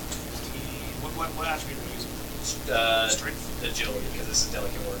 What attribute are we using? Strength. Agility, because this is a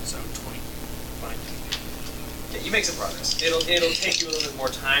delicate word. So 20. Fine. Yeah, you make some progress. It'll take you a little bit more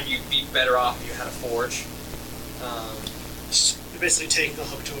time. You'd be better off if you had a forge. You're basically taking a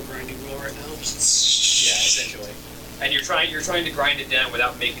hook to a grinding wheel right now. Yeah, essentially. And you're trying to grind it down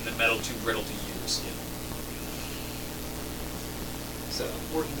without making the metal too brittle to use. So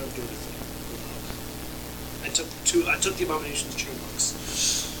Working on doing it. I took the Abomination's chain hooks.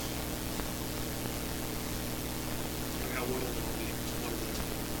 I got one of them.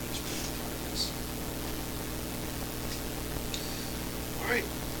 Alright.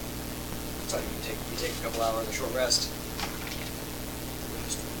 so you take a couple hours of short rest.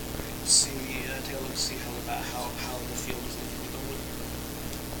 Take a look, see how the field is looking at the moment.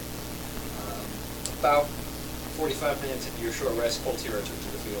 About 45 minutes into your short rest, Poltira took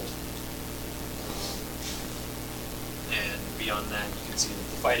to the field. And beyond that, you can see that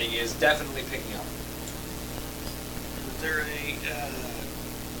the fighting is definitely picking up. Is there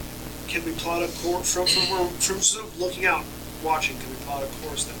can we plot a course from sort of looking out, watching? Can we plot a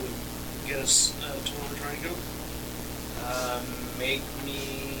course that would get us to where we're trying to go? Make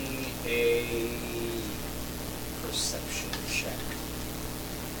me a perception check.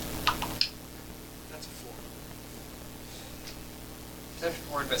 That's a 4. Perception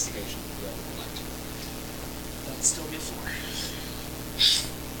or investigation, whoever would like to. That'd still be a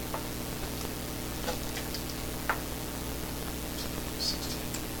 4.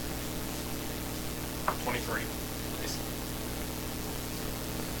 23. Nice.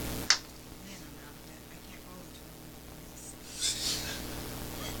 Man, I'm out of it. I can't roll a 20.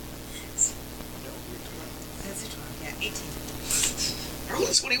 That's a 12. Yeah, 18. I rolled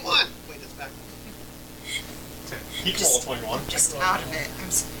a 21. Wait, that's back. He can roll a 21. Just out of it.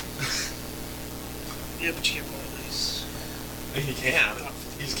 Yeah, but you can't roll a nice. He can.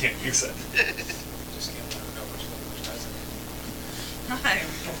 He just can't use it. Just can't let it go much more.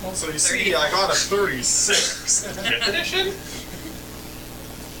 So you see, I got a 36. 5th edition?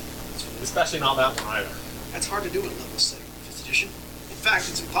 Especially not that one either. That's hard to do at level 7, 5th edition. In fact,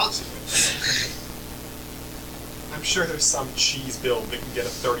 it's impossible. I'm sure there's some cheese build that can get a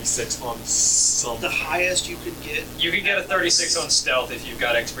 36 on something. The highest you could get. You can get a 36 on stealth if you've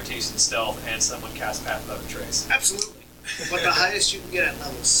got expertise in stealth and someone casts Path Without a Trace. Absolutely. But the highest you can get at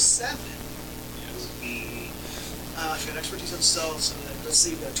level 7 would be, if you had expertise on stealth, so that, let's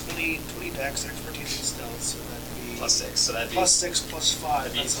see, you got 20 dex, expertise in stealth, so that'd be... Plus 6, so that'd be... Plus 6, plus 5,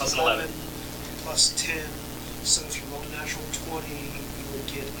 that'd be that's plus 11, plus 10, so if you rolled a natural 20, you would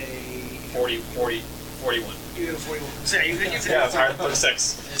get a... 41. You get a 41. So yeah, Yeah, it's higher than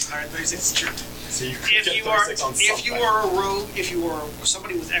 36. It's higher than 36, it's true. So you could get 36 on something. If you are a rogue, if you are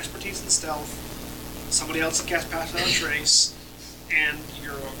somebody with expertise in stealth, somebody else that casts Pass Without a Trace, and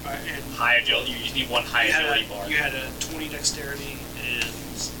you're and High agility, you just need one high agility bar. you had a 20 dexterity and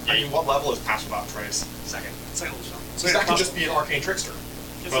I mean, what level is Pass Without Trace? second level spell. So that could just be an arcane trickster.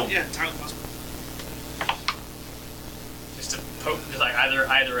 Yeah, entirely possible. Just a like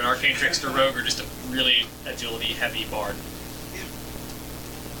either an arcane trickster rogue or just a really agility heavy bard.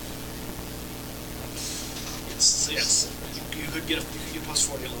 Yes, you could get plus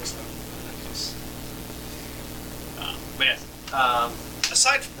 40 at lowest level in that case. But yes.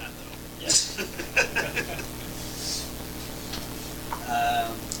 Aside from that, though. Yes.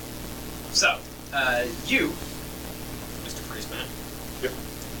 So, you, Mr. Priestman. Yep.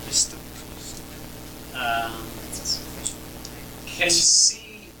 Mr. Can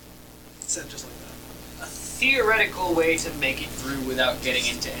see Said just like that. a theoretical way to make it through without getting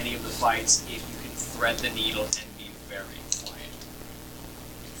into any of the fights if you can thread the needle and be very quiet.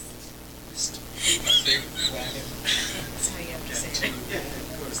 That's how you have to say it.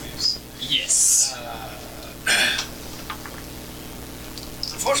 Yes.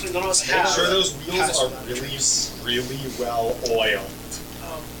 Unfortunately, none of us Make have. sure those wheels Pass are Without a really, Trace. really well oiled.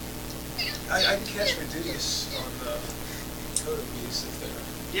 I can catch Redudius on the totem beast if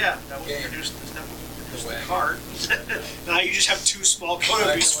they're... Yeah, that would introduce the cart. Now you just have two small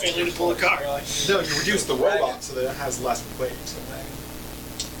totem beasts failing to pull a cart. No, you reduce the robot so that it has less weight. I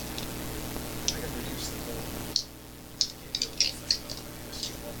can reduce the whole... Can't do the whole thing, though. Just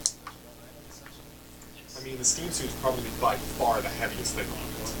keep one item, essentially. I mean, the steam suit's probably by far the heaviest thing on it.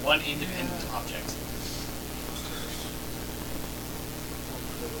 One independent object.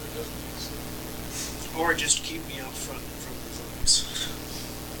 Or just keep me out front from the zombies.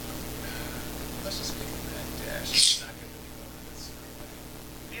 Let's just give him that dash. It's not going to be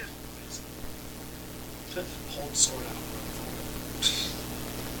going. Yeah. Hold sword out.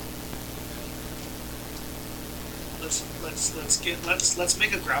 Let's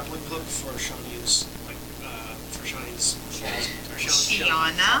make a grappling hook for Shawnee's for Shawnee's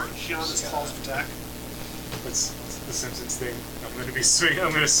Sheona's calls of attack. What's the Simpsons thing?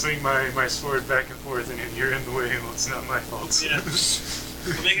 I'm gonna swing my sword back and forth, and if you're in the way, well, it's not my fault. Yeah.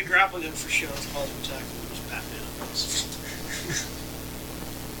 We'll make a grappling hook for Sheona's calls of attack, and we'll just Batman on those.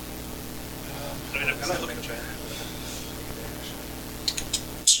 I mean, I've got a hook.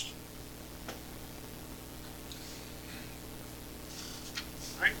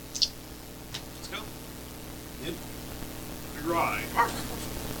 Alright. Let's go. Yep. Right. I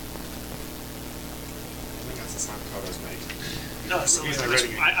think that's the sound Kodo's make. No, it's not. He's not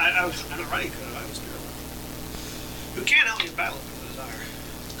ready. I'm not ready, because I was there. Who can't help me in battle with the desire?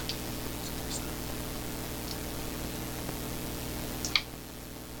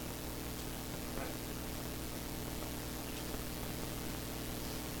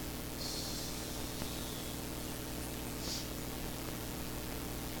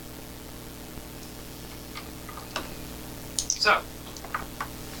 So,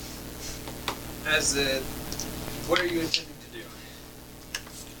 what are you intending to do?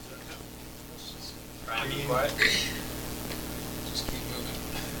 Try and be quiet? Just keep moving.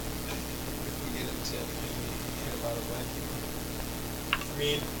 If we get into hit a lot of land. I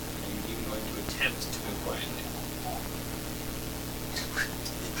mean, Are you even going to attempt to move quietly?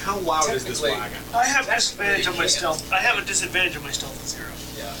 how loud is this Technically- wagon? I have disadvantage on my can't. stealth. I have a disadvantage on my stealth at 0.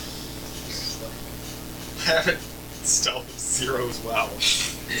 Yeah. I have it stealth of 0 as well.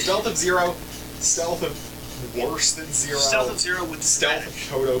 Stealth of 0, stealth of worse than 0. Stealth of 0 with Stealth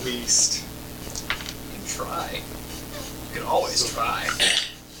disadvantage. of Kodo Beast. You can try. You can always try.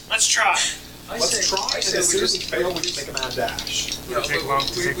 Let's try. Let's try, I and say as soon we as we just- fail, we just make a mad dash. You know, Take look, long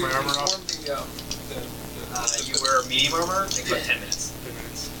to take my armor off? formed You wear medium armor, it takes about 10 minutes. 10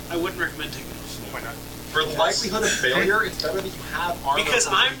 minutes. I wouldn't recommend taking it. Why not? For the likelihood of failure, it's better that you have armor. Because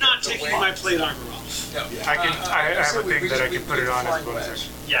so I'm you not get the taking weight. my plate armor off. No, I have a thing that I can put it on as a bonus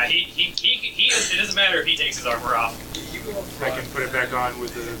action. Yeah, it doesn't matter if he takes his armor off. You go up I front. can put it back on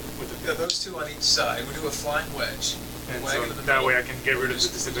with the Yeah, those two on each side. We do a flying wedge. and Wagon so in the that middle. way I can get rid of the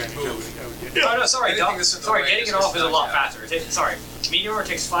Just disadvantage I move. would get. Oh no, sorry, Anything that's in the sorry. way Getting just it off is a gets lot knocked faster. Sorry, meteor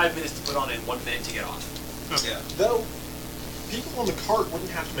takes 5 minutes to put on and 1 minute to get off. Yeah. Though, people on the cart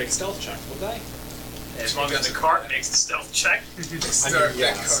wouldn't have to make a stealth check, would they? As long as the cart makes the stealth check. It's I their mean, big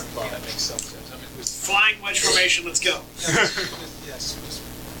yes, card. but- Yeah, makes sense. I mean, Flying wedge formation, let's go. yes, just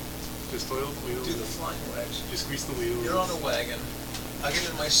Just oil the wheel. do the flying wedge. Just squeeze the wheel. You're on the wagon. I get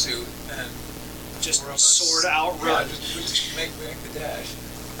in my suit and Just we're on sword out, Yeah, run. we just make the dash.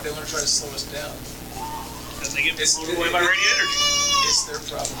 They want to try to slow us down. Because they get It's- blown away by radiant energy. It's their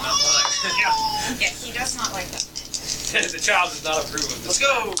problem, not mine. Yeah. Yeah, he does not like that. The child does not approve of Let's this.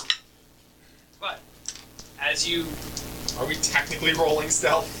 go. But as you Are we technically rolling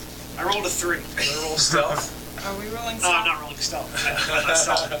stealth? I rolled a 3. Wanna roll stealth? Are we rolling I'm stealth? not rolling stealth. I'm not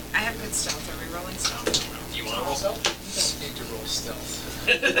stealth. I have good stealth. Are we rolling stealth? you want to roll stealth? You don't need to roll stealth.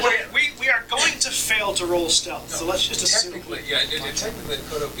 We are going to fail to roll stealth, so let's just assume. Technically, yeah, technically the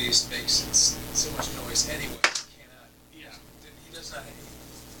Kodo Beast makes so much noise anyway. He cannot. Yeah. He does not. He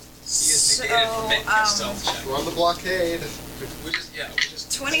is negated from making a stealth check. Run the blockade. We just.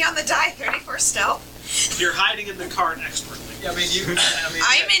 20 on the die, 30 for stealth. You're hiding in the cart expertly. Yeah, I mean,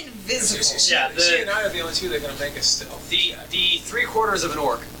 I'm invisible. Yeah, She and I are the only two that are going to make a stealth. The check. 3/4 of an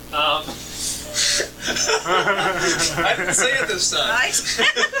orc. I didn't say it this time. Right?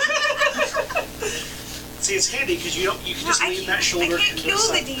 See, it's handy because you can just lean that shoulder I can't into kill the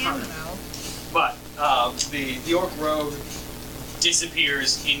side DM cart. though. But the Orc Rogue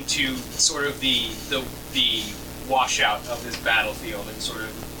disappears into sort of the washout of this battlefield and sort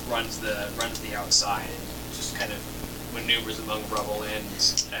of runs the outside and just kind of maneuvers among rubble and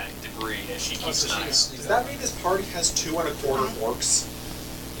debris as she keeps an eye out. Does that mean this party has 2 1/4 orcs?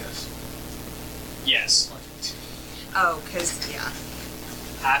 Yes. Yes, Oh, because, yeah.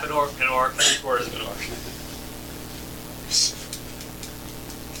 half an orc, 3/4 of an orc.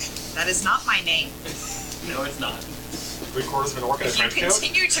 That is not my name. No, it's not. 3/4 of an orc in a If you trench coat?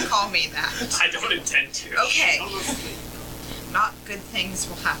 continue to call me that. I don't intend to. Okay. Not good things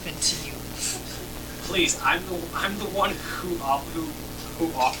will happen to you. Please, I'm the one who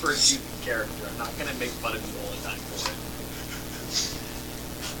offered you the character. I'm not gonna make fun of you all the time for it.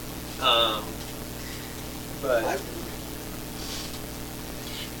 But That's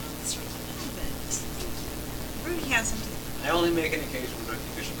relevant. Rudy has something. I only make an occasional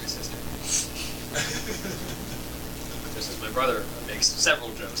recognition of my sister. Just as my brother makes several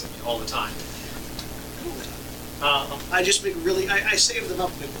jokes at me all the time. I just make really. I save them up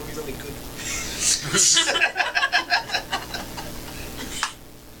and make really, really good.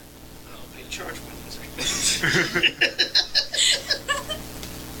 I charge my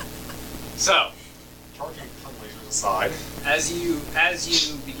So, Charging pun lasers aside. as you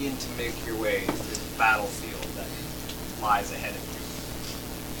begin to make your way through the battlefield that lies ahead of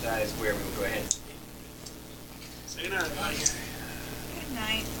you, that is where we will go ahead. Say goodnight. Good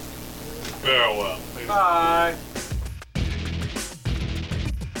night. Farewell. Bye.